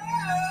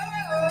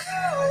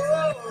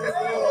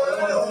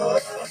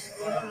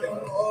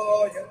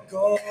 before you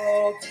go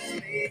to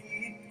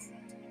sleep,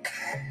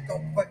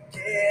 don't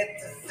forget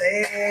to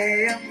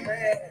say a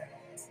prayer.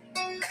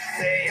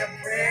 Say a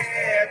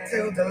prayer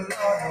to the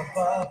Lord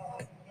above,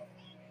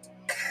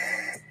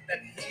 that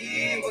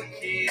He will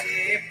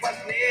keep us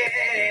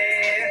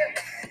near.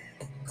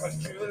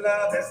 'Cause true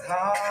love is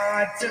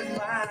hard to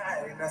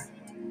find.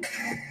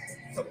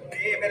 So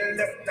baby,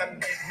 let's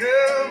not take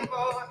no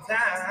more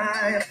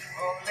time.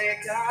 Only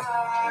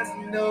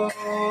God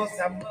knows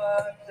how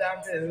much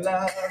I'm in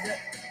love.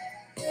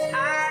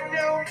 I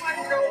don't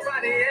want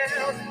nobody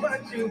else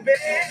but you,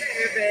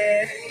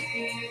 baby.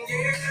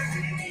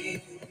 You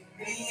need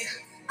me,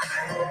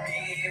 I will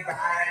be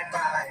right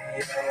by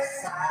your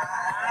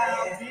side.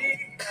 I'll be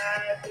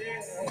right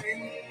there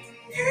when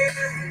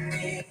you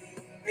need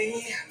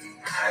me.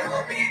 I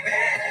will be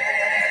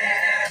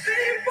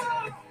there.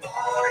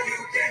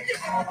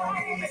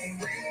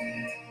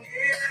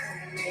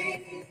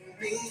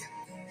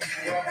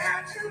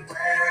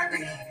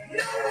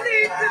 No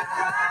need to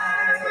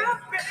cry, my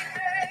baby.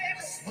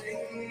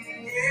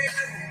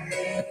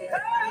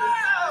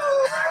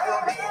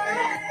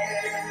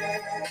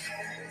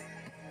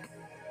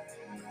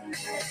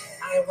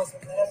 I was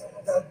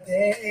blessed the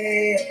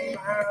day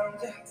I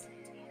found you.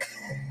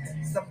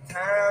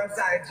 Sometimes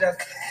I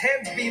just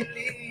can't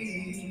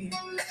believe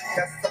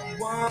that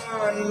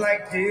someone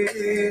like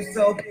you,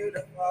 so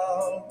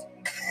beautiful,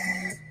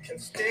 can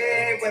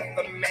stay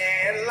with a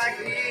man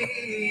like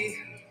me.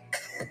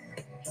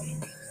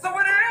 So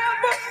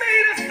whatever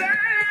made us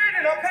stand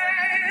in our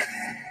past,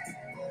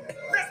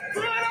 let's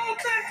put all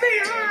that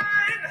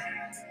behind.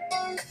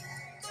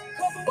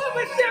 Cause what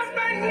we share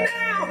right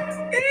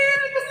now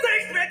is a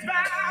sacred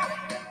vow.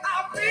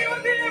 I'll be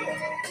with you,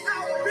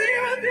 I'll be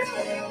with you,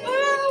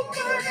 oh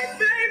my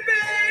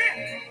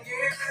baby.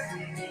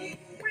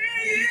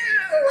 With you,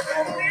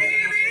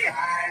 baby, only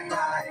I am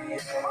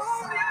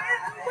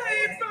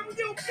away from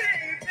you,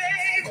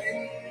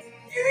 baby.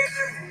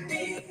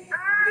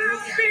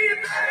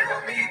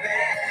 I'll be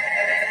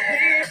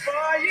there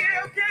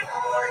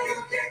before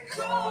you can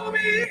call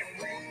me.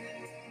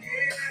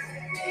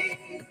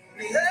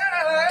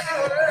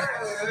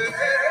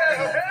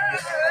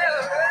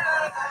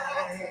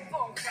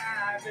 Oh,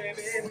 God,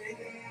 baby.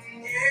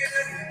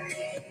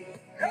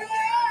 Baby.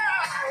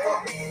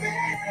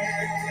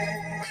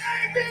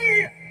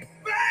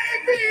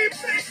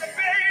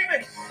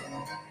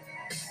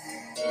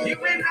 You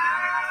and I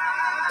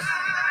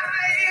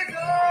is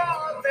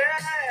all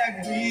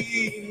that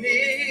we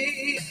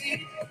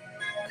need,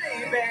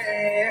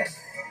 baby.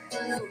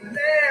 So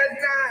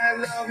let's not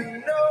love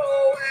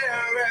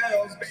nowhere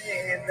else,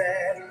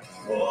 baby.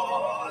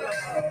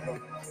 Oh,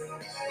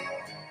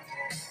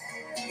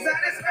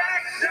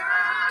 satisfaction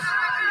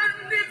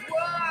is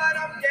what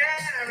I'm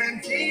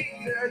guaranteed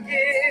to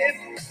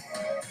give.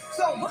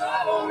 So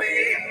hold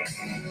me,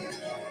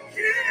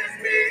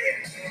 kiss me,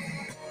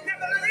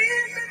 never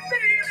leave me,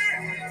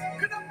 baby.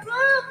 Cause I'm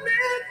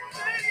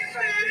promised,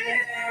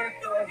 baby,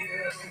 for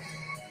you.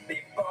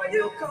 Before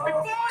you go,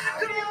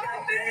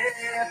 I'll be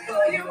there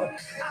for you.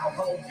 I'll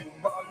hold you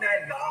all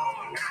night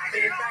long. I'll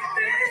be right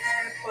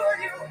there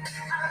for you.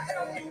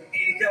 I'll help you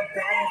eat your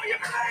pain.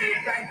 I'll be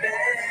right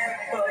there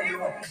for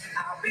you.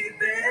 I'll be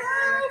there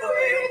for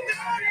you.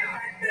 I'll be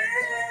right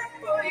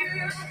there for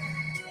you.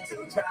 To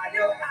dry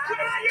your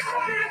eyes,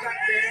 I'll be right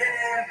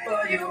there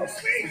for you.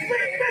 Sweet, sweet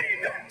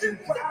baby, don't you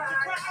cry.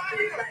 I'll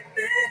be right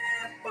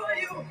there for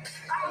you.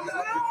 I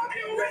love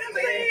you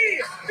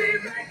really. I'll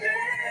be right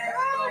there.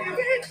 I'll be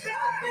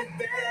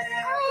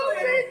there. I'll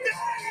be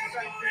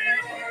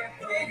there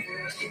for you.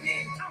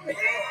 I'm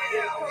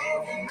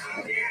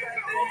here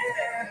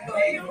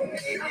for you.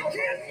 You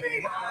kiss me,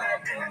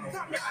 and I'm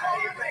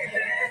sorry,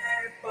 baby,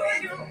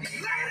 for you. Let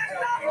it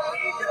know, I'm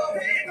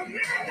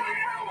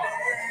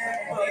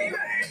for you.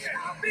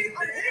 I'll be there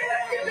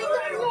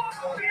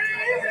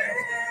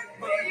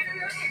for you.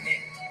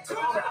 So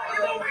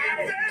I'll be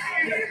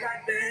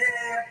right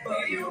there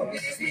for you.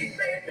 Sweet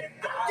baby,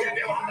 I'll give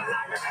you all the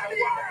love in the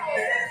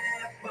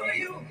world. For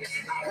you,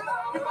 I'll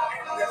love you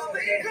all the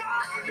things.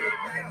 I'll be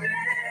right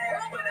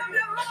there. Open up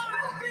your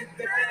heart, I'll be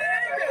there.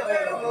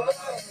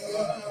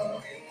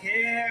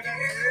 Care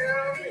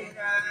about you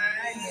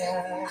right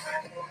now.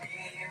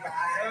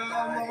 Come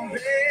on,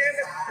 baby,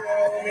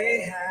 show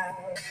me how.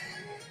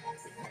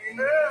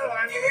 Oh,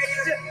 I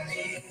need you.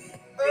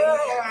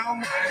 Oh, I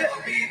want you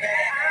to be there.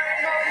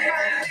 I'm on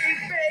my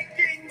knees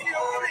begging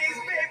you,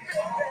 please, baby.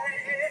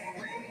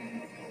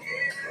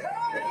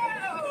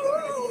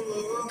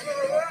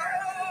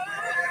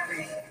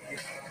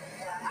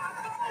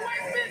 I've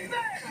always been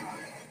there.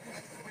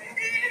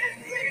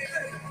 In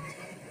season,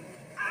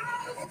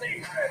 out of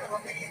season.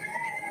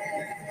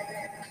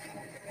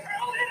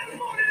 Early in the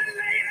morning and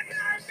late at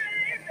night,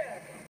 baby.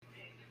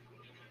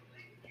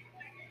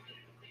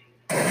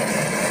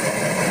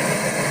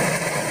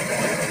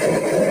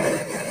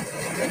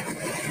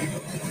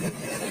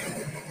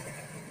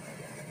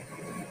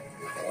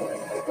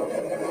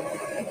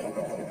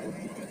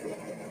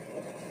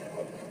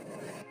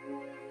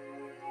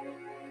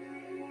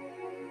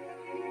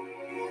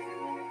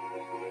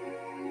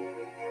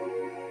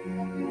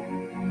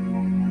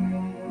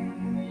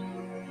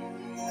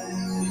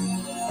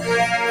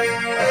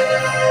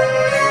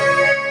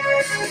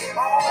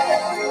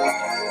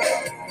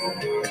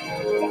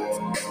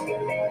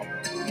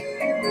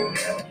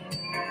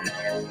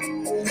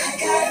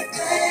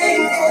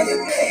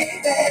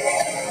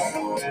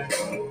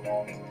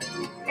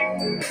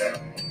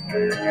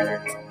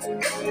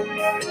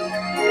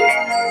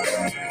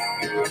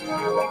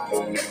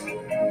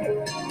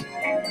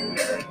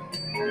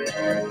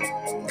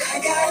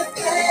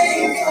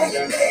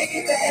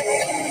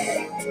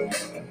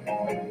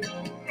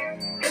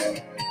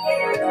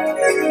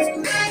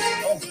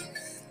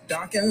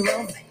 Dark and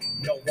lonely,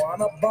 no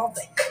one above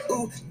me.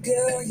 Ooh,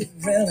 girl, you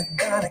really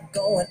got it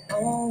going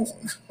on.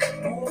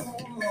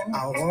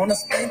 I wanna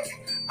spank you,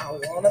 I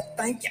wanna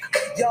thank you.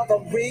 You're the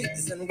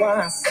reason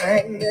why I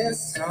sang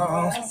this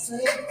song.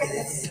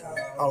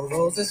 A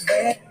rose is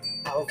red,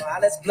 a Our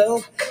violet's blue,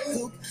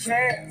 who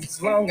cares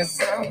as long as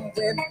I'm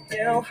with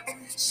you?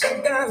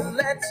 Sugar,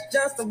 let's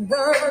just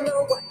run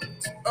away.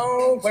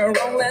 Oh, where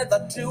only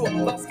the two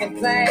of us can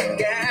play,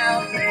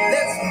 girl.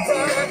 Let's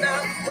run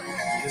away.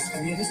 The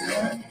sweetest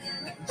one,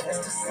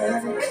 just a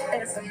sun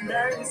as a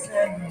nice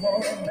and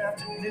warm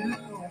afternoon.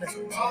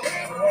 Oh,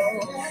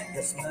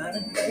 your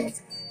smiling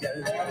face, your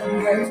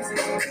loving ways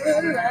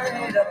could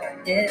light up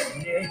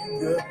any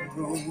good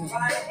room.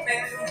 Now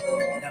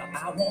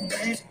I won't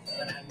wait,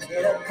 but I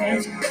need a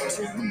pinch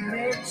to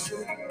make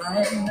sure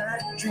I'm not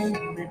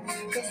dreaming.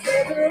 Cause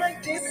living like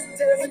this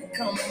doesn't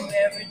come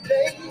every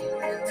day.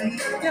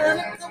 And I got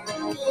a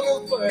couple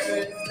of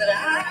words that I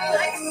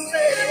like to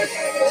say.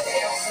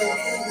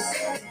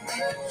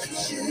 You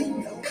should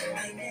know I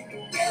never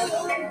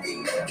love you.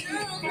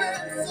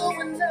 I'm so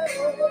in love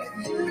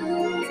with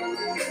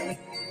you.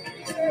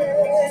 I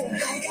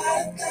got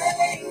a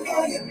thing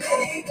for you,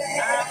 baby.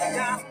 I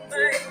got a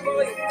thing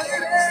for you,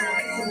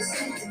 baby.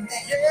 Something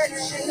that you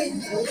should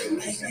know.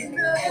 I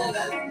never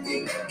love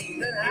you.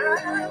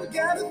 I've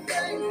got a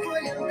thing for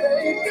you,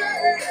 baby.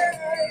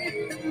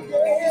 I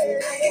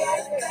got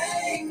a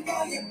thing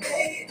for you,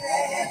 baby.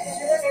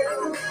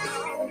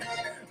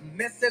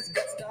 Mrs.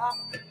 Good Stuff,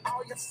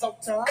 oh, you're so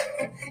tough.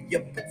 You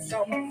put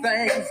some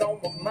things on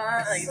my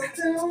mind.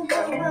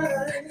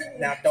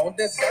 Now don't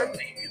desert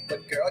me,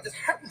 but girl, just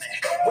hurt me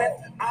with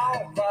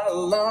all the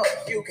love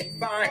you can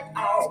find.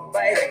 Oh,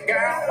 baby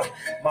girl,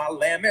 my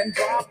lemon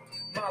drop,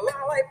 my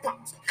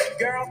lollipop,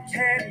 girl,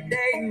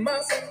 candy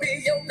must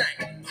be your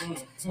name.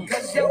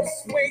 Cause your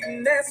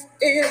sweetness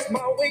is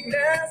my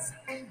weakness,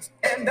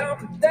 and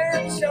I'm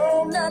damn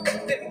sure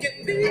nothing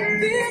can beat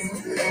this.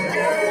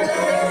 Girl, I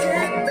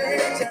can't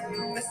bet you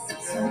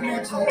so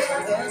much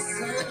the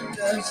sun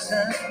does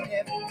shine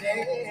every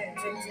day,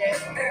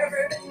 yeah,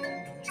 every day.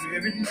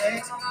 Dreary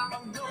nights,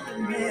 I'm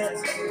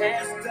loneliness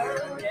has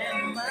done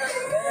in my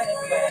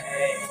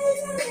way.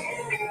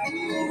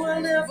 Ooh, I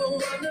never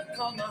wanna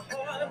call my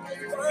heart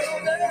was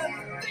wound up.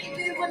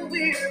 Baby, when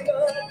we were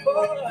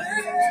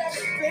boys,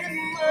 we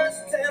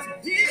must have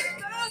hit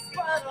the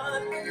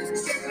spot.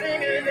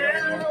 Swinging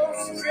down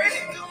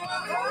straight to my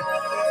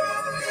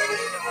heart.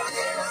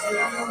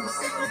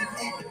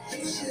 You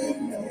should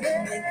know I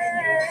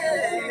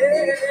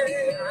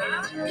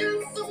got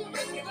so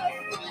much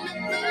love for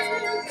you,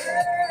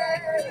 baby.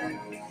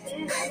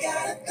 I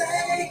got a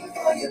thing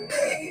for you,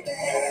 baby.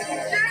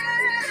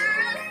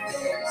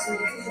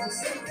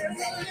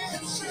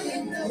 You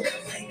should know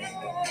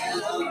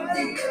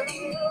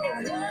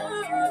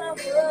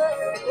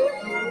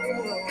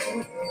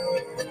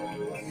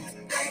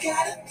I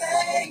got a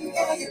thing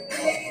for you,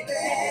 baby.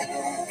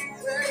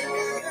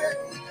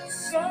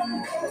 Some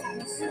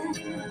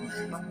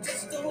I'm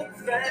just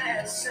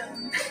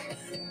old-fashioned.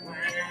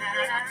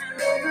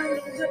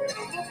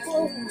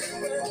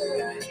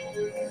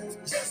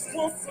 Just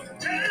want some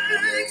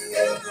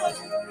action.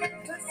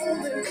 That's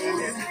all it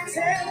is.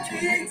 Take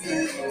it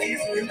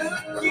easy.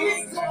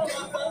 Looking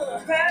for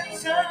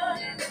passion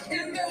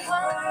in the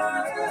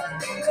heart.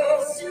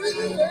 Cause you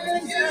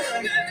and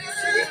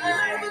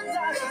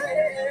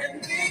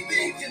and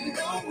baby, you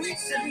know we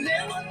should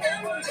never,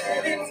 never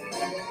let it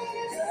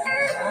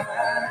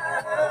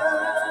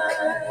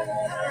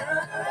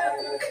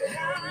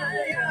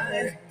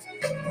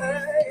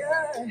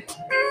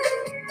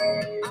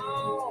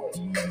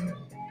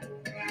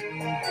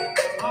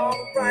all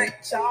right,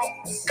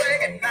 y'all,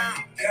 sing it now.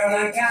 Girl,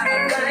 I got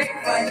a thing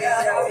for you.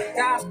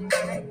 Got a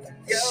thing for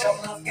you. Sure,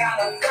 got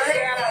a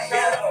thing for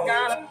you.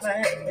 Got a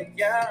thing for you.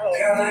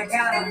 Girl, I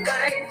got a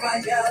thing for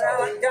you. Girl,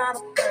 I got a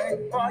thing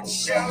for you.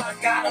 Sure, I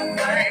got a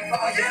thing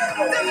for you.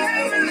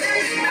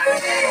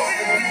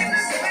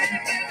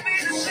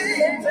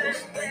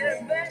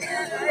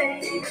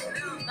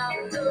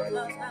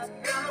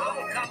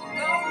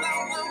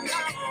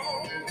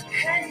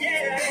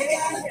 Yeah, I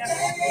got a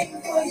thing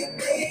for you,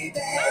 baby.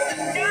 I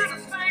got a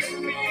thing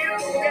for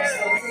you,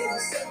 girl.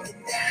 Something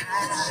that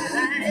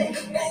you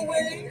should know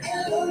when you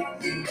know.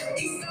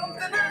 It's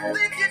something I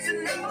think you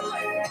should know.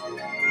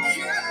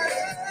 Yeah.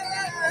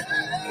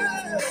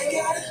 I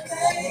got a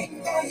thing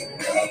for you,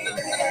 baby.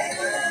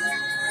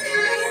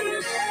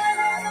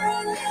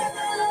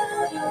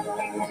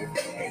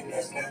 And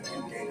there's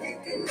nothing that you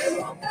can do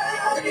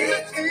about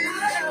it. I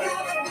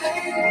got a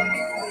thing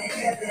for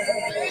you,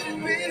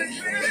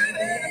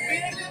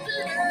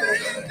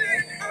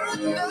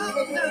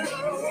 baby.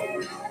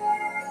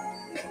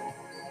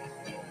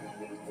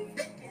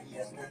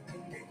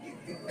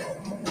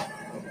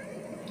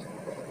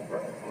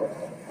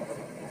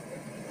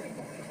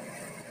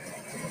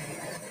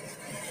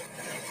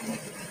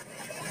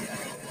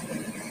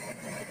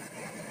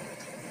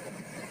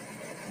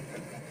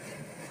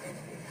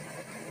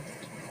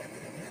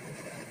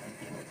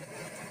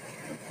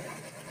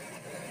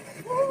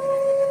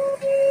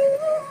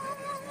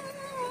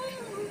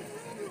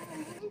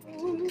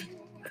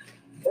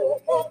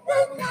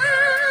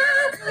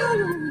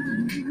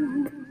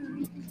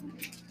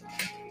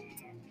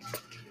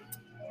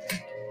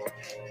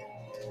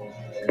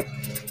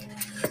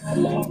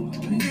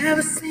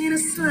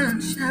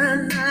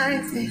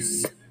 like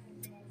this.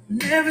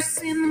 Never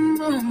seen the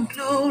moon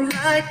glow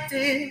like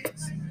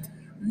this.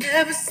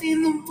 Never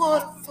seen the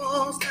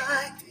waterfalls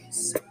like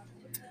this.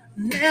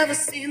 Never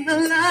seen the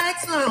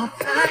lights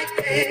off like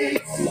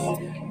this.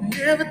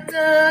 Never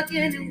dug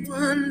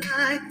anyone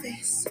like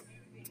this.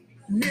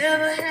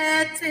 Never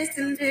had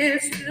tasting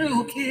lips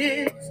to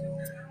kiss.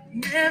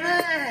 Never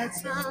had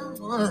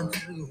someone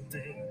to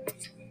make.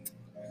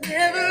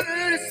 Never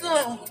heard a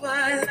song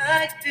quite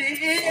like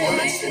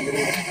this.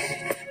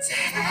 Fortunate to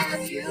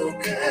have you,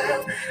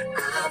 girl.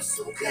 I'm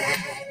so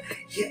glad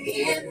you're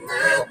in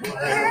my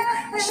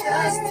world.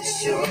 Just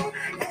as sure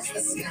as the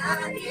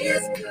sky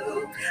is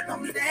blue,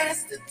 I'm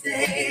blessed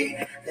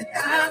today that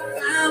I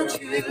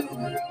found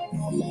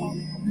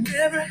you.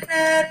 Never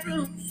had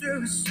room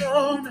service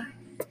all night.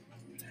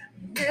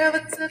 Never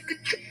took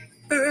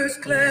a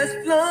first class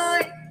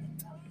flight.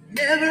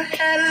 Never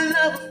had a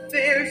love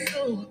affair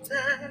so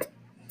tight.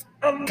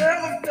 I've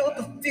never felt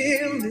the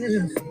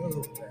feeling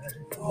so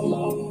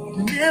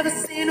right. Never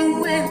seen a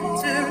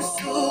winter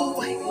so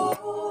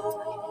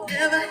white.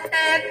 Never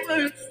had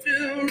words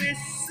to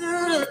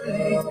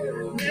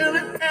recite.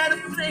 Never had a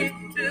place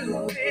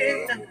to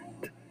ignite.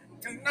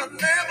 And I never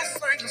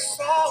sang a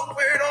song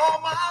with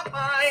all my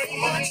might.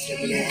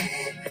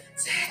 Fortunate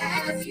to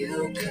have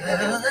you,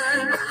 girl.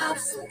 I'm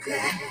so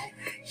glad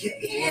you're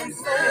in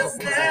my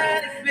world.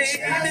 Just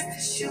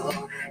as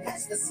sure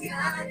as the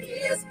sky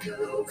is blue.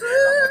 I'm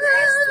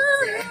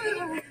blessed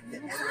today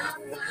that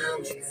I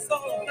found you. So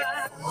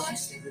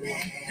fortunate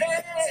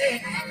to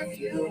have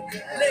you,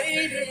 girl.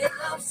 Lady,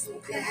 I'm so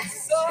glad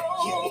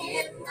you're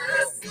in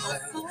my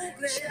world.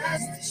 Just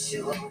as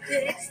sure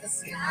as the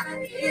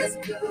sky is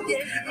blue.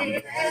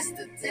 I'm blessed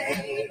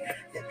today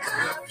that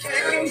I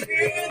found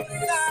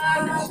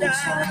you.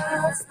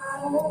 I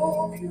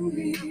hope you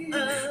hear.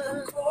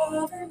 I'm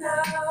calling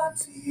out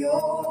to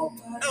your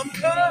body. I'm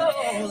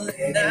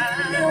calling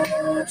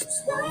out.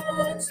 Just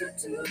what to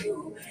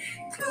do.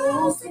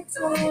 Close the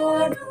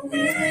door, no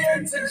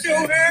wind. Put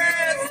your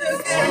hands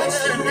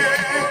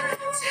together.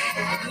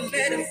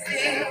 Let it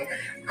feel.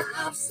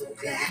 I'm so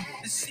glad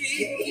to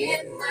see you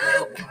in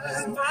my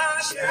world.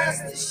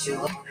 Just as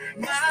sure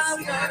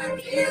my world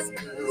is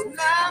blue.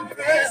 My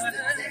blessed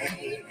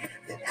today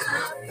that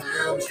I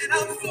found you. And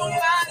I'm so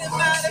mighty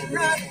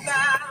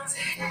proud to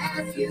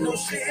have you. No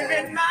shame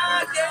in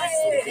my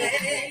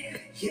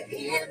day. You're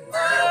in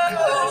my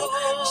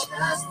world.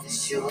 Just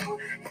as sure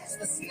as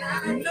the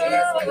sky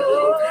is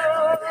blue.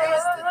 I'm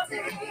blessed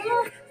today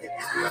that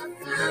I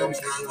found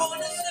you. I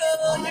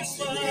wanna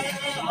show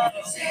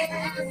you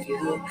have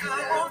you. I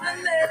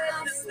wanna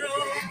let you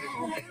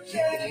know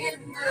you're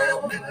in my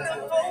world.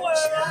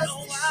 Just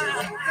as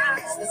sure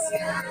as the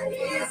sky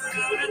is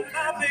blue.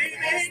 My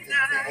baby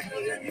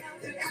now.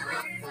 That I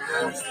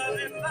found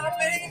you. My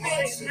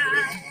baby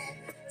now.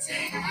 To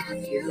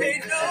have you.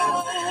 Ain't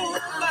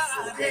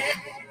nobody.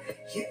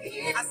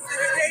 I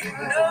said ain't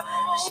no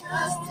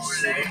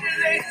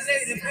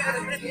lady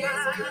better than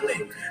my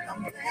baby.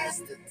 I'm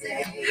blessed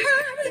today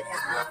that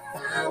I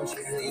found you.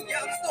 See,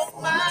 I'm so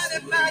mighty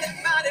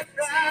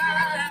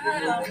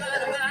proud.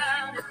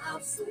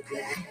 I'm so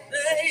glad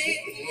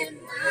you're in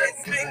my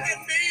it's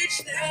making me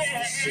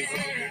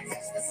stand.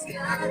 The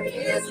sky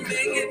is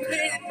making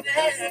me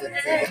dance.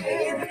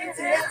 Making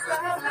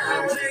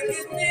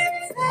me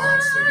I'm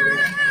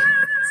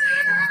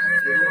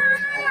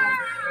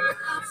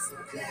so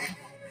glad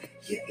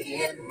you're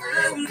in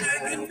my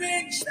world.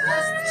 Just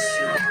as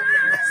sure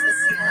as the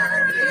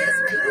sky is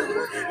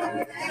blue.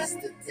 I'm blessed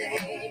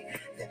today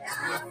that I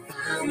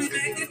found you.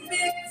 Making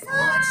me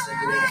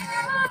fortunate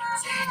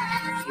to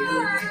have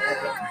you,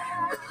 girl.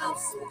 I'm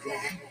so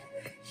glad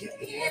you're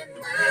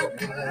in my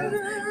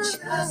world.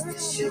 Just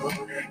as sure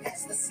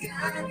as the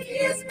sky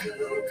is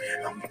blue.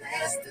 I'm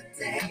blessed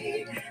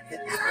today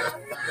that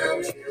I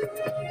found you.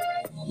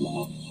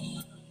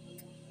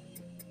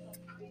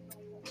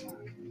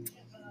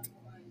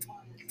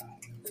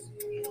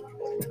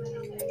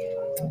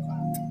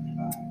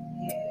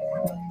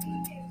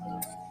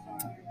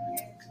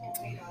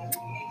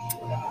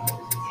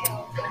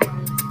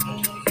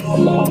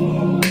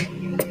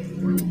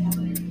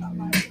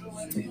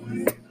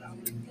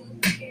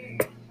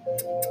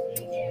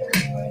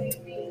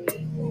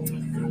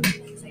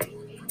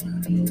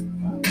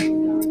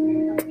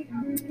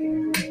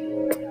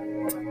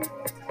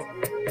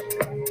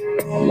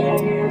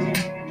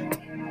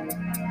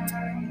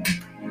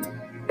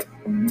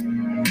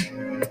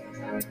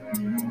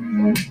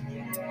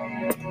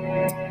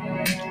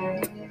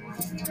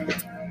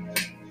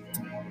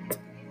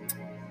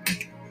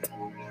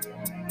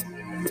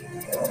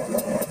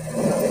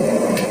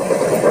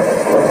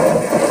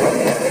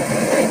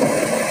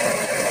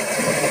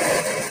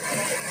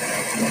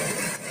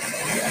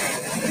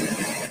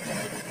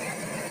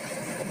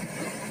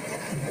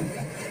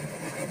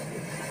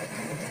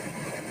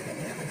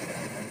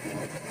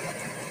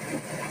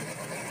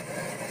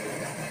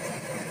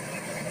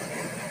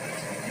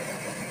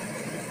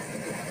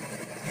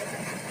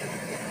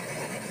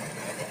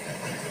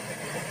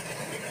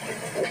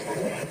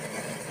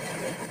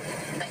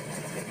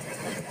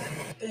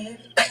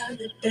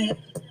 Baby,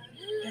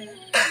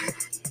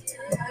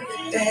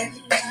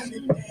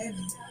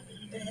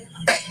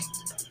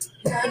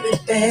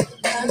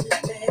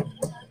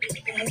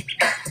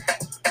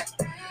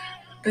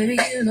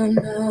 you don't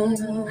know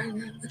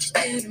what you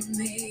did to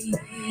me.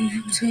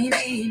 Between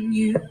me and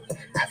you,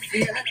 I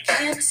feel like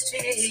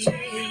chemistry.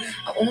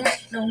 I won't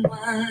let no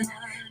one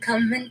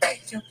come and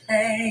take your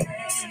place.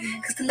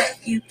 Cause the love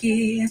you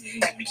give,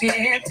 it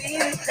can't be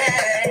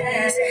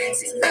replaced.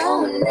 See,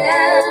 no one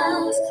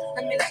else,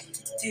 let me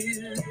let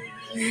you do.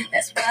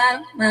 That's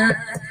why I'm mine.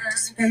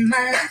 Spend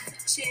my life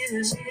with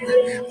you.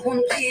 I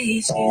wanna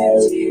please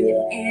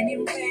you in any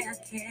way I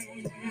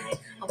can.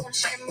 I wanna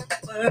share my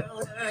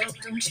world.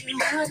 Don't you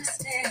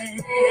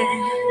understand?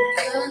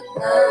 Your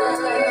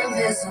love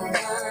is a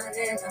one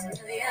in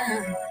a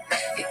million.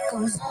 It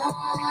goes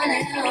on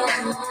and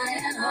on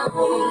and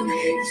on.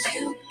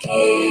 You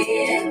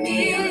give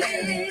me a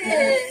really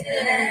good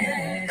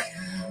feeling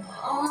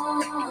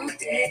all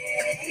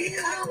day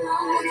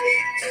long.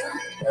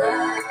 Your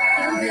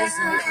love is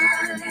a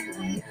one in a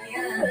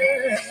million.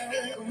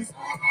 It goes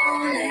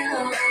on and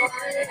on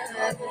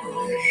and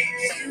on.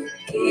 You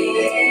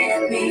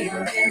give me a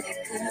really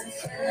good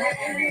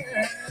feeling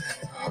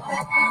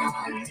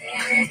all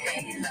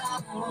day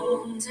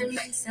long. Turn me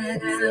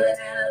inside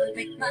out,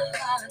 make my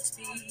heart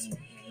beat.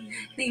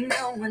 Need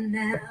no one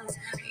else.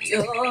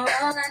 You're all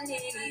I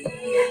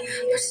need.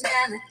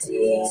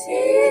 Personality,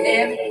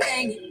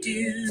 everything you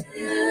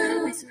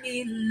do makes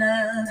me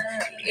love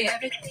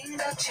everything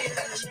about you.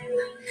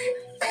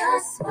 Your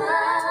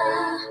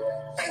smile,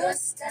 your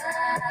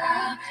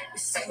style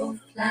is so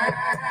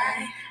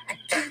fly. I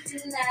can't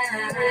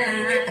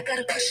deny. I got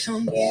a crush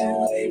on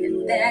you,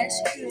 and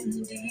that's true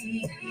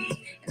indeed.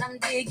 And I'm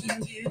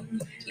digging you.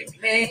 You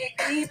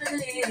make me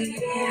believe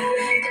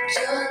that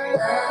your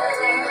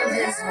love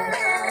is a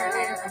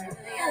one in a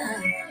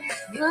million.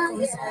 It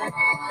goes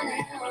on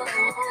and on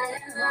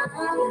and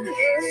on.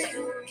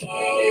 You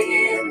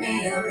give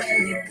me a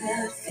really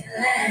good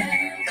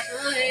feeling.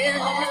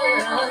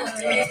 All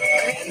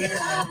day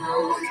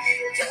long.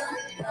 Your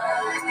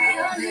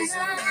love is a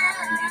one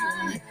in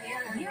a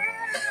million.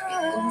 It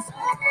goes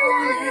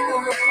on and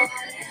on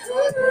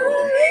and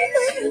on.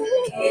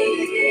 You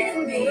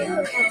give me a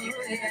really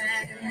good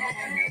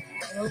feeling.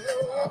 All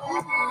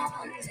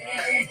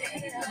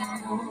day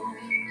long.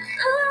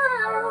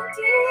 I'll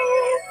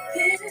give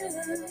you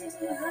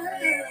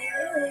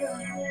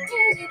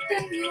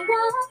anything you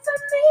want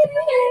from me.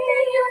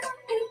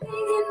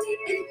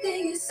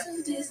 Anything you so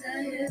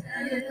desire.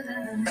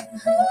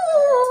 I'll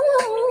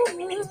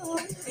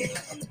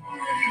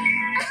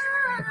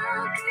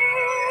give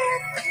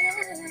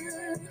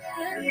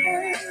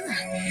you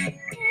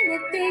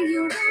anything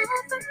you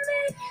want from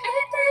me.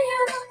 Anything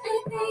you want,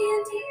 anything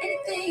you need,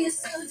 anything you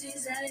so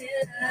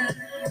desire.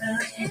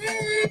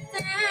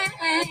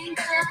 Anything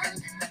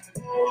comes.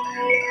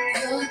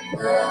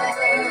 Your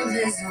love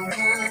is a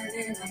one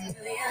in a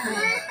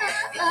million.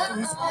 It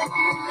goes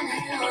on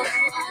and on.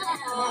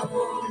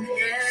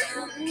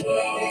 You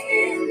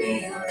give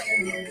me a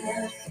really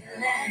good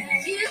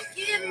feeling. You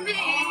give me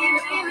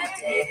all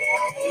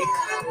day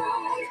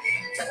long.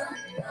 Your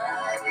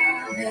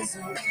love is a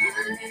one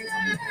in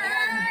a million.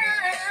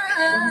 It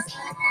goes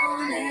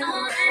on and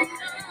on.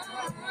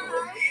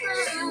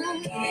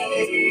 You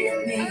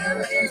give me a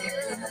really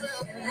good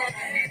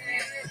feeling.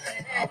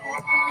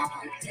 All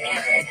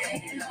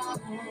day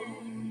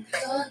long.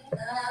 Your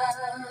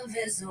love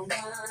is a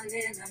one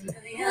in a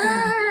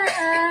million.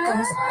 It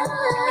goes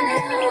on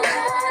and on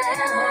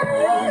and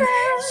on.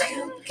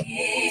 You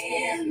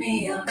give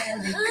me a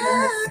really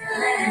good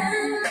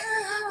feeling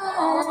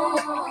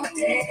all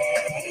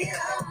day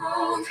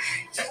long.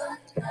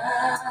 Your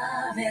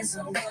love is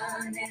a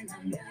one in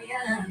a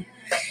million.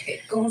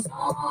 It goes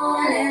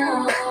on and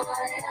on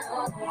and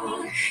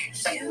on.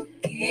 You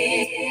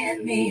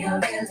give me a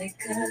really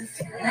good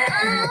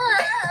feeling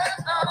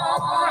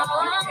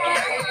all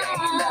day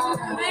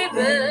long,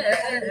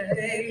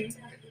 baby.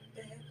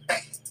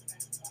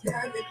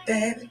 Love it,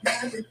 baby,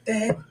 love it,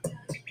 baby.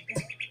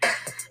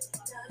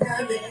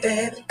 Love it,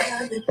 baby,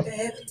 love it,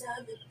 baby,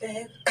 love it,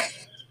 baby.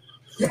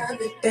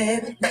 Love it,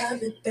 baby,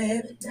 love it,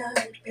 baby, love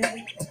it,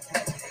 baby.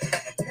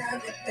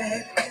 Love it,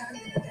 baby,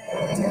 love it,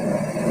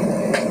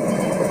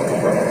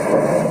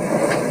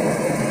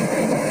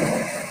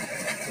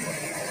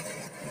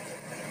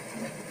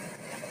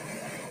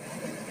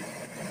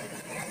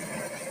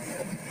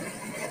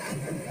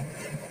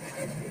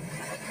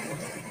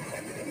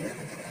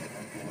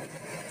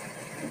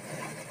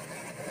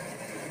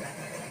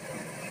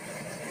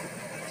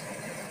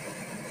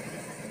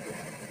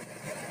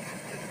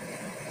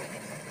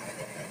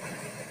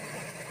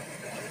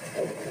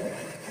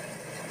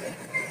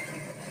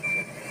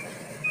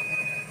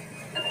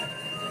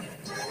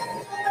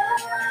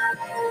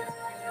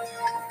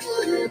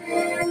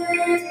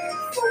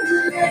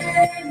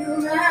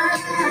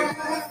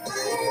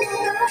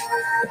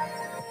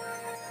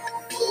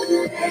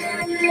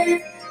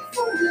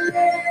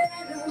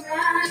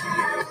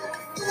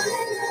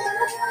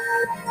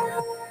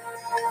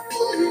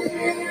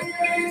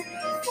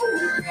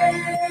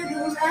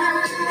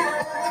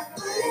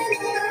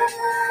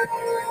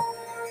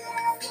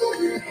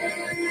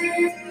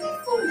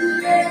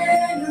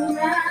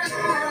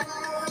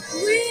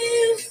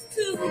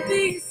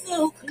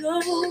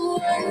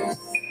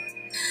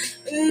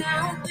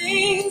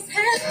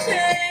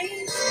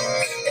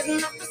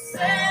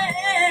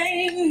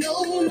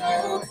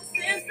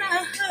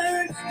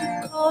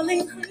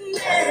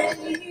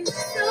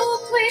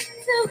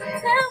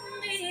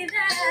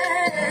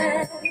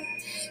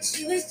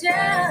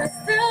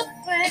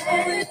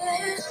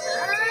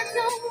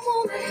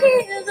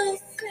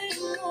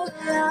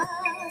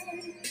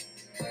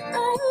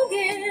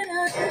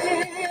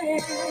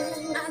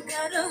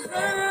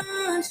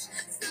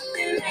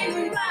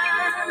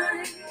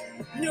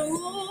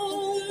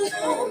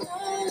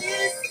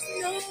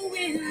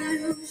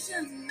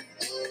 illusion.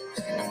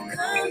 I've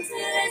come to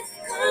this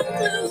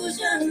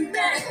conclusion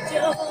that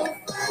you're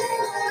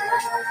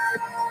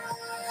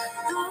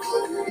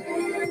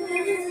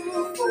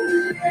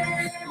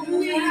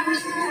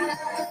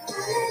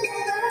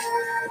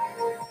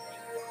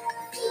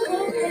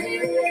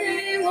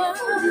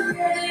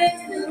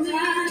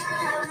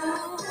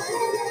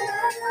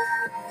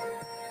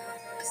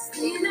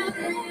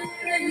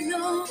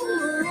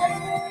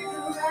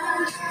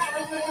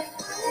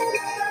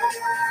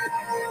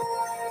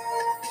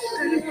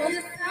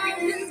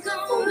something's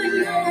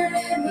going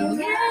on.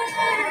 Yeah,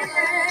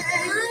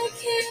 I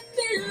can't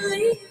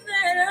believe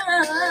that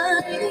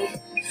I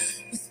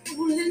was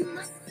fooling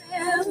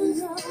myself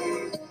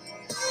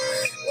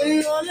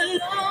when all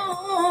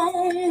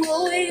along,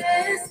 oh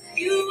yes,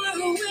 you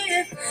were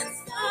with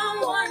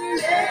someone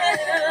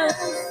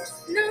else.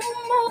 No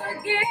more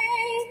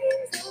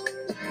games,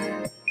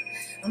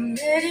 I'm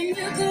letting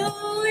you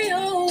go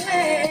your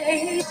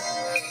way.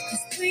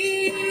 Just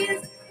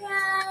breathe the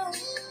crowd.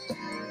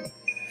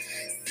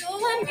 So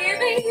I'm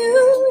giving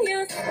you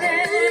your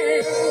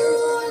space.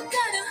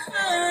 Got a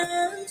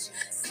hunch,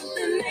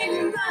 something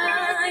ain't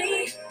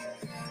right.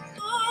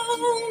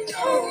 Oh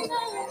no,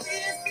 no,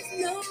 this is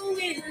no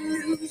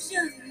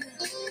illusion.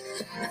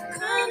 I've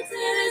come to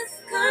this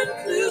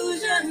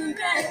conclusion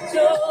that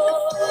you're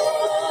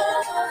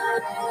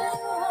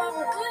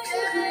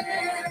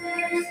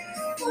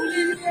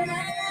fooling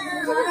around.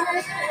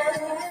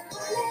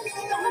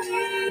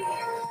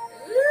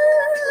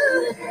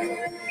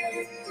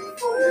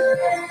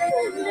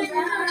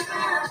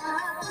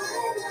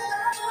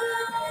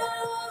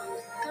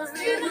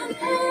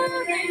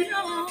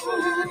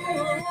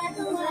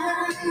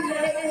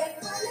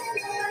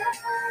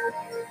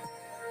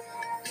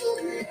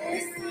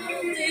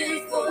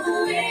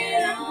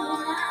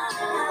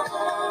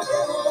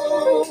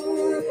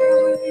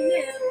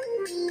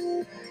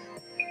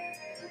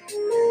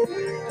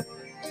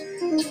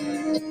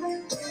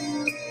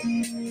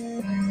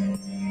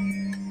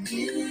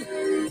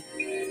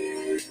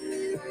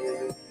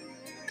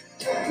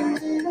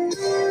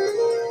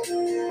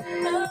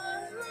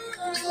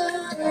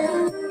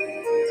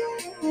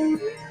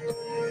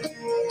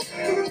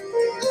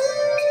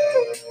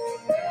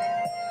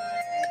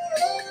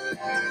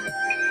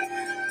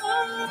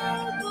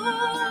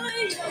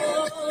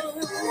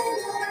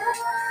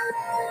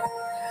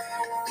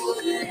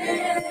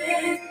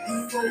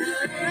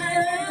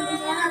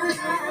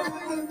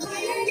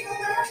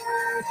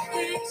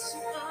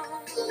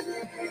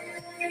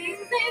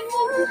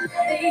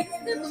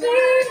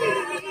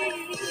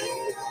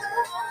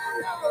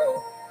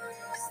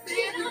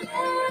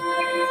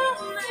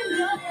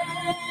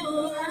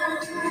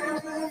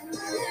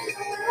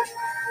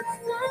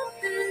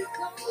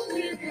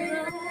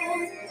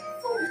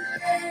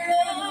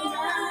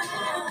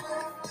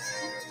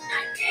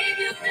 I gave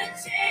you the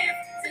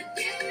chance to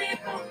give me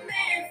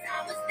romance.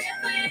 I was there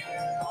for you,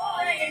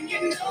 boy, and you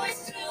know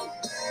it's true.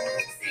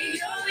 See,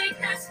 you're weak,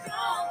 not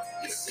strong.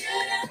 You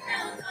should have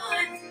held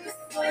on. This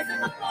boy's a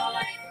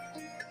boy.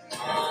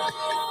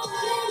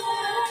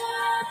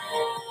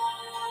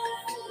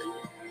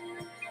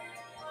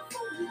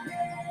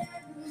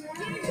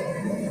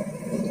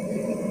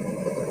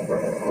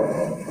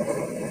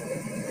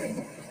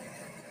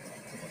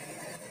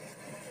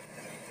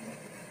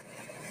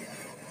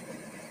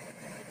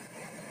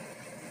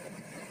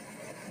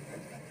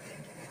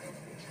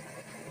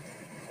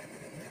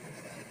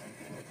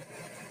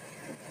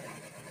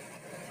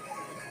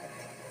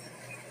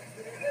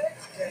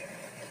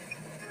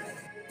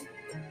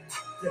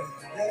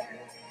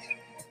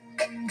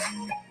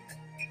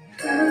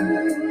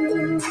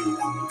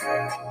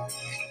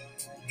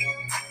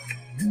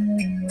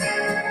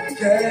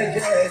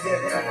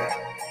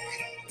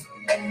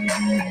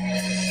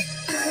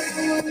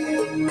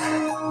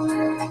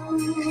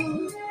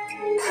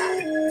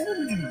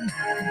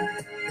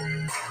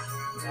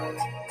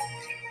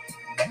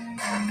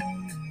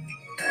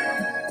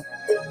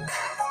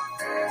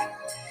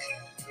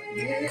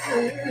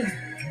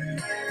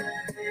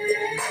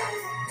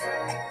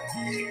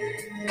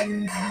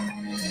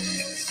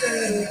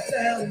 Settle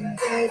down,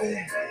 baby.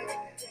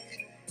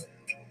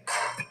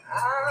 I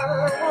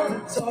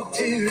want to talk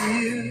to you.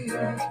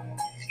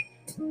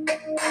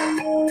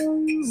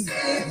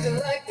 Seems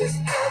like this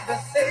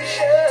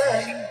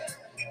conversation,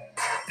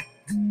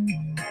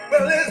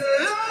 well, it's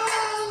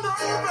long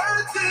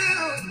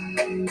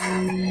overdue.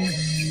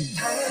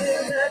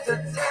 Time after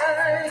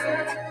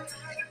time,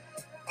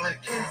 I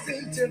can't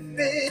seem to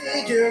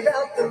figure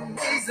out the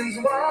reasons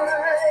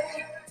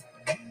why.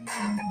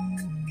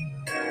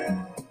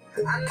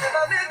 I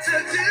never meant to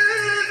do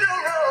no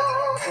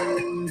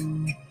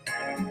wrong,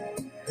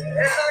 and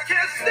I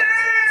can't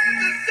stand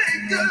to say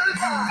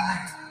goodbye.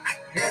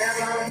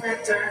 Never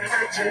meant to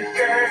hurt you,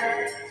 girl,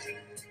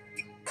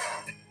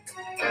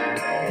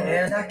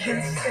 and I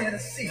can't stand to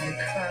see you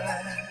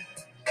cry.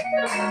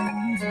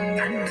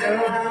 I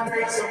know I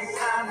made some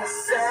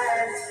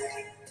promises,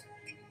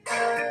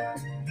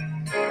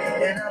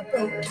 and I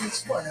broke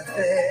each one of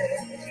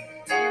them.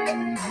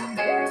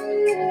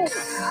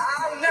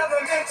 I'll never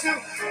to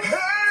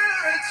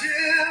hurt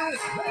you,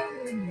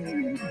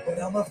 but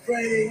I'm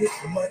afraid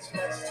it's much,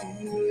 much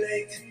too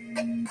late.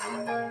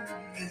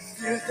 These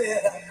tears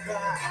that I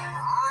cry,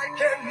 I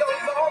can no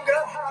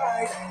longer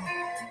hide.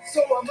 So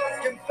I must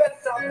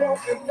confess I've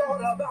often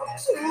thought about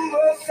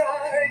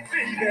suicide,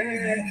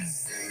 baby.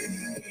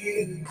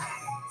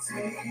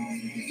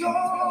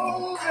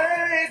 Don't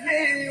make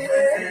me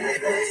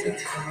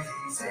wait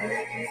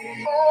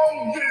on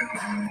you.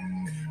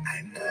 I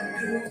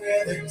wonder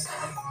where the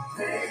time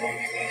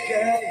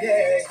yeah.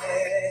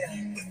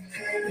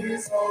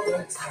 It's all the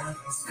time.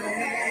 So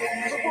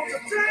won't you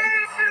tell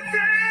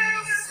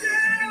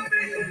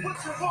me what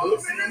you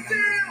want me to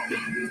do?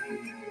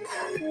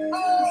 Oh,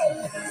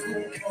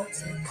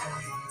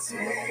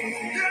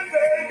 yeah,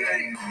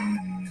 baby.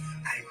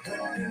 I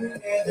wonder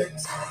where the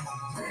time.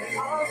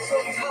 I'm so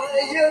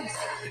tired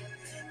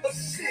of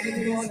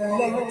sitting on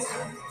alone.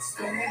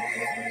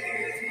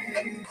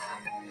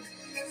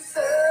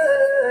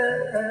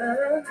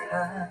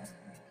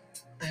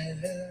 I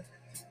love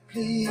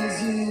please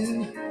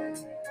you,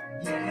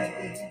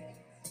 yeah.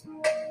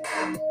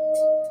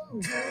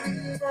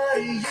 What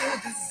do you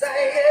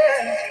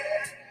desire?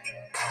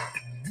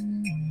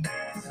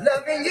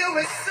 Loving you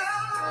is so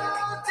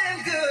damn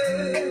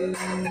good.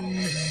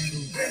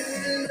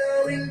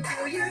 Blowing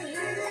through your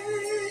hair.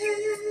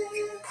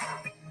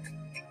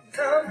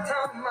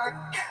 Sometimes I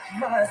catch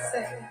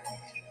myself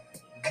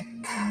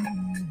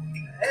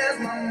as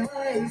my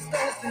mind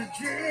starts to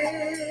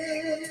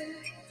drift.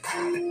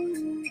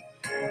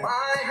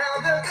 I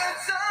have a good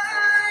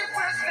time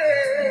with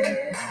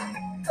it.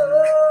 Oh,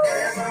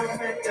 never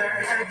meant to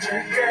hurt you,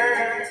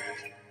 girl.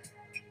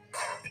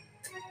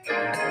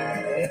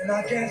 And I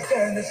can't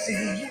stand to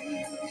see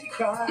you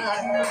cry.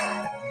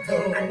 Oh,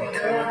 girl,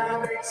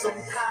 I make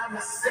some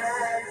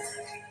promises,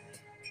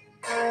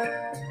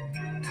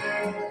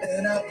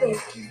 and I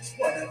broke each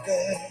one of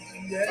them.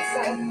 Yes, I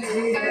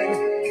did.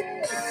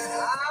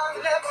 I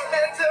never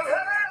meant to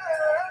hurt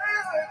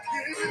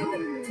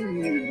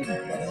you,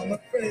 but I'm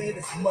afraid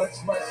it's much,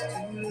 much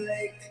too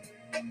late.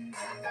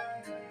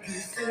 You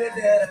said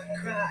that I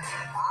cry,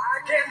 I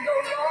can no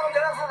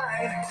longer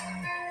hide.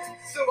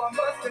 So I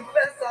must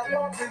confess I've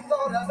often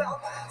thought about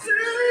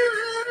suicide.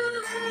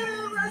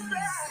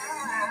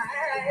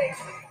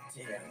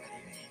 Yeah, baby.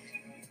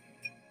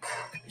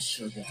 It's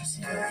sure good to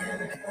see you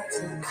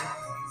again.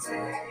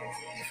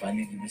 If I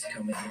knew you was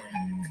coming here,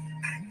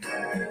 I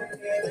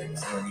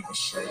wouldn't even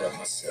shut up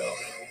myself.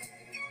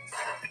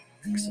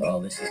 So all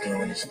this is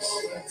doing is just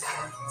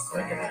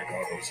bringing back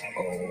all those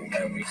old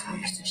memories we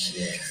used to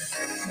share.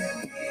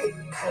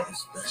 All the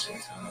special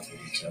times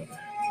with each other.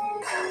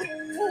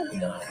 You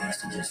know, I used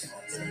to just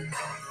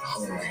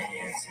hold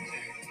hands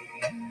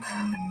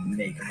and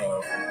make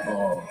love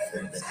all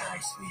through the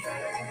night,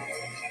 sweetheart.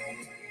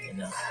 You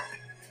know,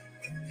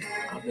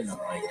 I've been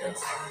alright though.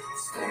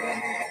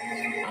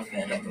 I've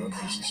had other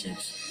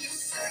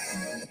relationships,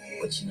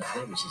 but you know,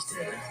 they were just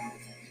there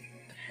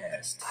to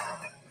pass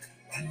time.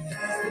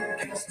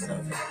 Because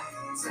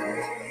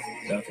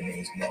nothing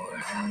means more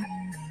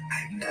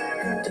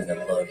than the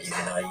love you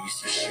and I used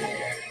to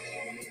share.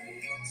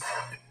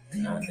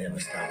 And I'll never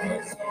stop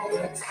loving you.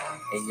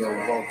 Hey, yo,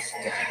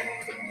 Roaster,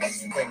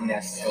 bring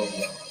that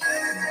solo.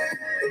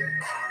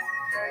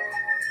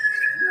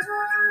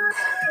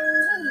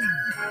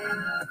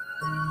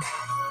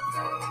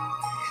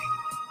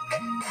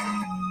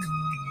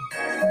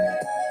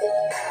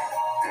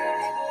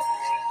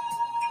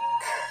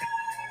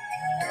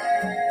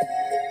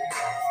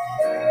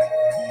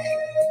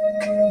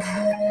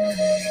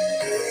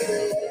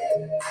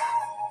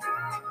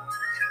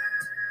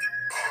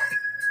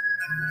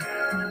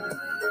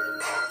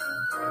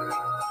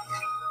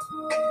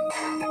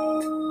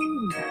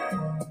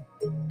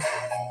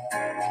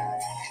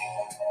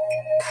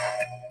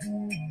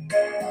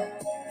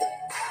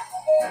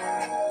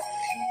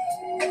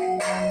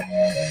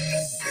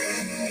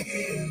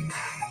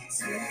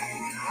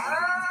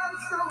 I'm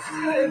so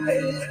good,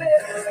 baby.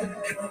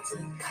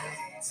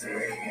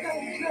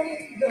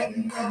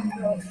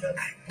 No.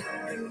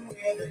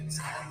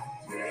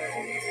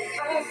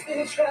 I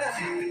still try.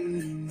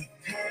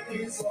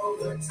 It's all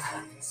the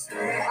time.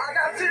 I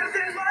got tears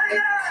in my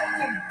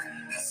eyes.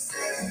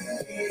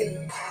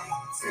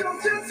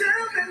 Don't you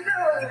tell me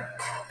no.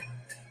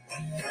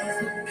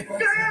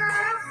 Girl,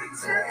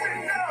 tell me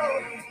no.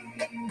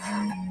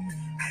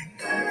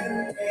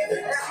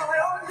 Am I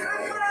on your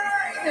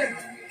mind?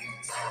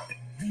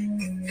 Do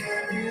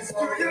you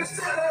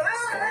still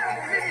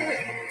love me?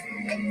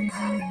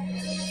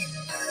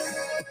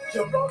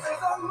 Your love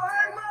is on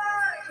my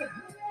mind.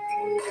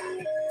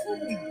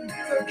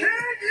 So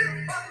can you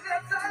find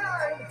that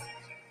time?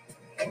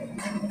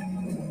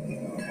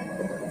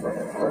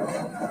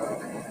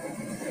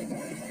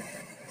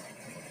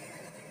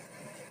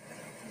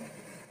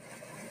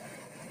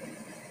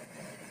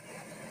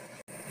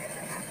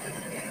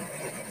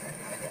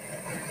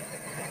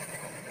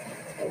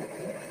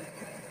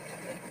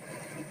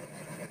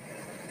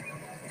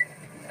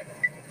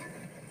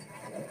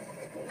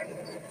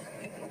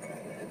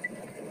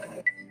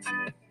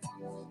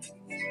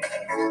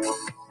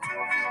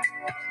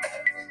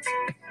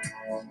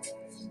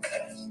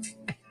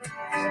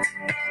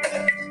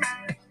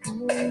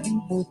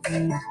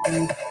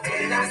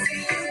 When I see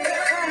you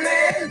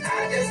coming,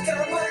 I just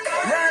come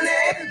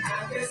running.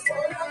 I just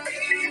wanna be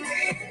with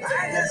you.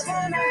 I just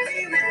wanna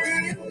be with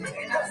you.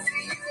 When I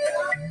see you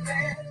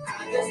coming,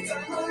 I just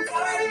come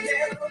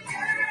running.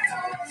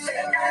 What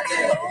shall I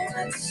do?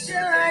 What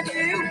shall I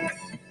do?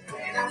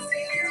 When I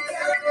see you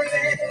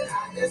coming,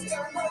 I just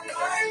come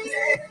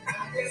running.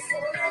 I just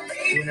wanna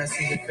be. When I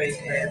see your face,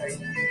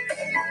 baby.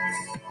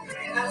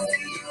 When I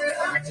see you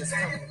coming, I just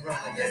come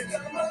running.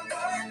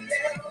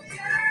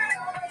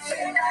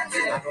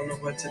 I don't know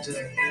what to do.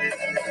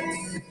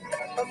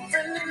 A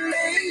friend in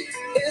me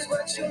is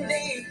what you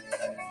need.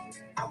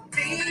 I'll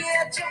be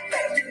at your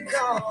beck and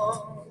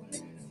call.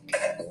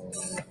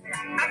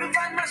 I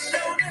provide my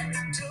shoulder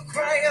to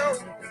cry on,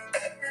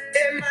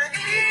 and my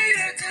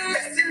ear to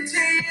listen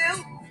to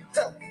you.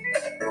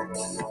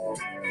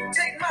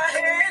 Take my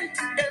hand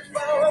and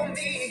follow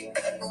me,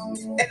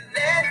 and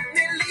let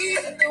me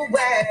lead the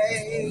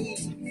way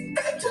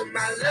to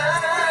my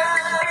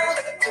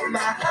love, to my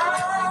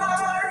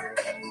heart.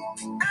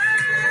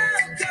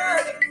 I'll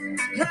come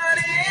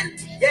running,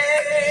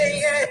 yeah,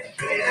 yeah.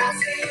 When I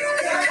see you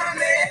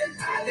coming,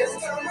 I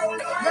just come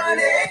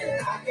running.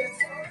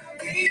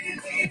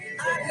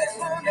 I just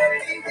wanna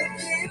be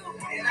with you.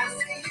 When I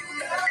see you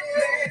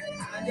coming,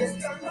 I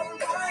just come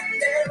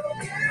running.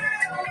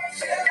 What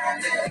shall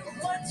I do?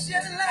 What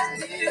shall I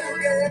do,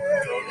 girl?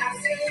 When I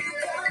see you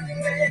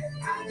coming,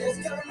 I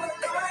just come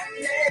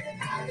running.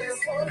 I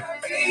just wanna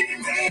be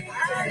with you.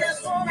 I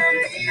just wanna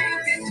be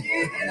with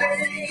you. When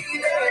I see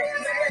you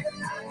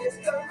coming, I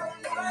just come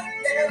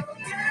running.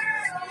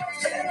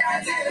 What shall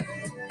I do?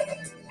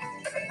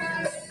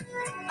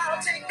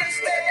 I'll take the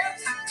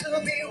steps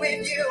to be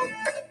with you.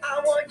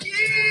 I want you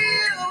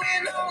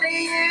and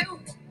only you.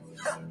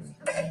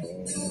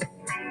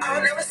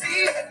 I'll never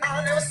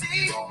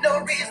see no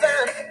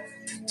reason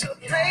to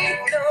play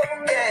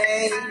no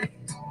game.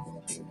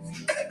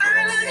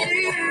 I love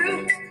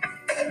you,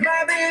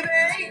 my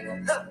baby.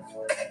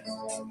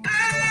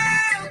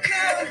 I'll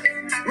come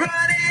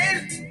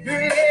running,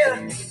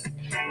 yeah.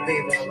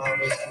 Baby, I'll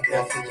always be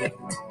there for you.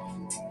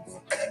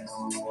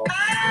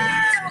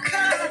 I'll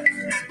come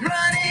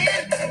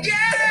running,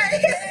 yeah,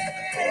 yeah,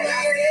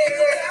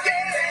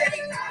 yeah.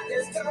 I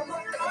just come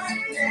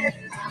running.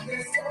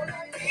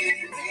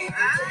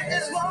 I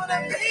just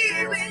wanna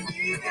be with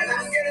you. Girl.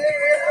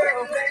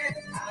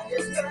 I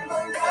just come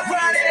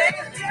running.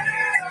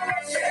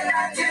 What shall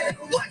I do?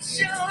 What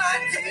shall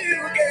I do,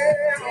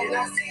 girl? When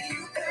I see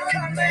you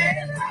coming,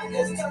 I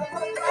just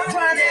come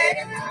running.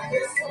 I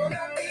just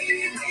wanna be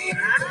with you.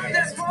 I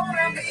just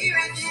wanna be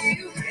with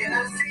you. When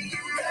I see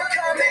you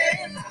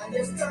coming, I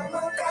just come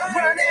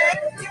running.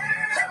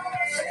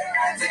 What shall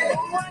I do?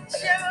 What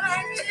shall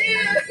I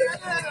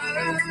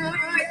do?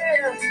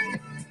 Yeah.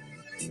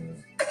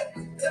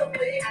 The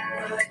way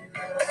my love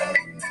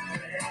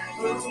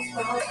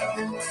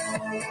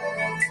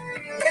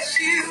yes,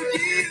 you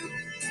do.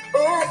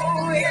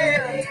 Oh,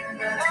 yeah.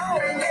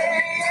 Oh,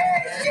 yeah,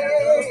 yeah,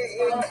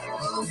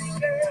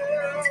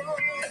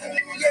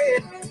 yeah.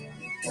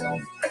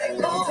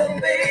 Oh,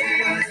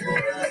 baby.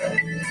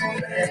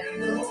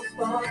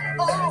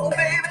 Oh,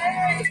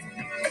 baby.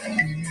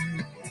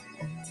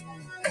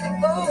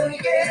 Oh,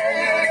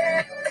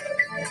 yeah.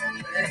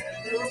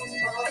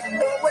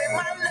 With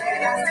my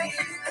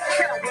legs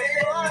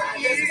traveling on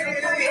you.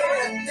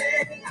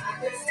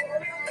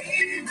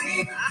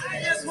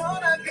 I just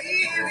wanna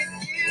be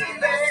with you,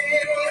 baby.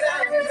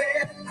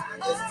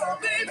 Oh,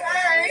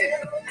 baby.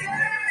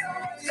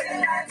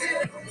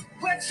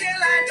 What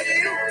shall I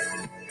do?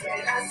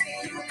 When I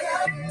see you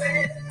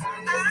coming,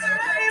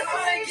 I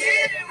wanna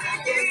get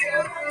with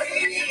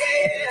you,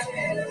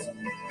 yeah.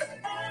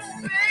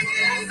 Oh,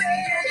 baby.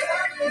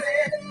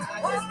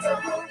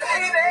 Oh,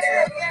 baby.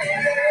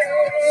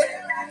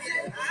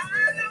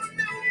 I don't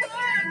know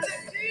what to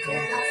do.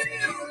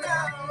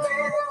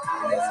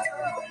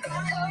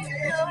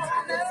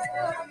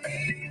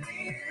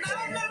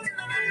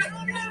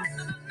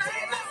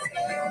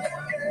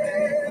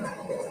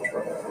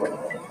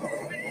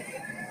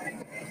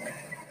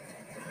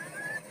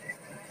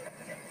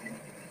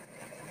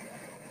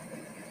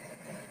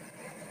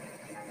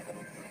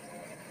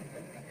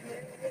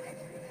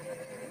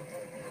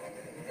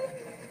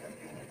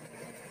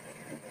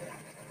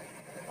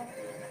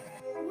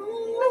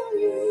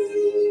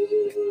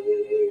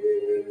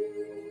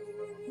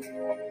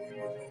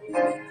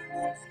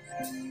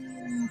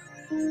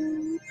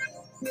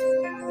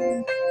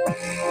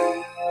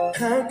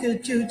 How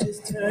could you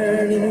just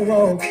turn and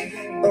walk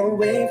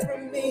away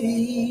from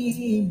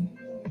me?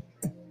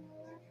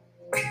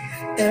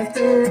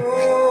 After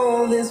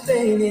all this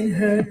pain and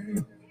hurt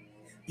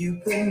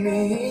you put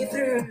me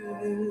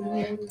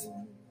through,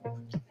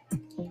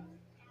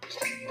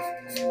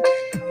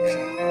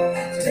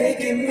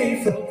 taking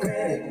me for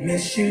granted,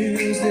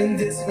 misusing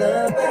this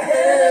love I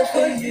have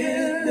for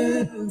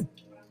you.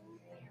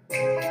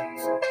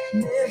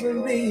 Never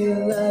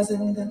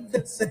realizing that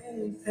the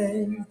same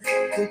pain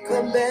could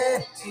come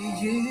back to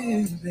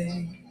you,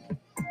 babe.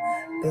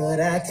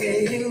 But I tell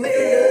you,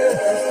 it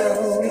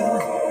love's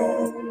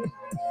gone.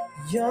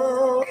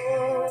 You're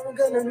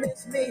gonna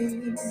miss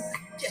me.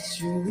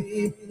 Yes, you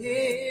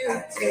will.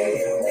 I tell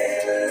you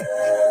when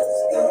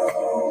love's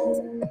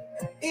gone.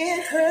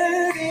 It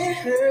hurt, it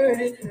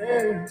hurt, it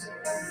hurts.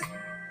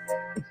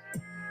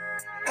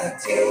 I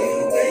tell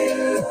you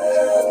when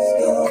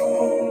love's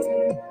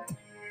gone.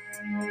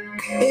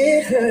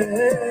 It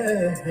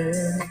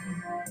hurts.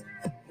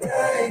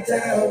 Right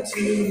down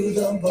to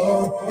the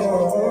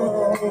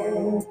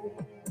bone.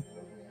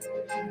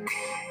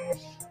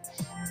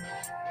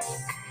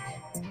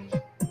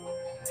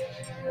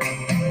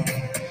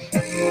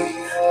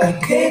 I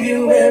gave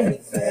you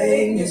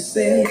everything you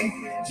said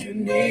you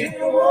needed,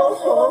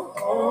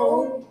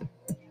 oh,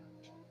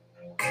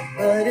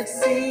 but it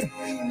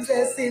seems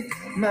as if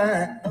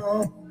my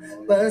own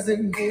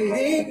wasn't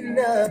good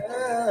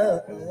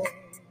enough.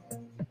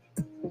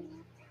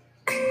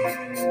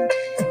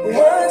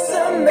 What's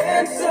a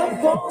man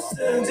supposed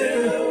to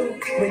do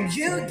when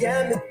you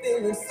got me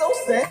feeling so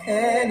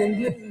sad and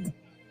blue?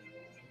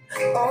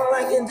 All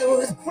I can do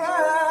is cry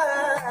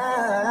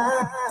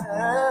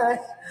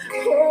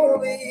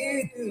over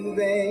you,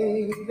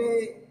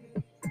 baby.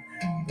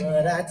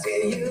 But I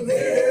tell you,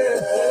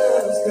 when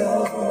love's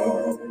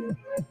gone,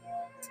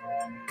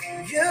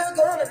 you're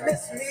gonna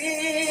miss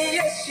me,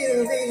 yes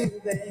you will,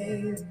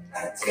 babe.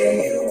 I tell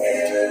you,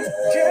 when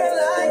love, girl,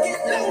 I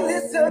get lonely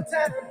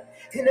sometimes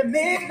in the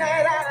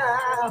midnight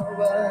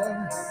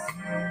hour.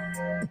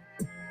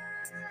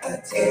 I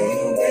tell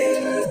you,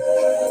 when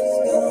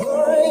love's gone,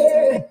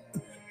 oh yeah.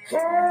 Oh,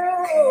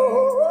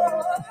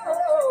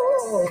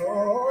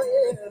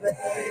 yeah,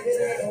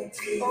 baby.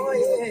 Oh,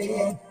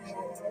 yeah.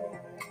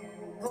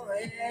 Oh,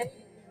 yeah.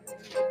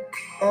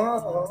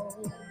 Oh.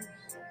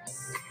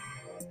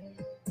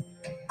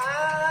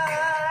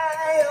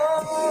 I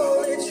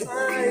only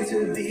try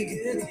to be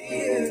good to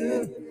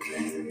you,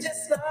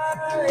 just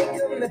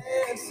like a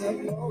man's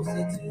supposed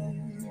to do.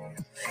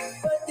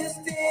 But you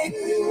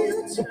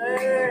still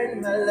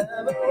turn my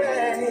love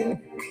away.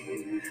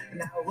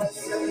 Now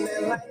what's a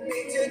man like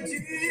me to do?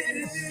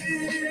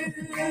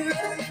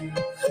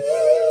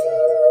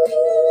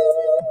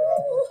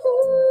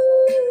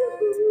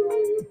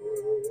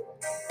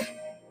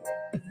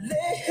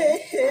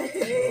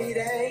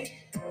 Lady,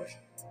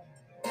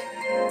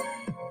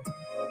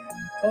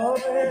 oh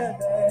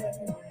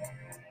baby,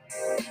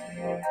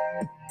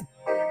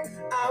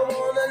 I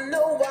wanna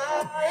know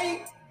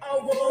why. I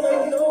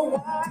wanna know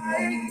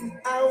why.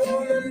 I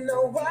wanna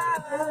know why.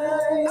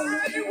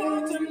 I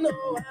want to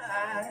know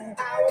why.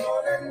 I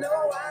wanna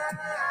know why.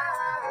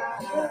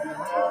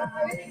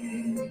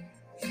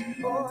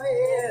 Oh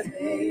yeah,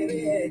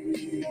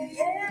 baby.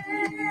 Yeah.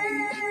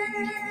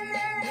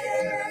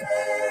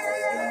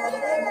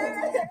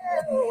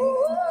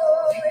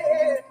 Oh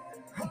yeah.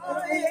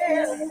 Oh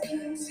yeah.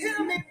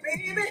 Tell me,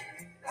 baby.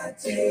 I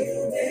tell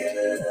you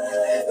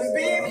that love,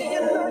 baby,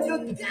 you know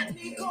you got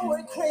me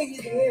going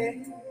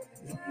crazy.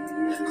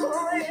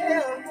 Oh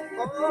yeah,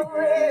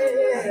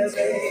 baby.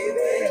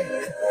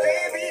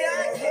 Baby,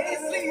 I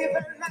can't sleep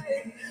at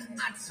night.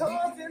 I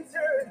toss and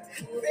turn,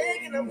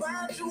 thinking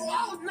about you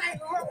all night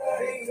long,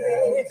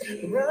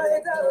 baby.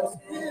 Right down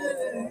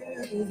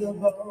to the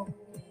bone.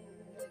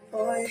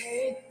 Oh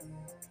yeah,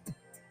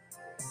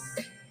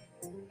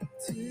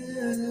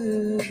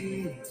 to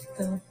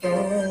the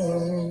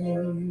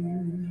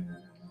bone.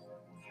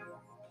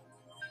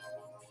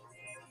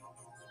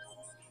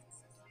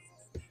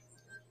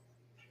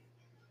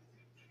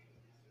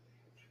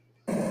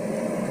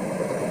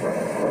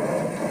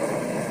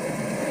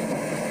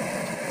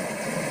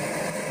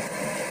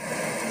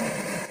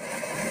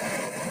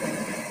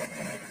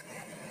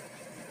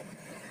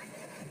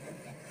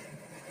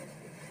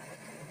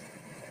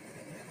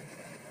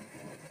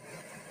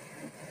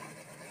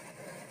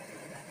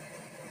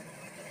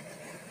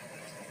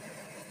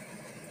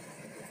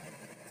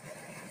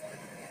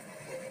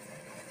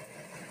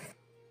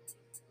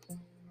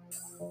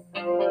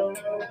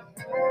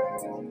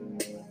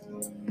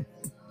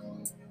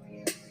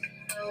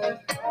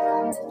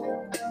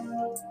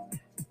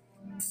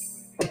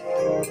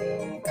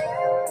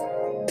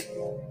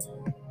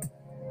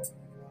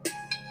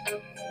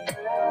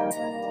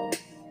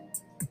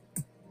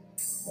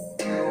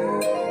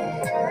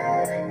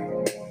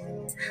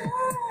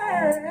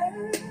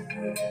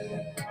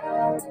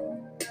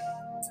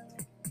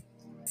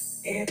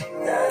 If the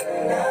love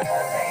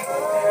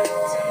ain't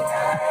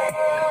tonight,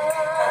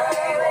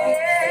 I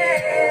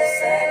will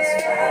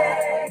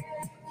satisfied.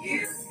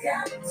 You've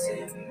got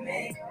to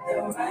make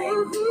the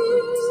right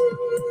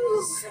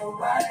moves, so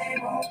I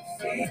won't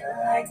feel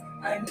like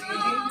I'm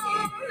being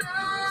used.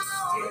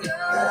 If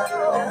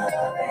the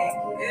love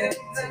ain't good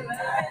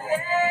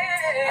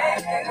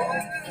tonight, I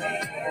won't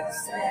feel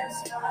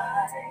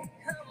satisfied.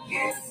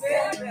 You've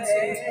got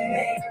to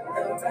make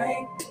the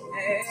right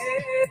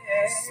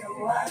moves,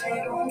 so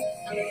I won't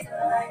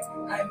feel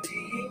like I'm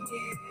being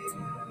used.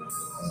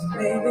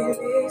 Baby,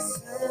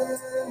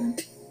 listen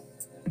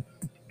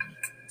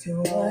to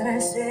what I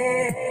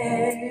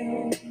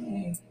say.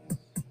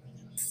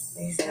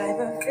 These type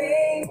of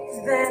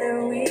things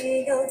that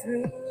we go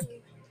through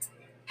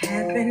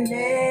happen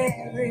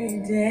every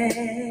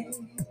day.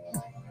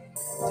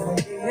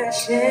 Don't be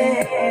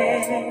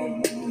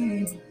ashamed.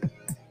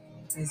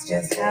 It's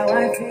just how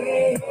I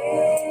feel.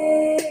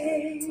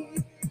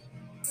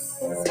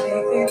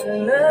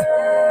 Making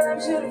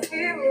love should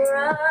feel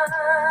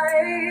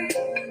right,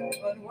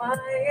 but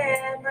why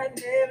am I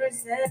never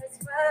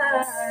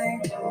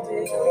satisfied?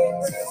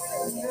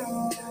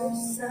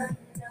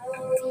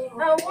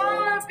 I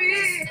wanna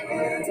be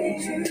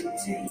true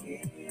to you,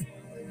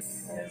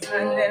 'cause I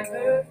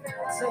never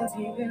felt so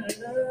deep in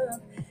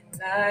love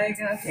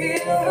like I feel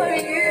for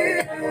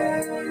you.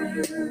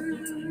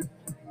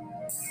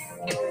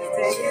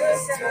 Take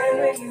your time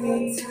with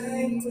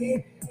me.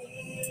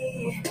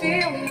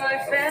 Feel my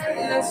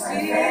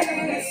fantasy.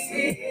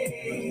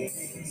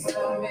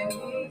 So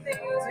many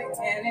things we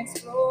can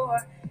explore.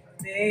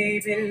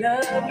 Baby,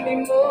 love me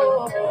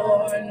more.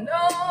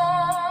 No.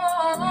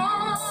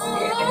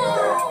 If the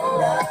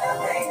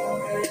love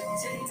ain't good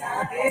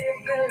tonight,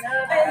 if the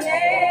love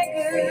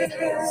ain't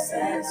good,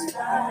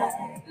 satisfied.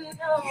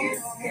 No.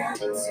 You've got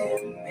to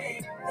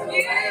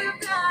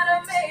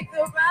make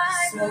the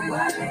right move. So I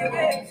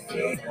won't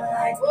feel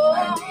like I'm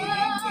being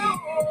used.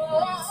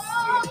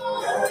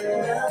 If the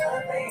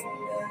love ain't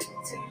good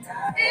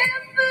tonight,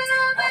 if the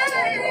love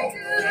ain't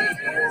good,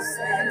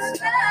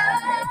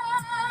 satisfied.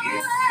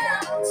 You've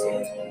got to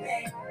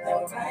make the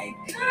right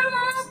move. Come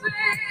on,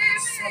 baby.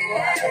 So I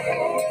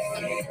won't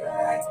feel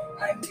like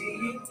I'm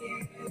being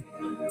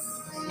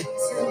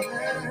used to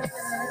love.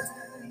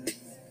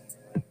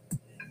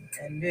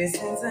 And this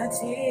is a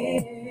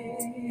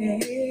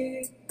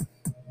tear.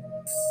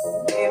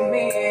 Give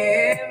me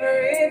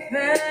everything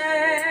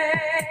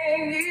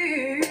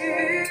you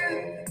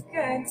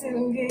got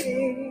to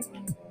give.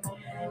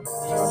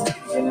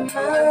 Just your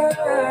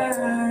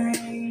mind.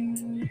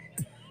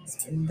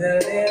 Spend a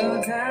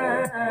little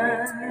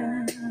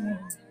time.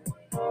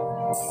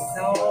 It's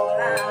all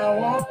I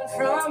want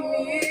from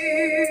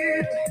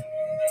you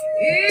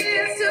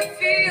is to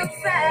feel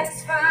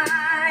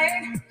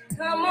satisfied.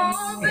 Come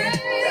on, baby.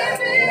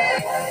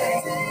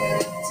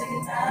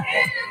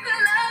 If the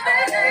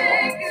love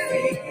ain't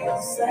good,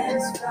 feel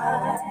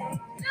satisfied.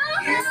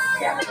 You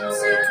got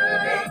to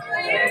make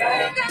the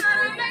right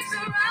move.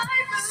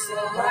 So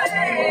I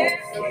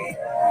don't feel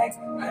like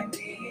I'm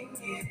being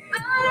used.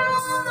 I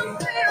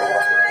don't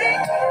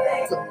feel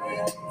like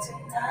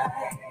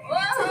tonight.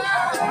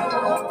 I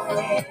don't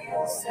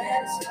feel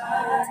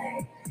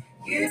satisfied.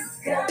 You've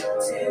got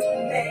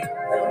to make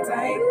the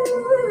right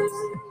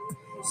moves,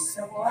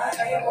 so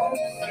I won't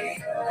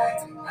feel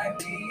like I'm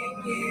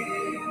being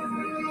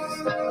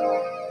used.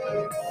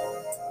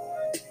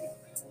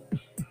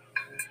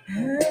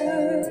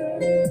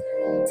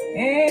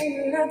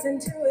 Ain't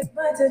nothing to it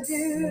but to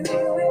do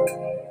it.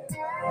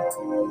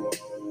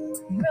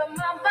 Rub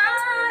my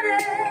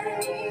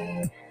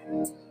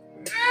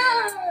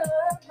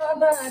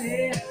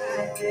body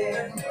right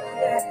there.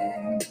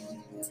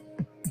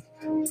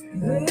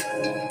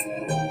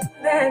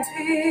 That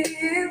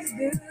feels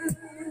good.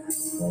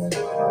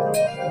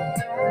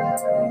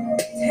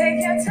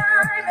 Take your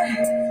time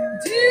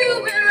and do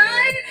it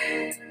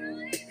right.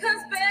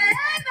 'Cause baby,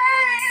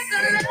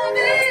 the love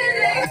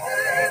is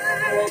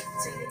good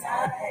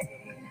tonight.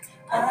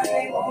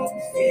 I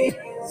won't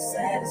feel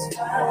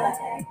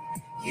satisfied.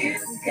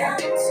 You've got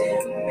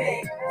to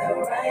make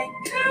the right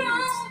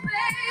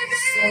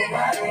move. So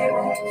I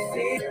won't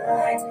feel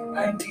like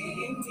I'm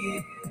being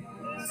used.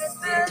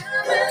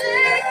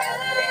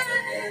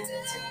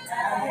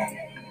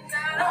 Tonight,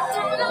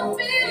 I wanna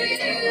feel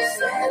you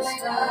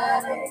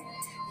satisfied.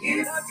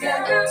 You've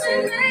got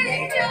to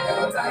make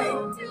the right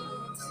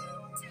move.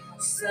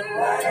 So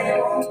I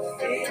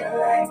won't feel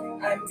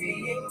like I'm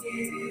being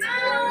used.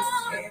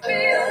 I won't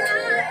feel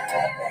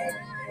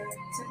like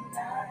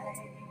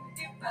tonight.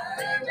 If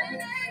I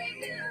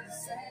make you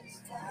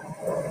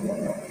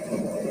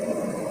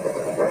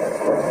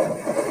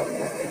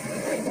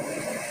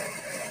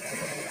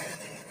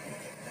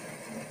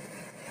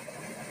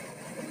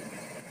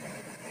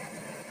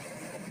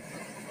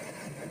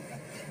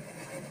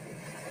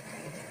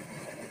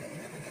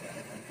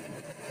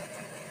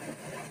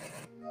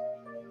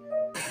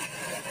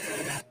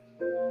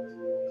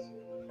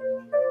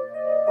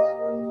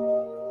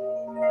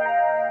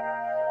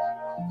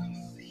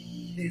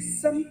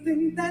There's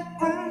something that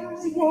I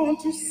want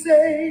to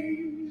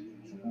say,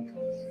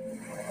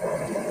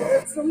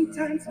 but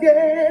sometimes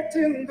get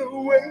in the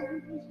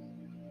way.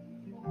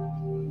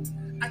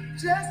 I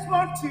just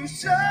want to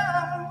show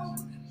my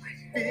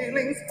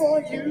feelings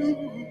for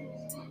you.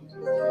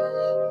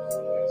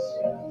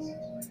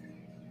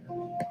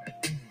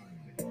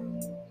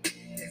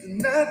 There's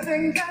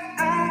nothing that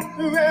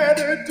I'd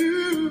rather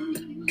do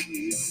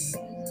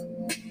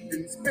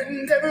than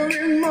spend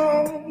every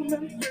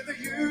moment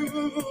with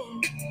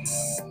you.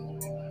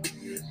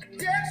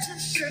 Yes, you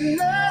should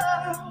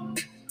know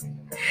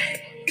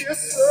you're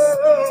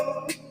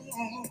so.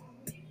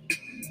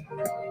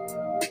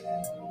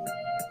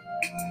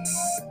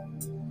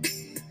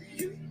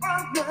 You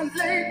are my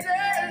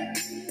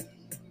lady.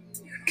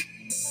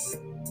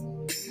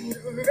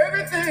 You're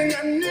everything I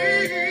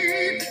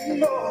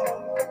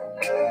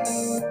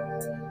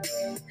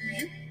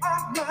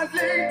my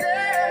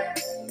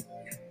lady,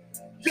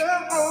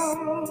 you're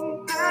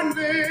all I'm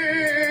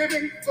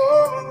living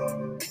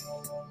for.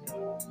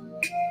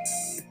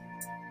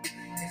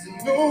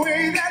 There's no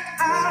way that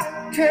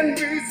I can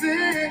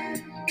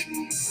resist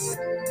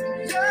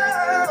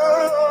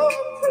your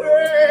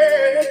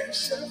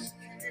precious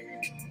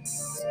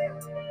kiss.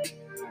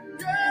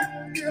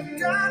 Yeah, you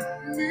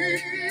got me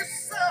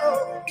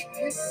so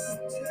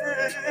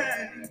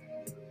hypnotized.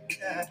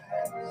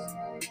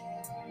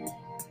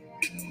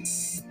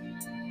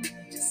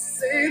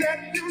 Say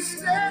that you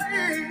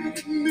stay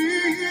with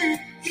me.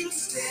 You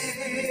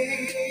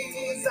stay.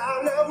 'Cause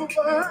our love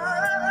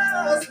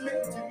was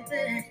meant to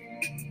be.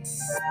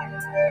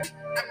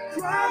 I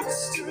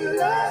promise to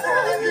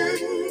love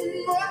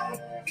you more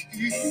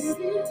each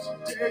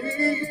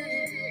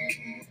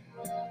day.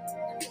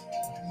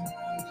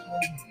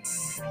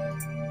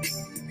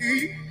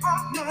 You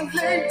are my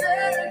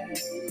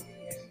lady,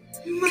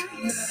 my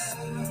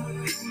love.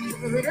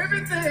 You're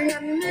everything I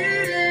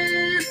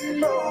need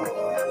more.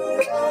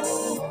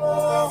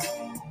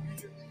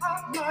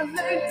 Oh, my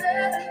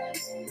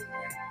lady,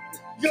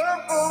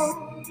 you're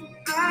all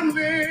I'm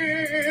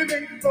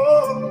living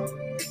for.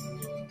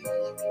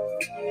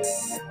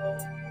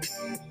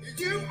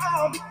 You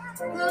are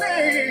my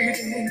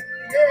lady,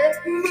 yeah,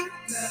 my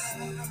love.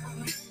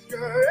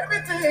 You're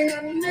everything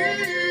I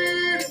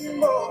need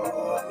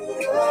more.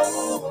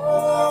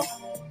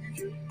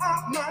 You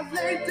are my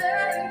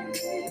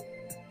lady,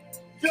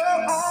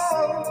 you're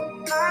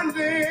all I'm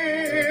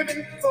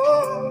living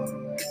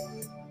for.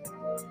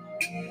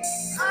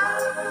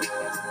 I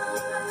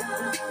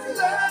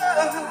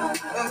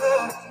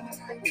love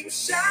you,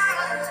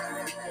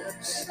 shine,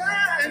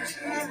 shine,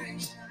 shine,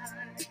 shine.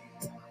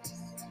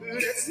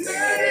 Let's make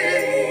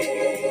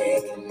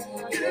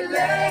it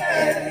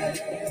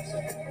last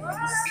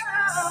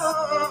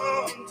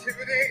to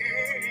the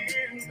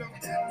end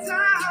of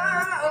time.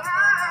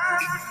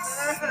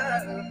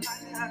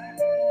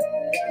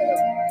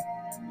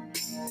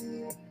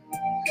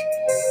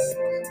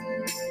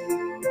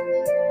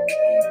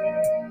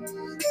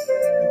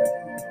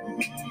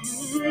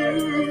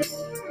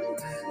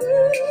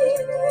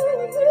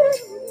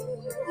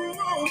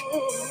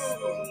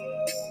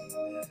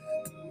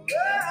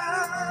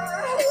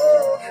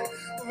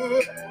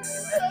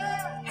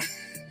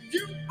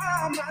 You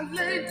are my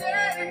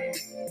lady,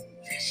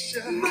 yes,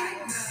 you're my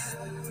love.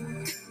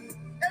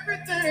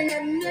 Everything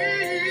I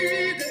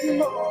need and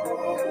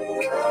more.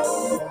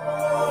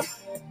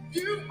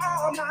 You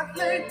are my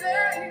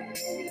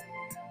lady,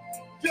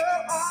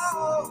 you're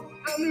all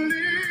I'm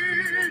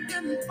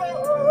living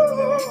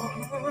for.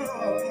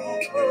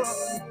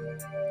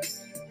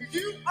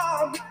 You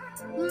are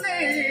my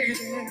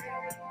lady,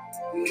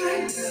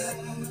 my love.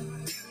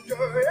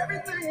 You're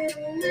everything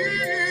I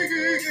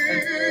need.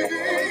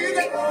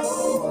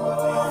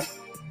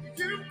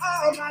 You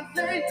are my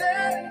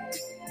lady.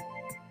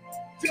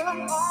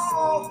 You're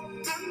all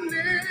I'm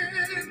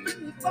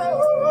living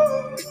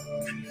for.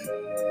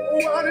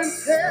 What and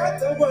tell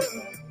the world.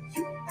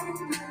 You are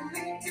my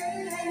lady.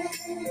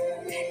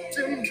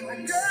 To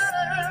my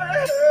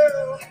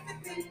girl.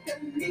 Everything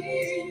I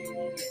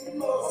need.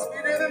 More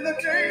sweeter than the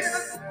day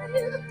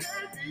that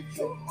baby.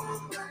 You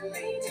are my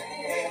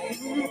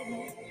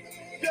lady.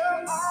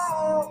 You're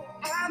all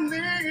I'm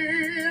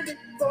living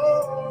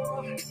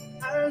for.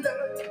 I love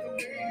the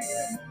way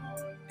you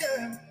move,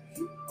 yeah.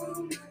 You are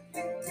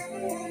my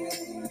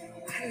lady.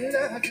 I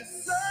love you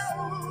so,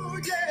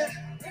 yeah.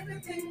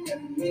 Everything I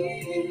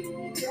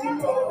need,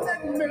 oh,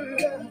 let me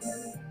love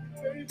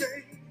you,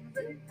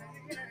 baby.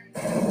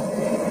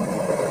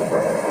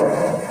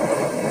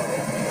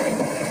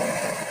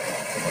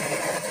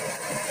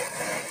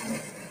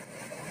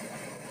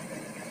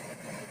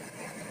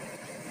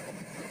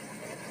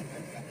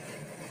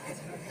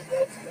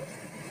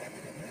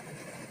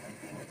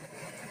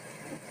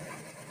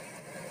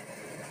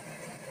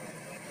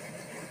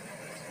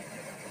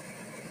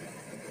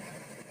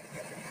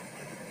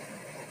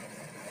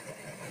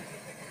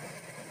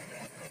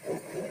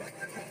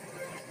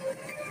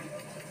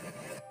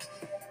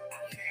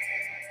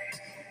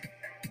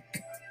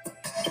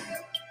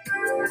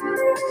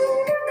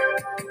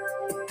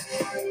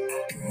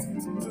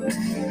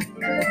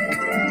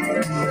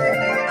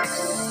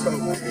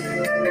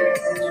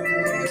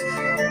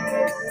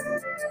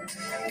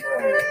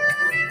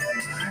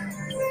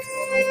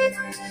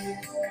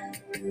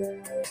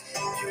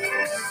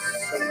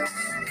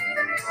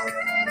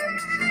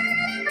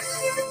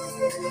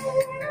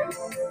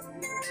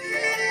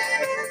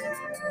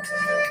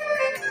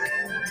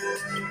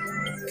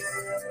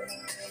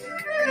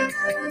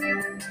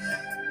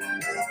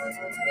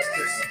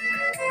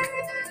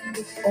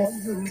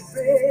 On your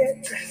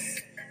red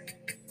dress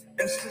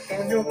and slip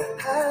on your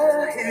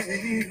high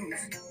heels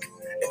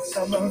and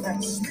some of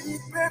that sweet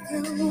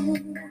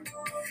perfume.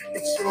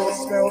 It sure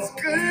smells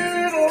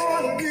good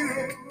on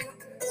you.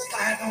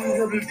 Slide on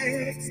your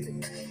lipstick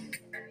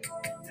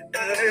and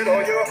let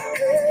on your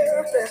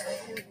hair back.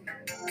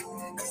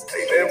 'Cause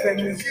baby, when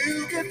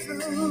you get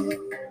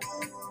through,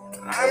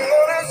 I'm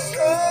gonna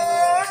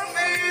show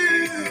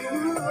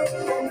you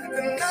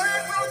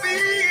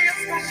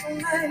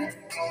tonight,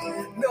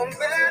 no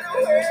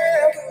matter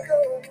where we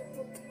go.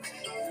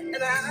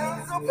 And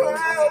I'm so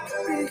proud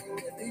to be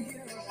with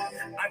you.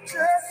 I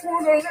just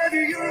wanna let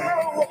you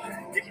know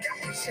you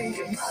got me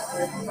singing my.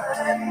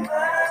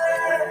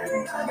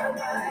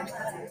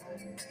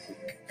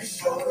 You're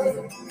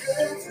sure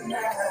good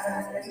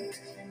tonight.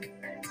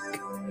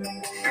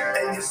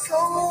 And you're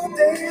so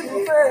damn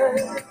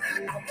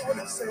fine. I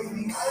wanna say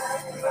my.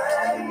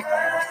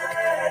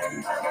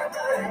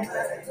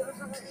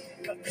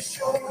 You're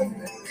sure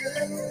good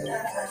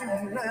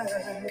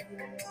tonight.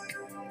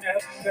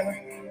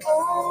 After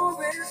all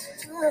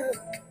this time,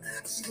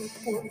 sleep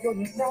on your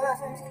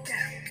night,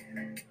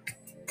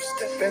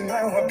 step in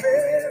our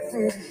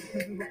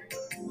bedroom,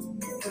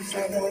 'cause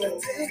I wanna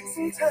take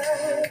some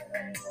time.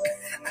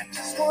 I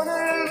just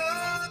wanna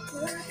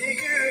look at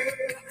you.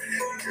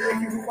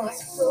 Girl, you are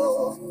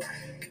so,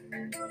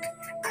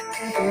 I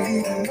can't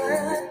believe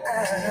my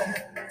eyes.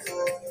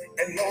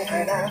 And all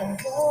that I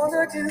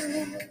wanna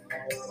do,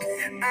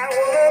 I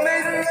wanna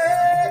make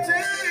love to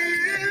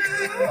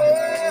you.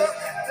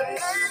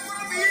 Tonight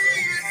will be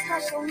a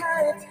special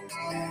night,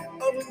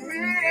 a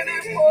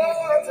minute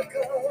more to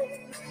come.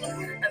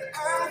 And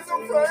I'm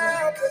so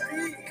proud to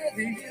be with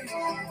you,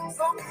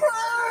 so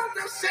proud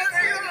to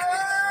share your love.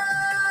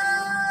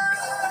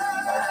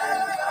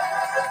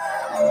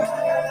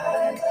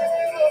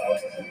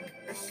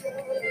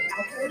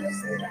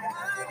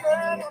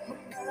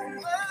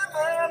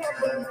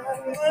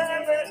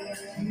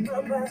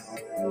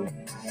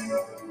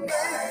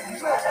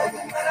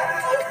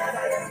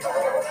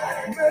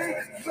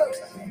 Make love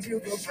till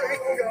the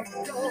break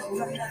of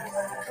dawn.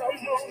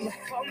 Come on,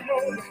 come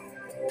on.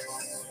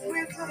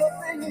 Sweet little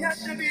thing I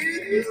should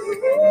be.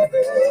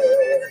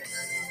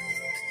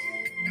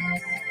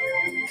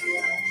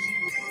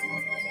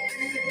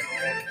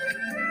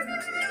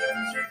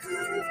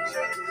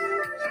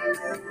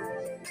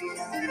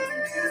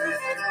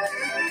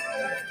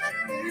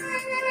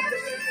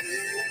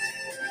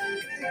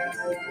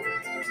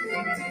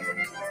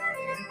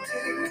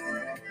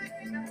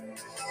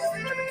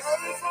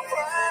 I'm so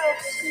proud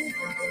to be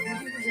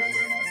with you.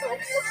 So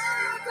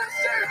proud to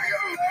share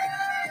your love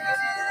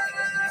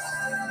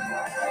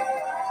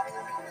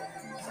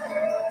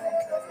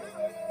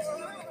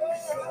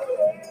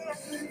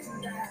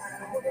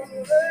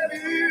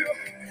you.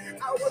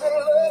 I wanna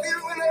love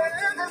you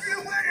in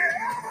every way.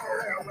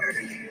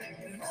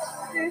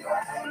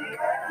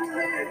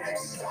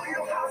 Show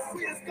you how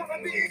sweet it's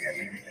gonna be.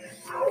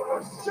 I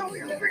wanna show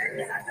you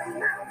things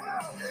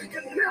that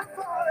you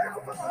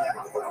never,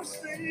 ever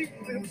seen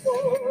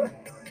before.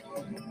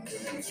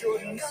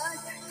 Your night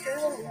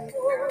can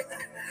warm,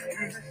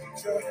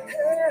 your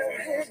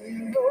hair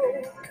hang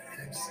low.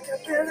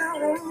 Step in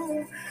our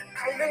room,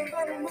 I'm in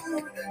the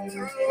mood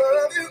to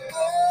love you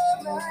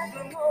all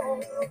night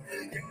long.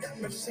 You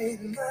got me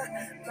saying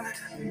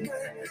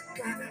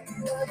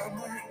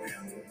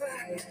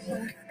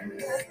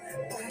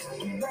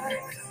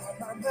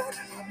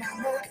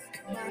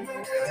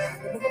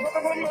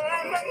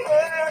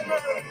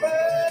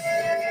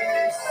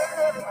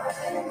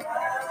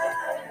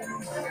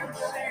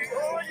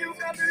all you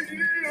got to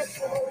do,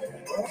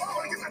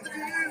 all you got to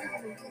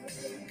do.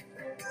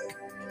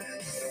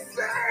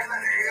 Let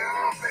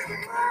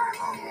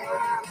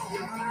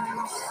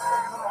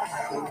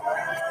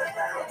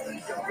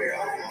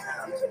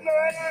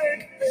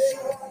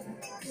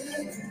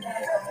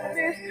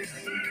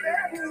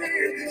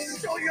me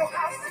show you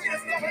how sweet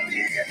it's gonna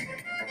be.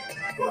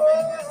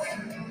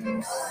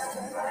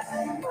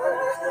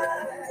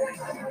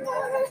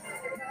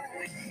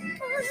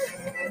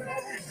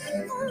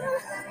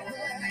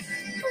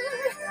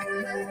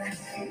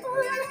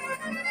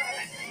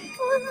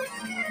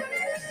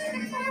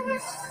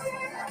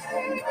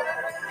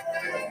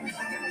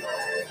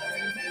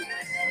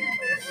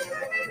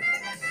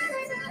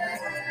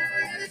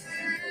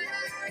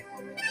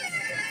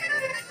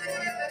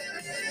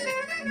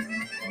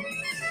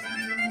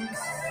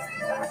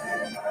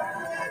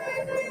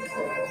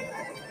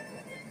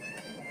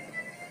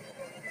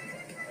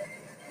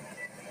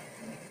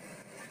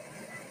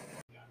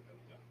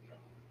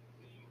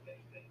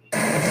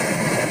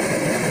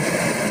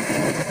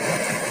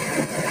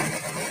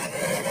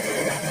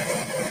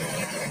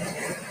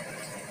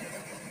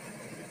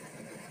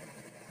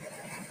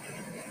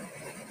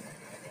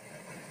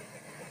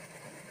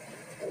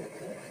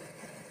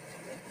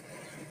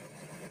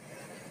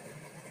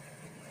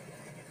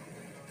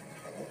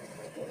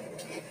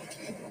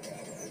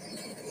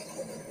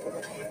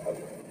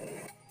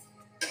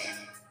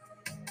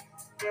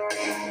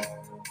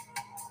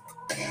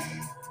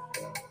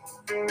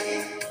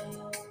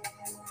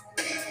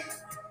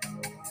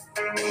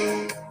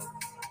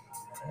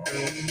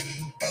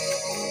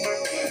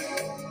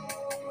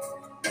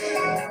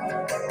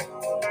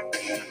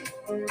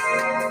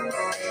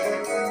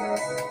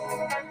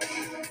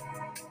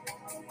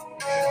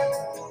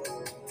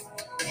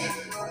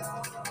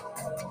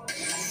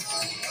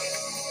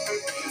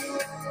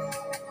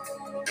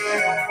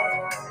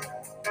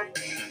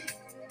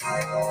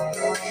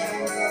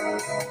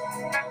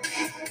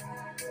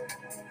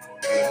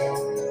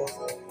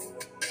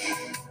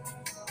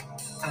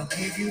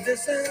 the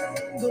sun,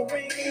 the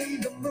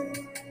rain, the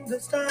moon, the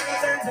stars,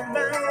 and the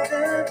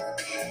mountains,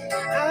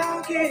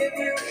 I'll give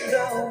you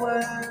the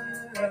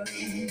world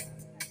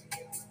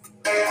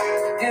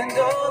and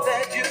all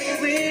that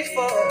you wish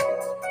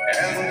for,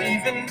 and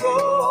even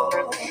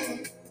more.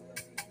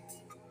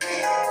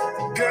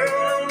 Girl,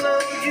 I'll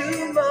love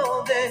you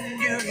more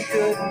than you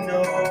could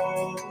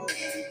know,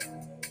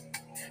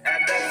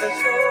 and that's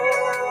for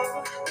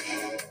sure.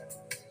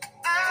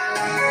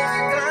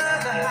 I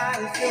climb the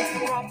highest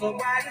hill across the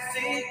widest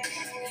sea.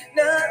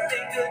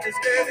 Nothing could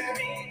disturb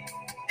me.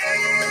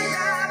 And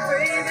I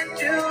pray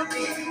that you'll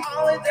be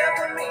always there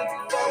for me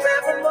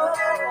forevermore.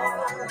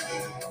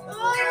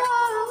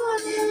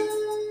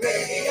 Oh,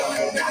 baby,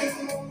 you're not.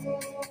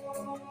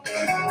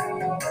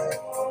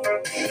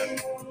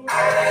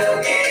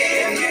 I'll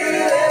give you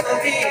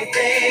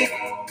everything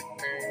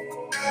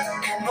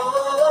and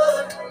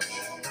more.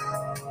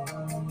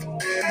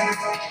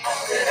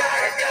 All that I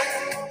got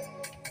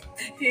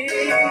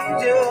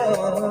is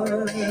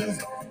yours.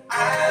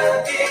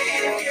 I'll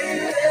give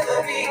you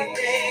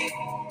everything.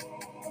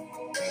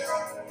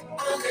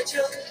 All that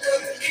you're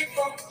looking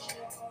for.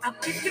 I'll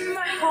give you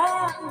my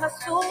heart, my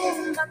soul,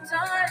 my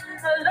time,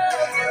 my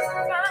love is a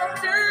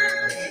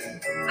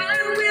fountain. I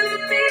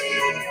will be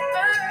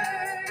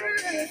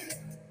yours.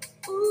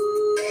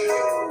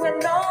 Ooh,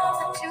 and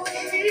all that you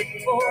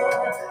need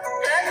for,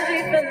 and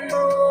even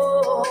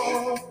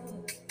more.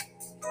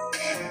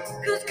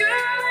 'Cause girl, I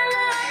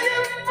love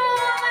you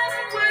more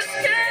than words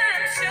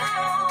can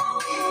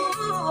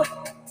show.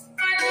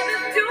 I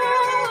love you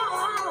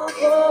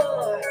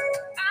pure.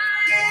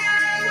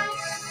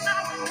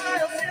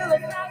 I'll feel a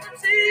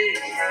prophecy.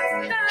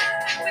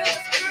 Nothing will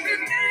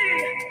discourage me.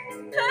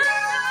 I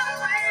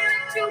pray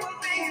that you will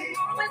be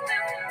always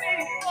there for me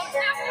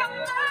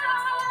forevermore.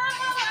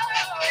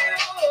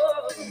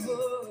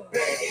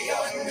 Baby,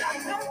 you're not.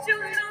 Don't you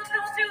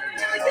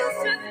know, you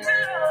should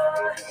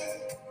know.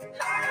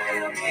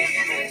 I'll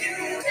give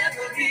you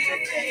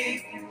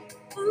everything.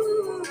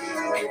 Ooh,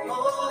 and more.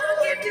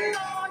 I'll give you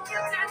all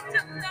you got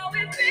to know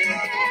it, baby.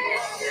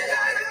 All that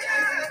I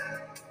got.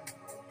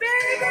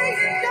 Baby,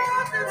 you're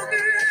your little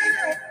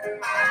girl.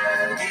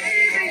 I'm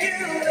giving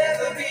you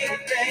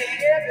everything,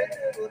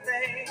 every little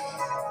thing.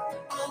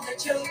 All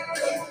that you're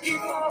looking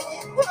for.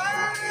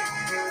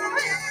 Whoa,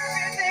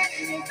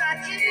 everything is not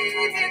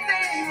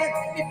anything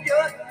if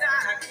you're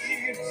not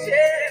here to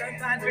share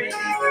my dreams.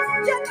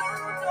 You don't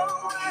know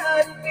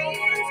what it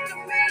means to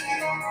me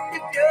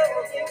if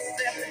you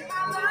accept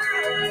my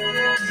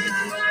love.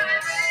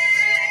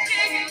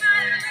 Taking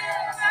my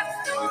love,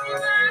 I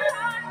stole my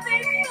heart,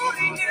 they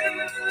for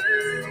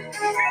you.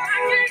 Girl, I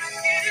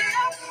can't get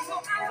enough, so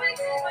I wait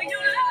for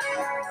your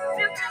love.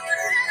 There's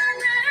nothing that I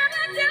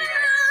never do.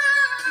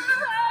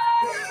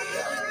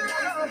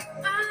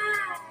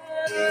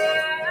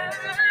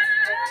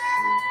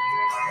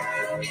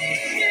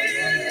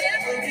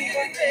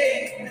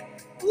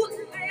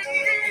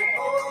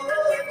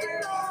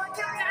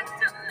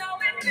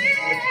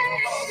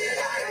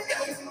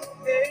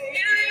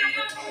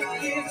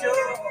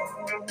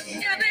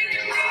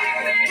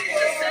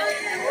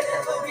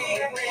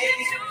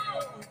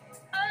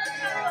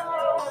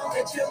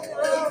 That you're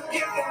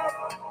looking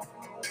for,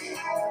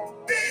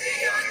 baby,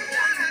 you're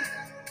not.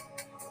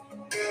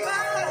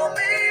 Oh,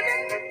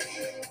 baby,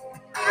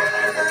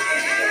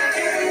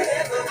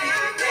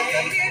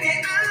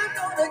 I'm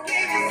gonna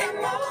give you some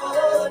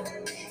more.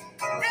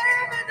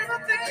 Every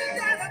little thing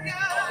that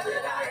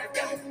I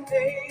got,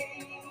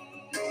 baby,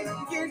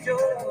 is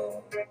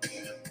yours.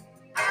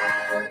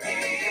 I'll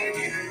give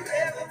you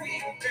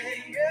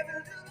everything, every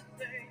little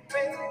thing,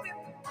 baby.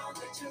 All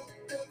that you're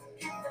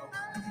looking for.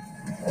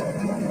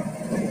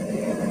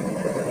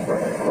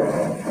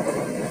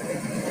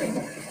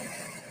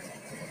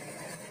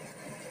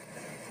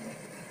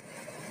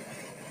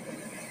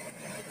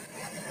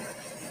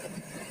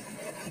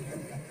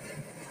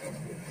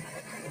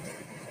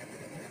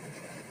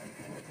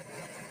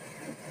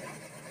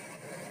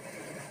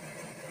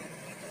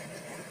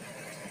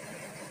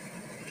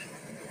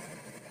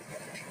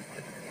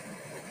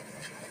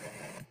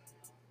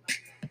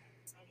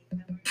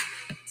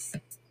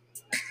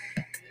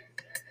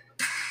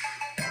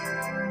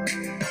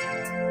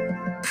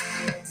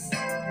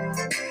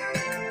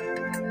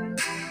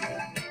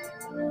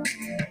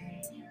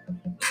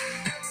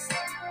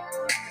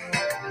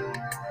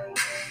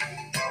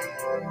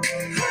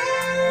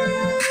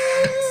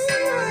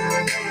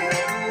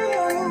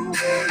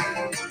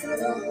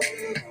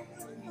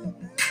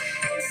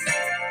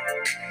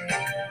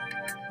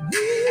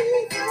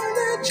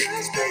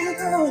 Just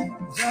begun.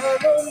 The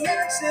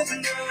romance is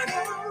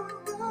not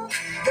over.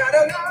 Got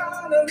a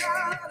lot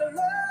of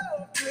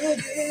love to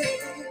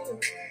give.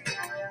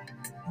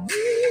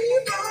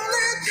 We've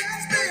only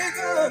just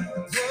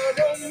begun. The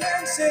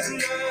romance is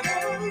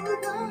not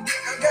over.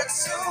 I've got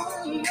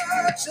so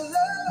much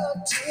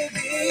love to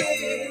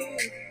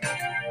give.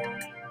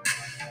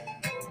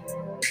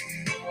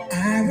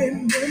 I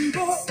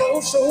remember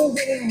oh so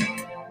well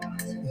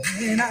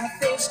when I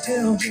first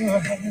held your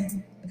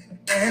hand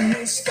and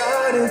we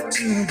started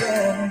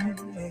together.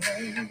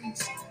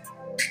 yes.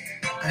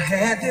 I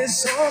had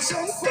this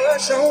awesome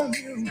crush on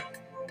you,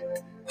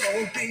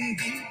 hoping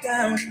deep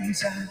down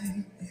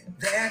inside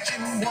that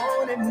you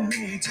wanted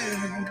me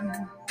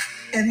to.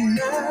 And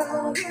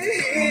now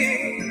we're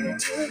here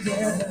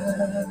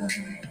together,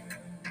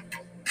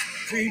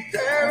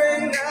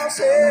 preparing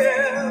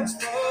ourselves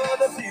for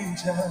the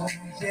future,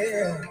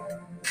 yeah.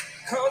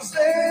 'Cause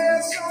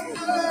there's so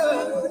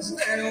much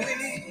that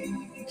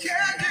we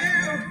can do.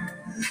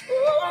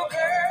 Oh,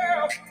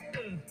 girl,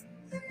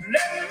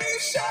 let me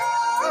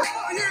show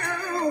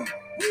you.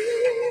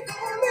 We've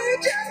only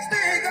just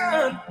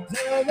begun.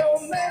 The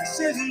romance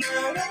is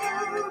not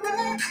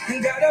over. You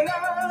got a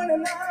lot of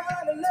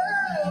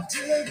love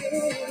to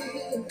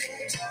give.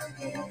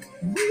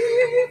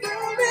 We've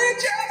only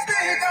just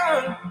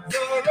begun.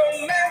 The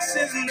romance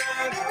is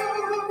not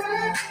over.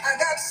 I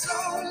got so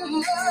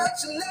much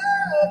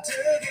love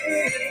to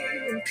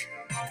give.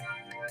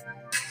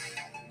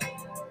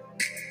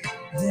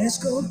 Let's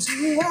go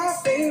to our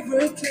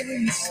favorite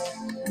place.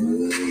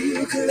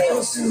 Ooh,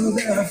 close to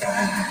the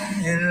fire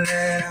and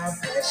let our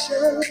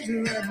passions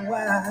run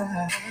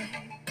wild.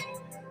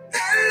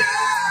 And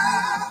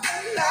love the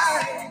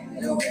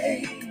night away.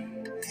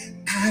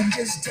 I'm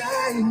just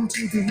dying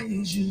to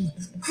please you.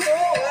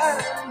 Oh,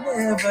 I'll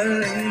never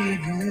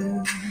leave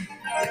you.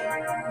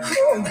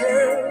 Oh,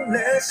 girl,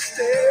 let's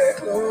stay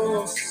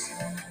close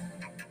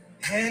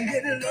and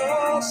get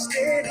lost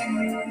in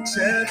each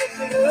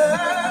other's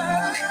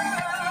love.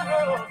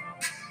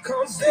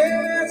 'Cause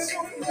there's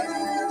so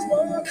much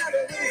more that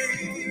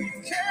we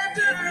can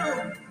do.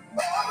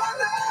 Oh, I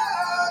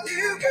love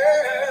you,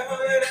 girl,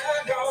 and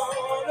I'm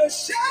gonna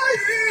show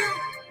you.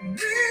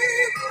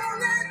 We've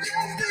only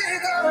just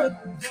begun.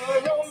 The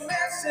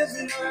romance is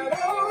not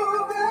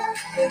over.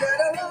 We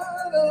got a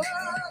lot of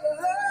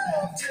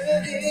love to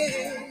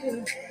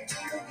give.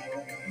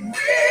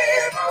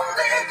 We've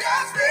only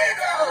just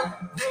begun.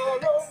 The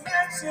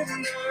romance is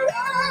not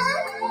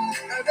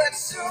over. I got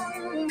so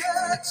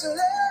much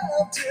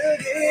love to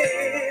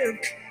give.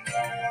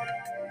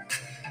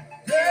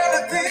 Girl,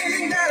 I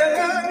think that I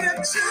love you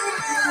too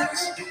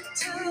much,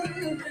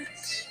 too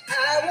much. I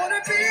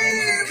wanna be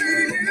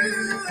with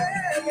you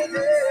every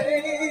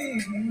day.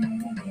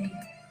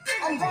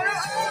 I'm gonna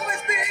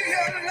always be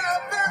your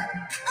lover.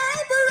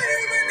 I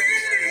believe we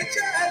need each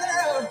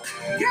other.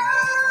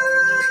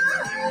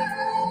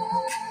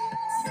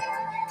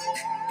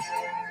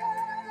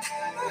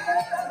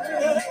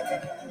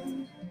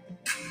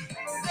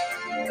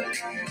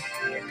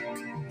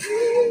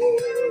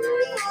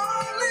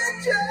 Only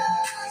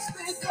just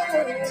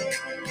begun.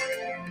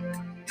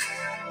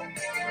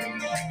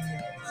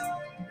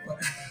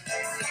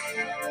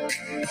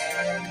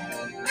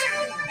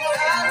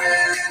 I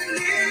really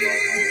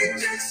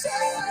need you so.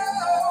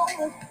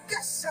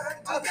 Yes, I do.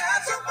 I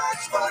got so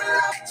much more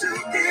love to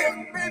give,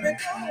 baby,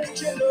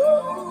 don't you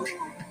know?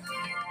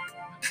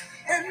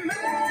 It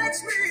makes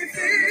me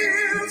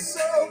feel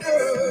so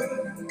good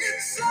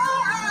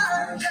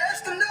inside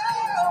just to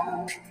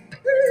know.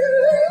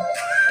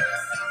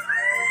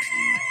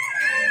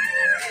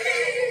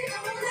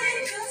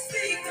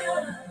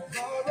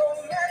 The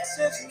romance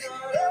is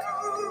not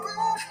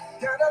over.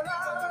 Got a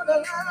lot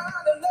of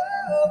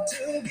love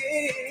to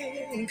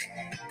give.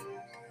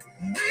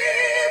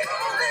 We've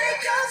only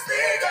just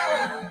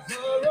begun.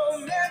 The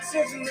romance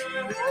is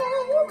not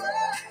over.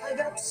 I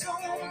got so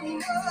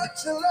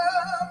much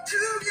love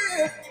to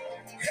give.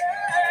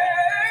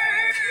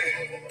 Hey,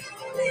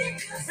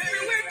 baby,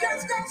 we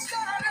just got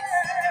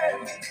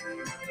started.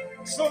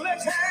 So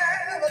let's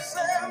have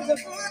ourselves a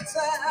good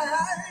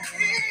time.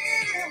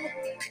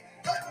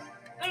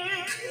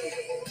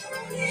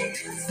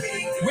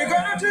 We're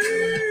gonna do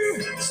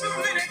so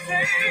many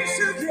things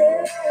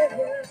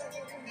together.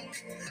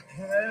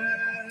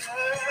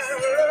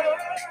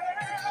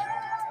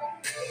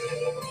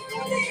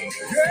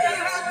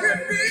 Girl, I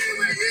could be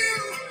with you.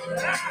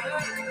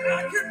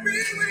 I could be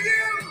with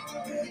you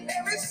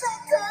every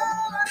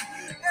second,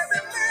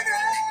 every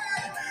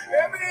minute,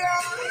 every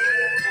hour.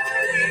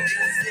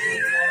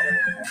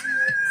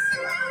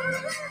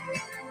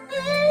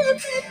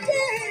 Every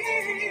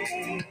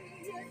day,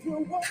 if you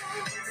want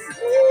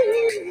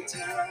me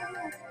to,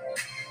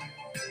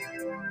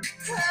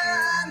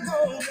 I'm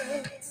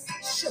gonna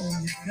show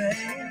you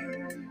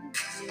things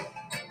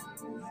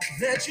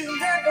that you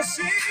never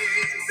seen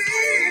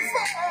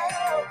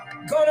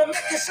before. Gonna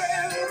make you say,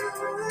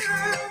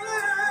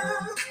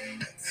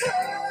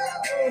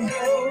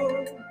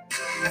 oh,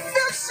 it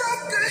feels so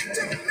good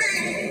to me.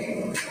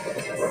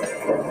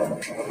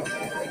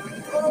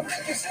 Gonna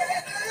make you say,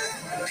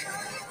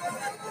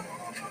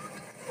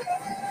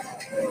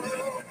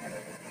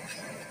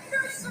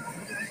 feels so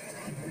good.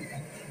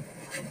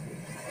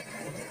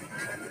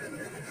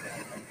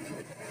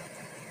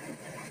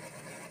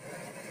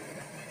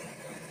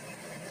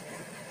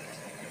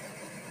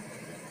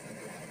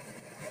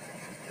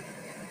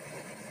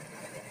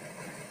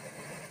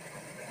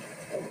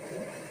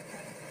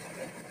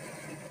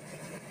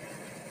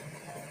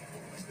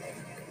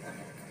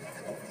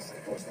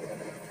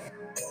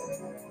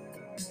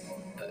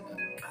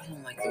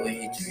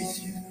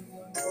 treats you.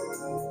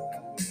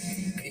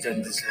 He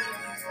doesn't deserve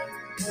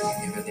you.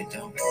 He really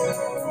don't.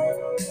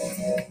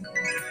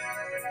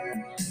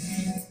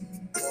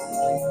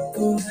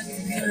 What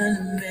kind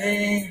of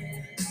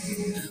man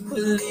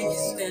will leave you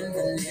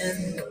standing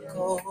in the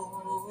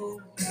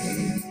cold?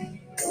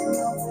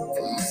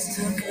 Must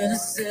have been a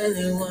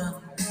silly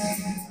one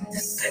to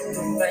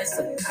sacrifice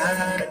a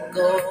pot of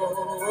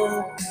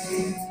gold.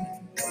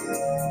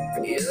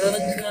 You're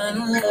the kind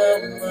of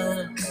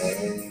woman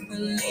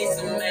who needs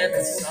a man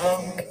that's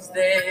always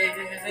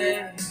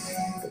there.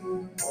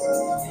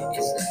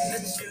 It's not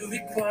that you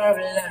require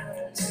a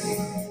lot,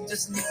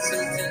 just need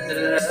something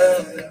to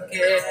love and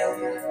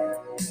care.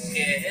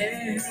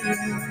 Yeah.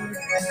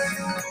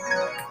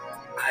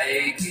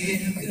 I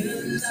give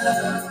good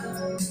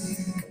love,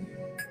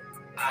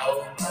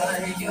 I'll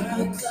buy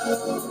your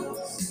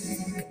clothes,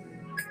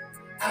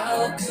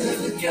 I'll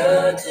cook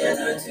your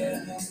dinner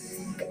too.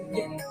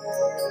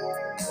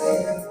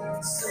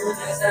 Soon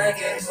as I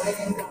get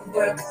home from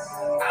work,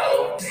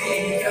 I'll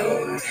pay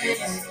your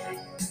rent,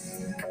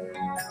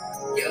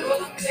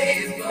 your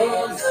faithful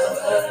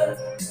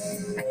lover,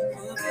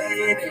 oh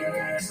baby.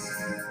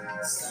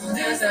 Soon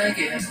as I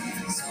get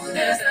home from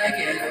work,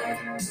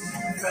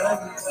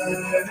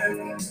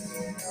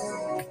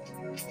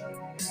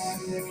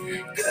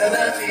 girl,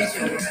 I'll treat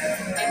you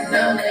right and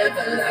I'll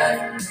never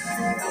lie.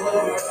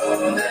 For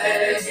all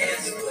that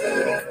it's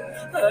worth,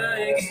 I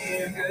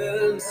give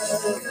good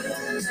love,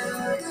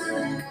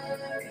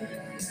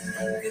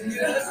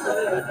 good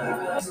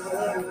love.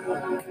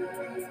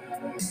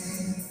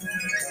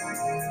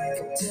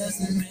 It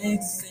doesn't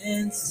make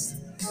sense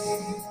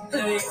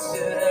that you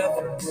should have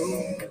a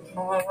broken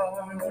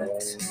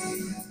heart.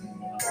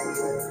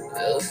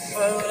 If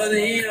I were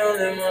the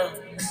only one,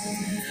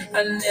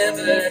 I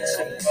never let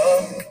you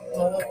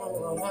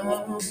fall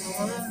apart.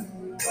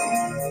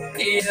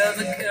 You're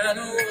the kind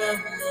of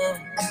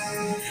woman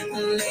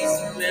who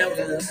leaves a man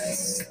with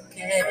less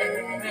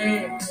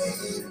cash.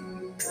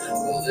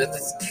 With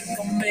this kick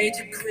on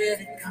major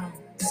credit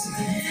cards,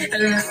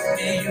 and with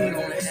me you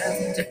don't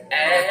have to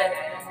ask.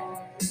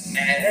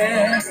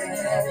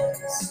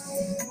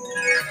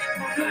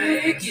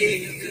 I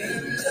give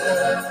good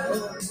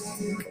love,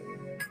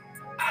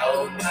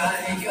 I'll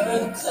buy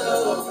your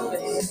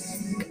clothes,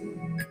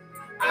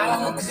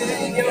 I'll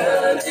cook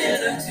your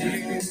dinner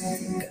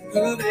too.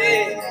 Ooh,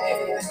 baby.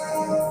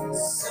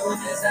 Soon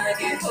as I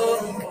get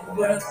home from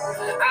work,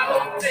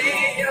 I'll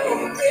pay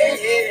your rent,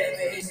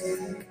 baby.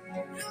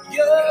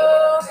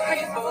 You're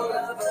faithful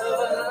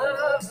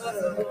lover,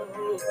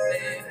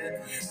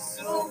 baby.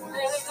 Soon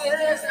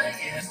as I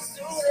get home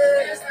from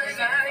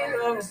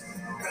work,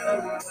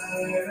 girl,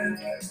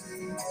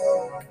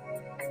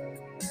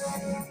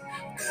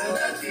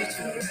 I'll treat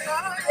you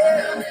right,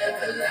 and I'll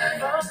never lie.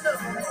 Oh, no,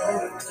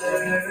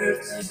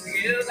 girl,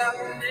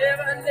 I'll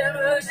never mess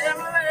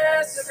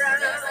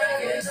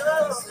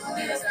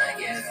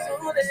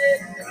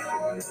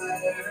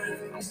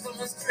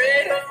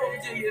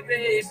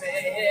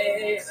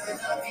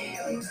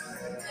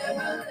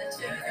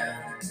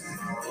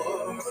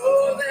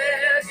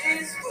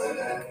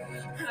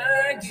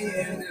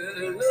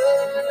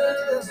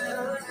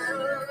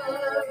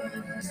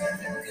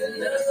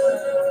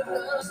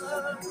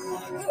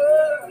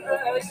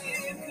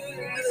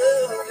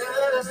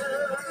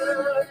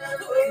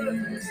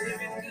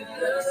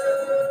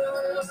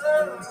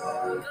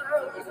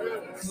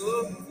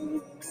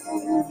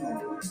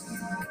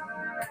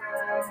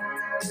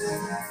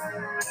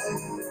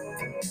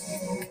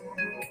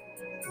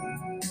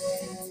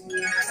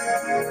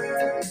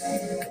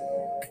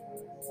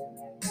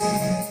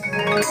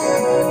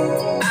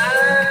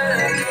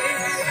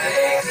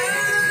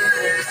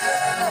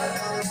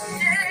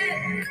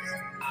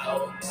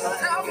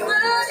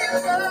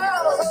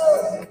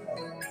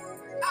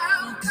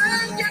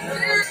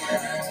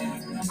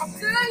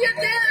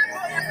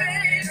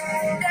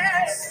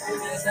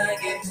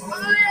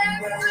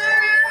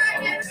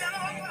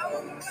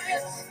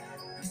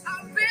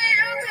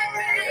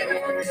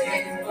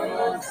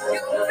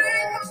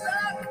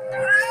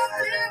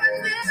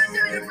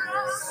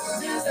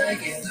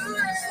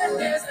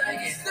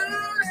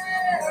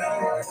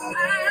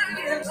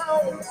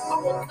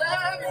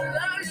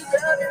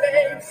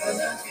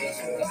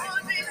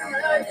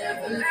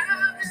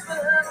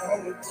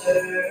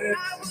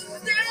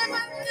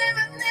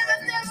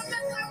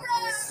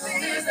around.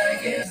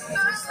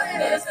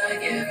 Soon as I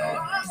get home,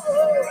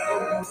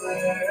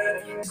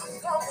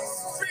 I'm coming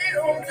straight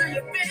home to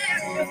you,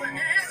 baby.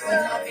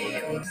 I'll be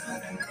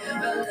around,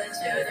 never let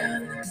you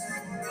down.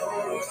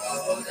 For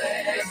all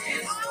that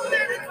is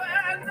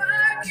worth,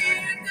 I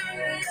give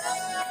good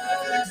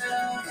love, good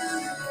love.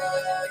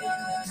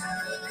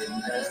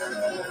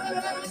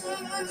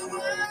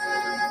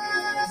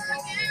 Oh, I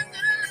give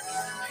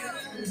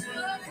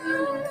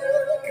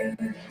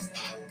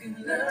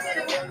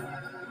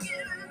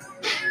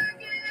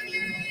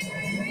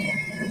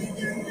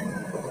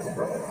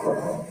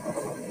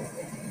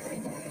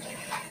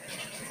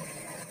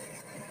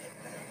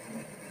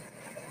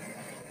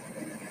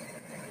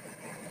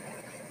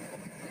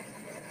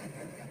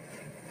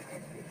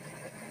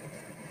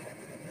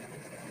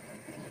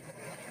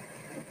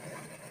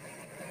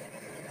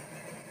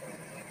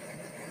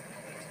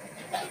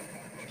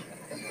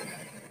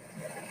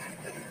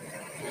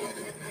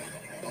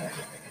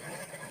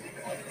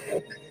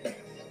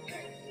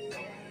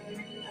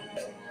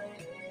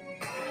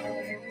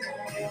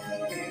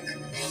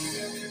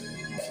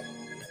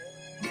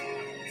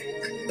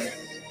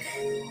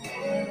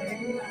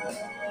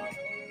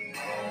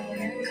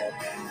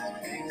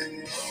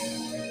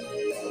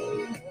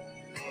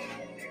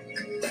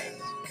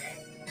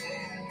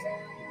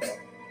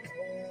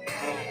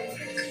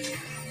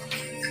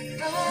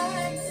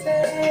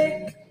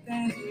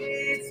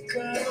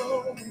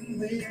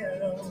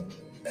together,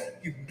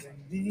 you and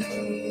me.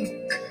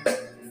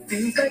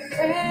 Seems like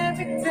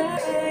every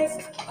days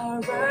are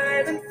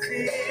right and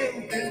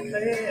filled with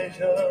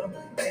pleasure,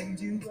 and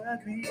you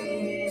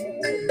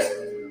agree.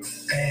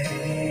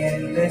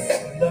 And this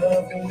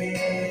love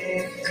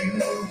with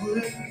you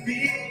would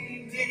be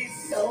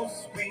so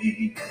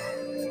sweet,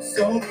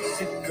 so we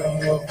should go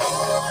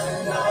on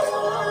and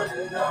on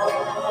and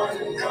on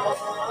and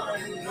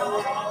on and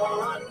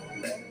on.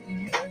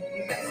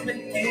 Let's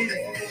make it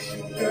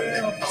official,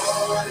 girl.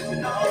 On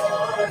and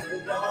on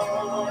and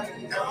on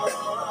and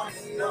on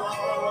and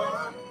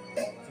on.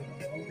 You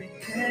know we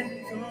can't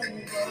go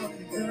wrong,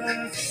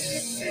 'cause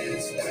this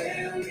is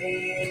where we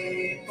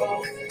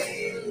both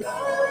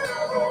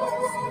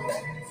belong.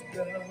 Let's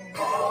go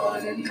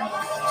on and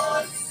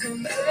on. So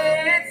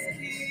let's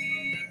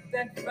keep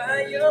that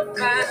fire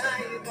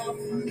vibe on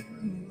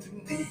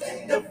through the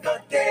end of the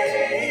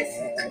days.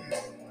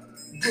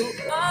 We'll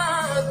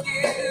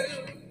argue,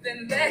 then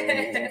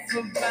laugh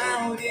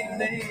about it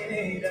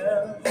later.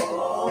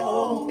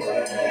 Always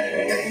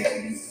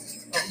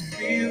a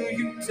real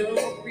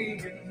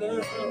utopian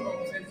love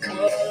is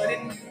what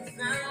it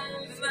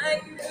sounds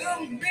like to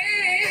me.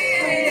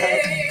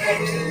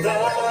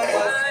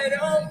 Why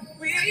don't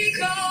we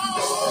go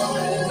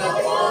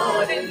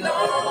on and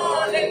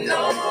on and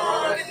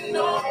on and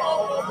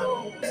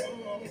on?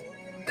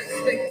 Let's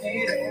take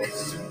it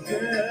official,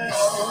 girl.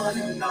 On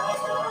and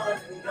on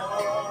and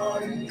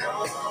on and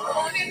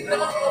on and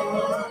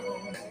on.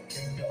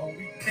 You know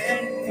we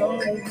can't go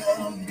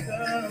wrong,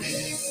 'cause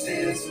this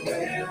is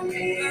where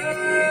we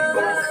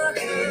both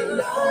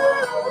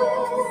belong.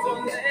 So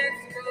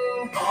let's go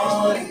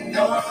on and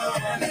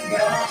on and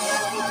on.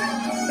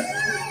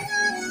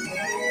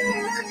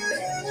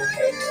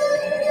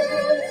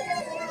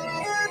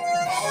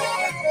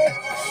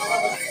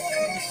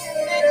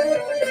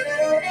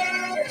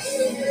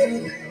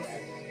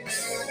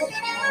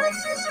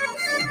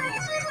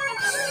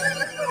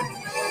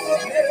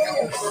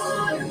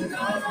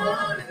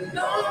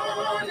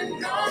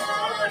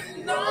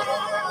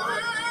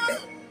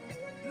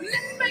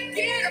 Let's make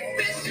it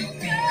official,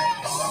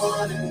 girl.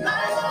 On and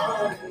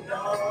on and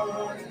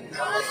on and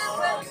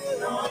on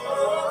and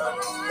on.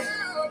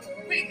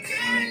 We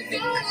can't go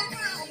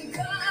around,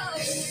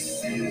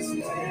 'cause this is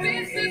where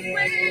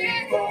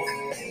we both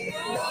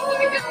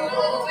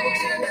belong. We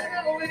can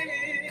go in.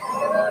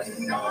 On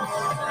and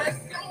on. Let's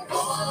go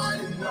on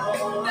and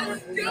on.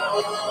 Let's go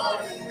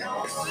on and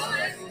on.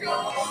 Let's go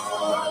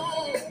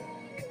on.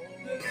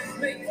 Let's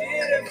make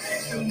it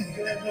official,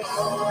 girl.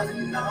 On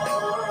and on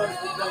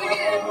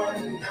and on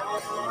and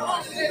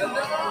on and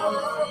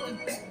on.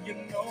 You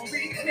know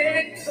we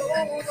can't go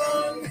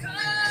wrong,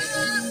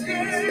 'cause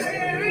girl,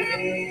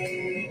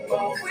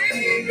 we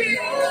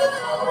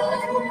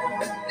belong.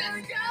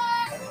 Let's go.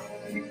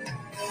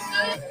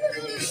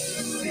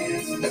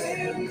 You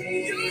and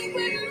me, you and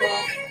me belong.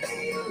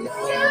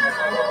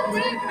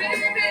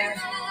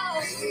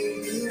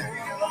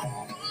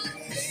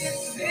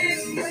 This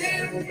is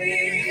where we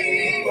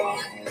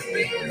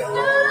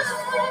belong.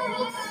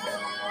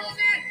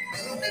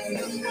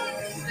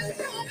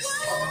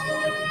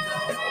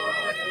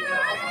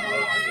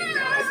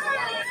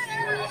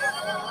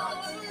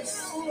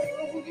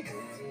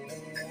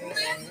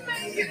 Let's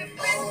make it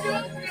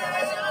official,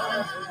 girl.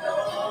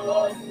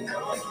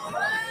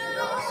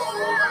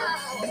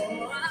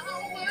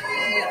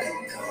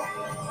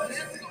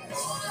 Let's go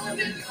on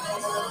and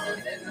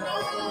on and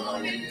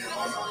on and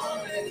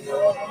on and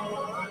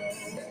on.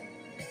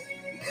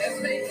 Let's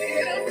make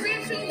it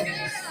official,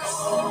 girl.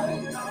 On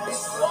and on and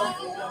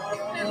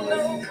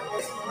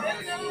on and on.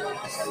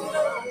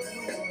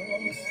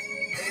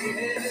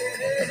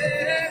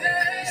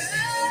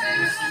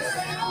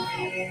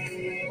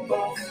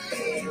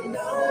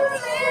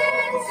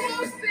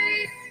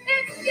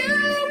 It's you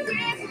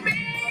with me.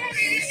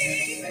 This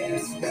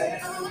is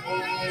where we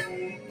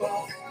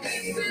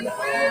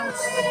belong.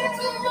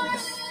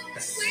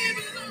 We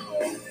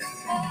belong.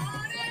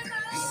 On and on.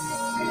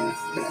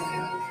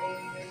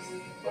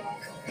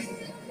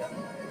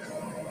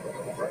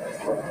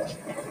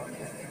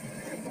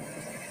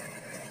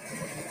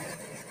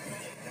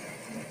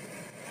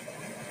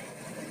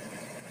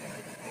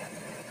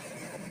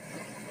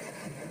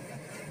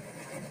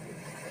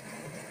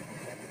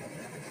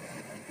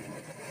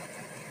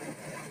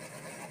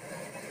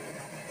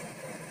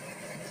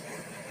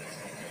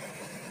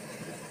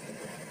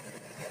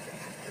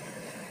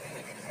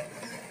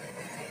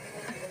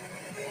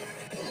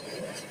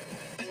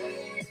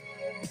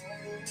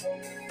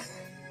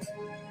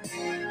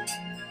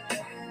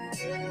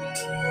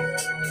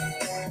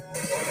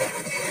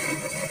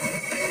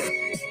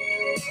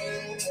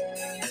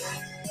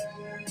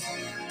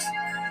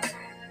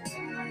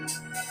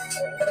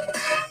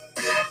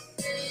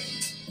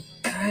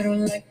 I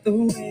don't like the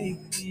way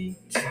he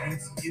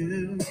treats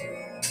you.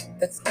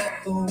 That's not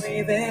the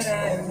way that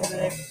I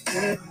would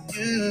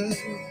do.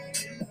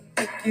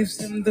 It gives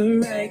him the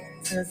right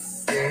to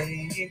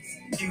say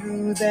it's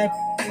you that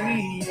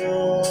he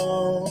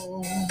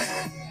owns.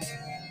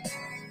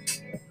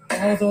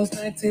 All those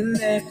nights he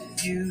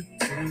left you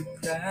to to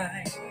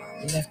cry.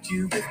 Left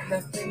you with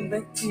nothing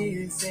but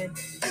tears in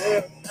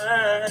your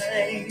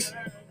eyes.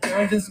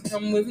 Girl, just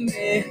come with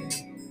me,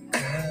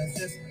 'cause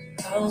this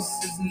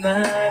house is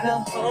not a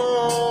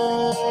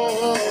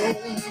home.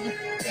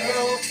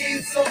 Girl,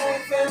 he's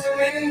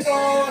over and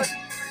gone.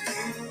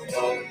 You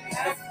don't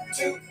have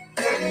to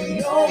hurt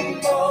no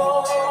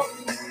more.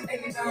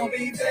 And I'll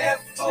be there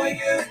for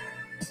you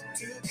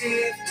to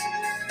give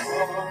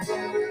all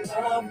the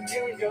love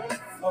you yearn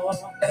for.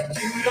 And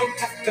you don't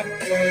have to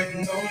hurt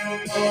no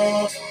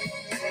more.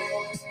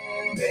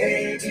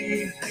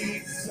 Baby,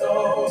 he's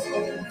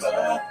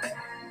over.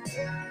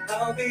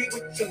 I'll be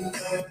what you're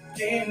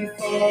looking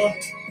for.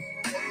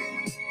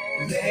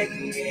 Let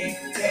me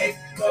take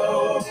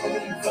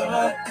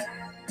over.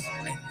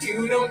 And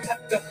you don't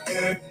have to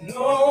hurt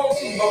no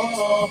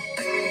more.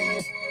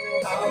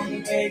 I'll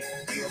make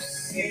you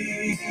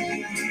see.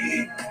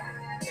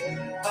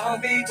 I'll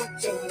be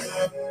what you're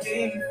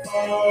looking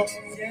for.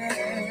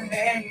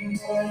 Yeah, and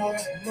more.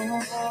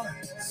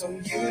 So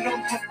you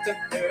don't have to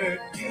hurt.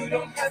 You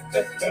don't have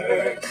to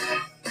hurt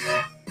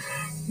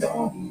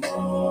no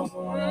more.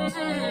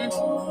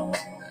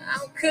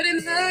 How could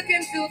it look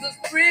into those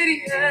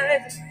pretty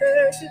eyes and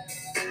hurt you?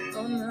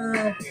 Oh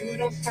no, you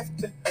don't have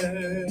to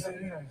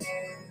hurt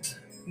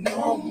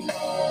no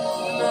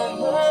more.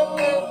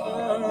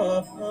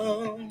 No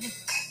more.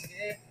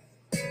 Yeah.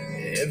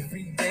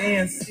 Every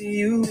day I see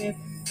you with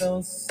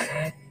those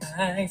sad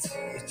eyes.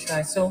 You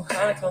try so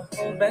hard to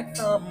hold back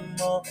from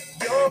all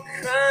your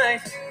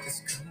cries.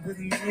 Just come with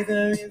me,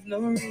 there is no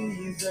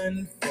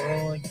reason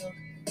for your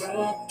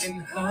broken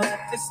heart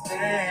to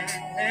stand.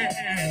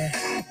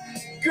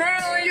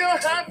 Girl, your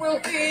heart will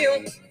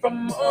heal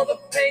from all the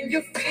pain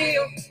you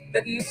feel.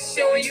 Let me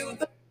show you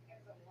the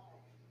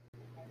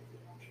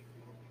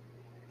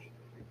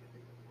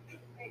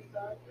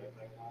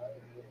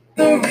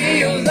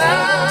real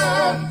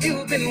love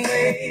you've been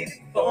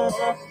waiting for.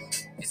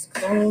 Just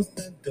close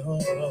the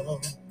door.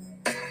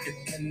 You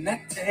cannot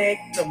take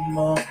no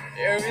more.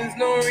 There is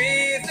no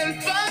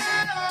reason for.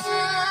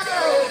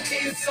 Girl,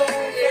 he's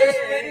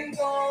over and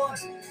gone.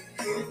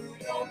 You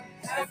don't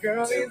have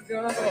girl, to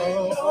go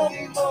no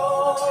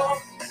more.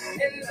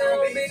 And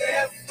I'll be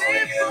there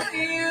for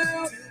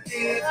you.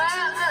 You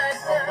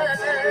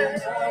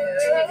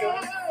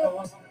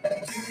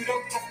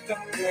don't have to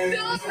hurt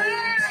no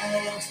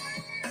more.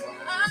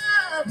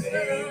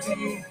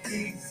 Baby,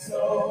 he's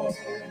over.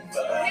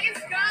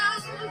 He's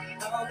gone.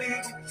 I'll be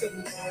what you're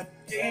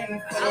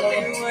looking for. I'll be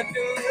what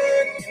you're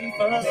looking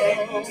for.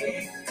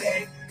 Baby,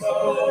 take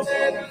over.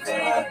 Let me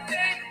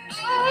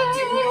take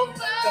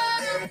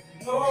over.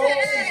 No more.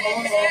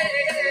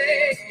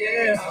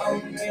 Yeah.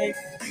 I'll make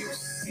you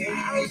see.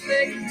 I'll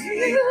make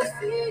you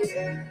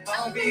see.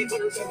 I'll be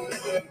what you're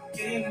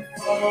looking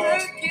for.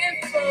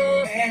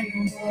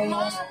 And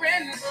more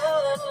and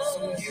more.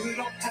 So you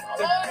don't have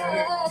to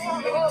hurt.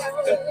 You don't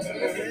have to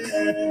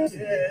hurt.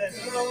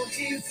 Yeah. No,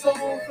 he's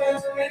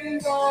over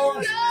and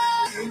gone. No.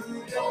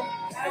 You don't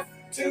have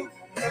to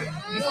hurt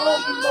no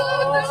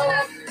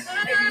more.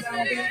 And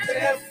I'll be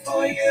there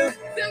for you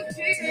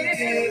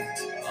today.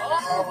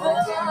 All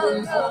the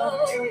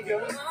love you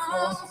yearn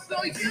for. So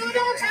you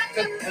don't have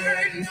to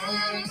hurt no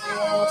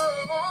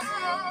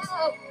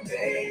more.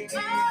 Baby,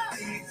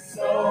 it's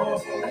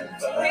over.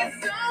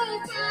 It's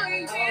over,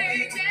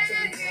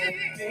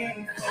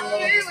 yeah. I'll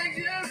be what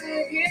you're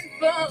looking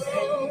for.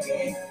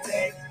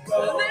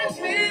 Let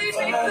me be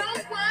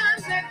the one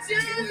that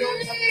you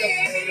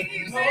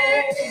need.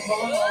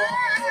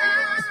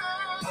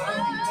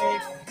 I'll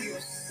make you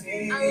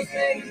see. I'll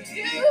make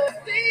you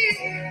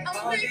see.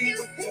 I'll make you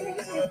see.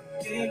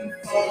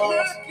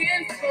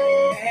 Looking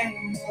for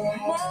and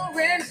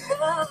more and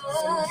more.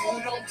 So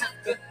you don't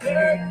have to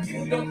hurt.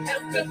 You don't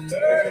have to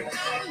hurt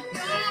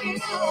no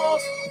more.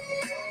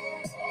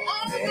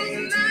 All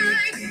those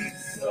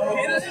nights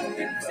we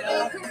lived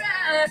to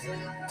cry.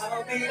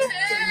 I'll be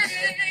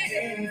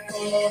looking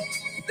for.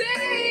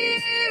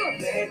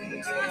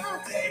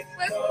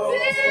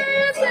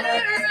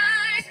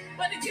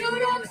 But you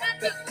don't have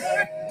to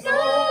hurt no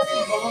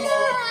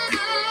more.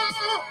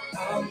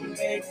 I'll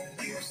make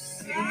you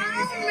see.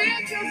 I'll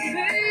make you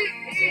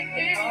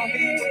see. I'll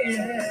be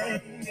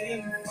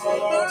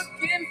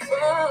looking for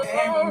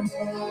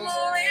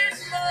more and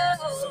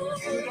more.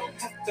 So you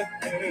don't have to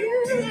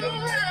hurt. You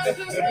don't have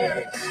to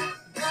hurt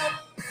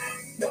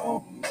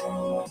no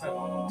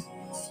more.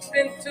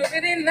 Spent too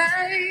many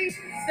nights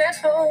at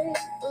home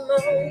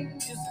alone,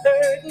 just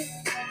hurting.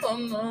 Oh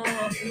no,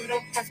 you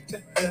don't have to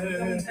hurt. You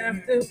don't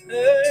have to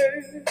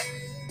hurt.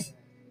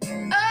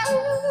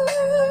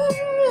 Oh,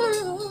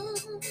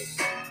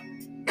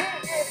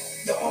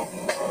 no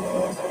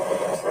more.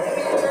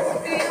 You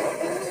must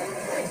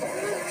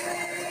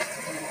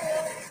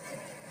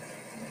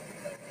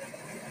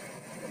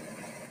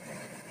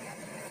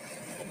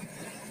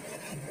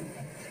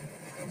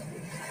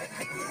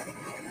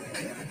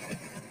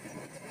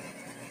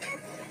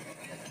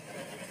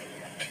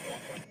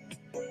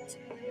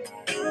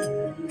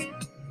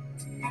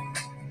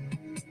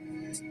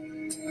be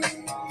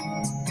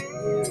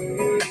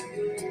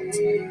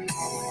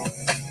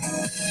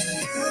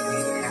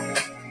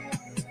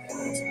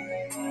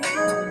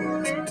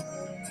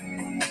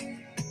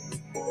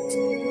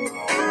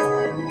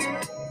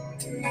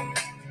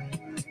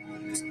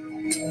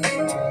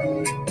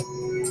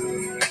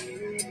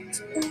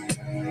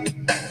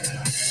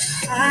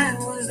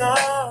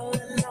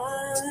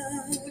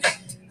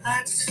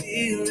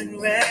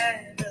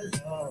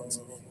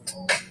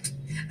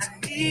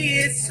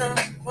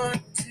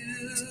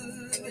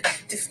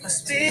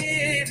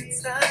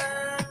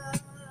inside.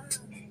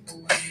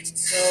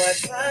 So I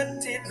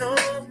dropped in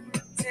on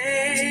the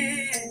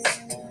dance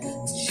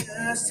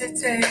just to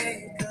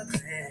take a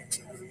glance.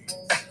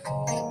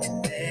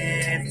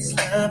 And this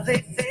lovely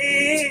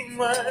thing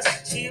was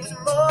she was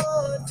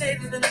more than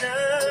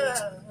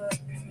enough.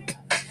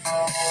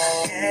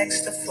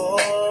 Asked her for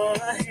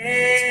a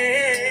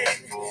hand,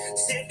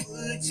 said,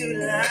 would you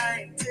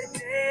like to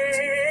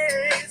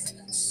dance?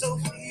 So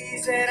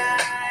pleased that I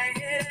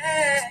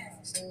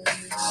asked.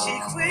 She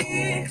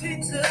quickly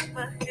took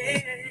my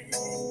hand,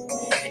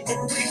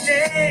 and we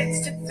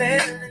danced and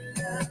fell in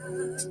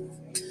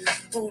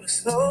love on a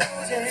slow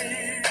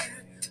jam.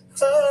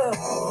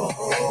 Oh,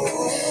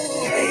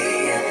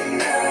 hey,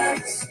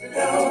 another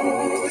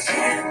slow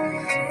jam.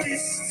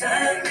 This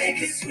time make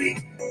it sweet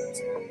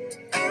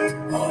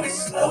on a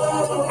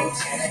slow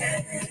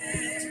jam.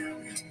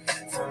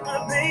 For my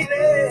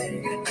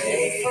baby,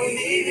 for me.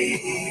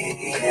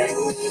 Hey,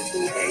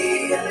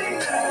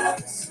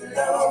 another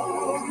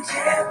slow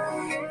jam.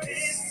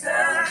 This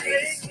time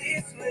make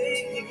it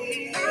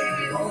sweet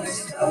on a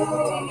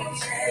slow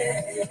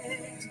jam.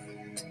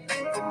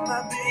 My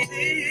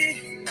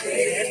baby,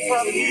 and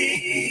for me,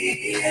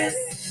 yes.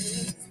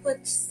 What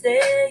you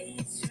say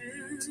is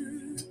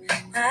true.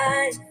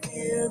 I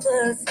feel the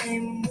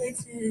same way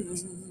too.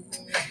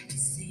 You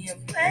see, I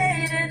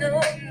waited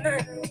all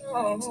night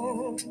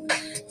long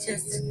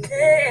just to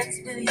dance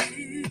with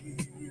you.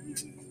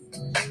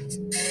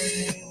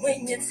 And when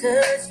you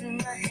touched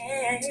my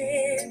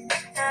hand,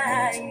 I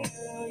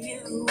knew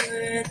you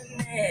were the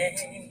man.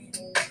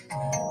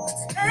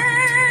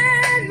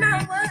 Turn my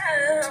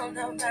world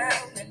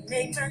around and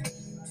make my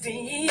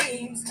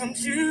dreams come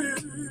true.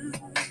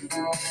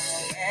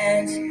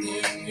 And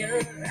in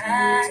your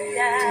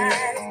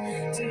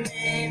eyes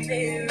made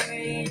me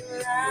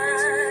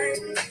realize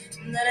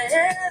that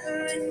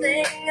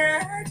everything I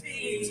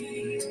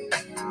feel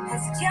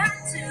has got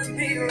to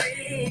be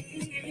real.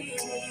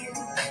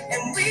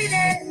 And we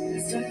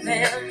danced and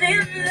fell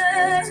in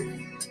love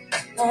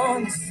on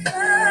the slow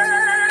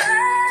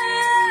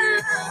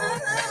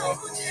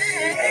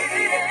jam.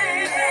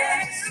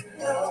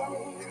 Slow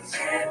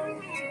jam.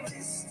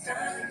 This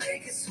time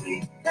make it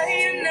sweet. Play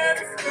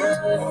another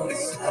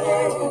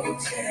slow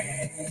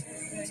jam.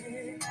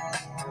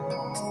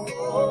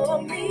 For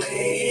me,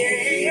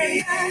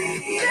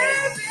 yeah.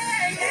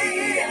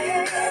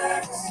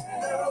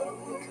 Slow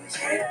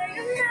jam.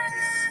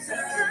 This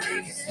time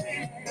make it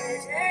sweet.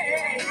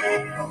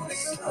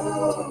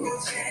 Slow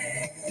jam.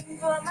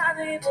 For my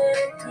baby,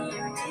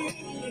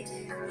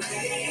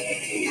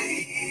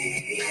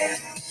 yeah.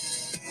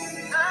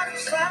 I'm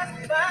trying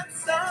to find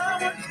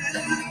someone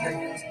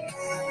good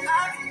I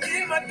can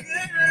give my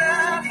good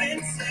love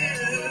into.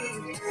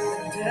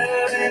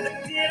 And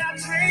again, I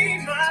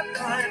dream I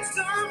find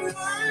someone.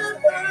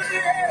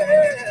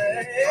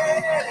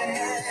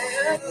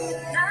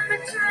 I'm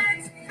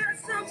trying to find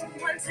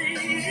someone to you.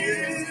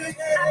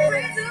 I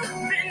pray to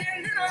open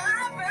and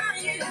love around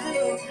you.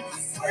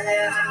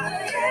 Swear I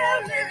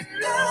am in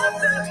love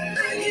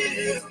with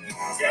you.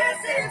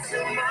 Just into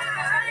my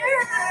eyes.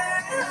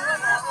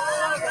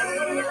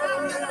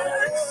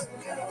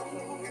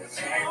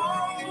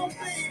 Oh,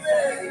 baby,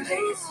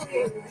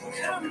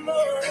 come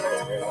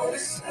on,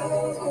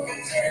 slow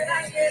jam.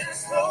 I get a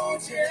slow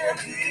jam.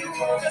 You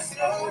want a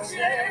slow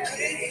jam,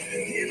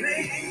 baby?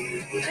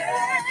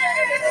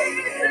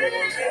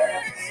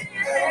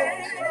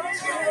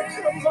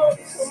 Come on,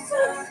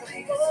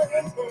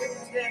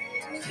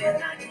 can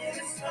I get a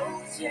slow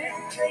jam?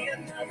 Play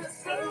another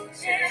slow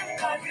jam.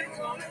 Are you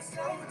gonna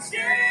slow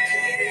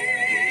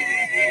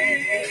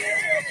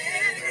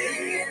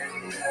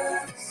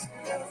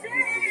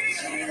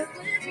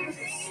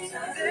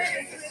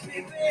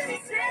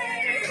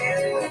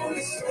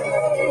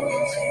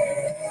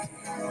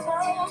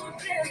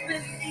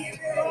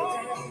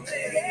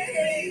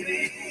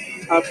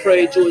I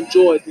prayed you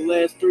enjoyed the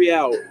last 3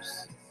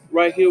 hours.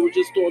 Right here with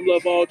your storm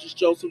loveologist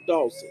Joseph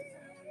Dawson.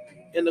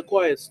 In the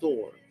Quiet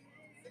Storm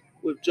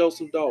with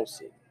Joseph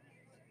Dawson.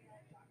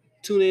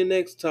 Tune in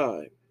next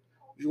time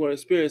if you want to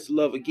experience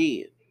love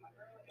again.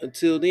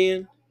 Until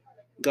then,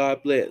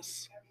 God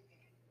bless.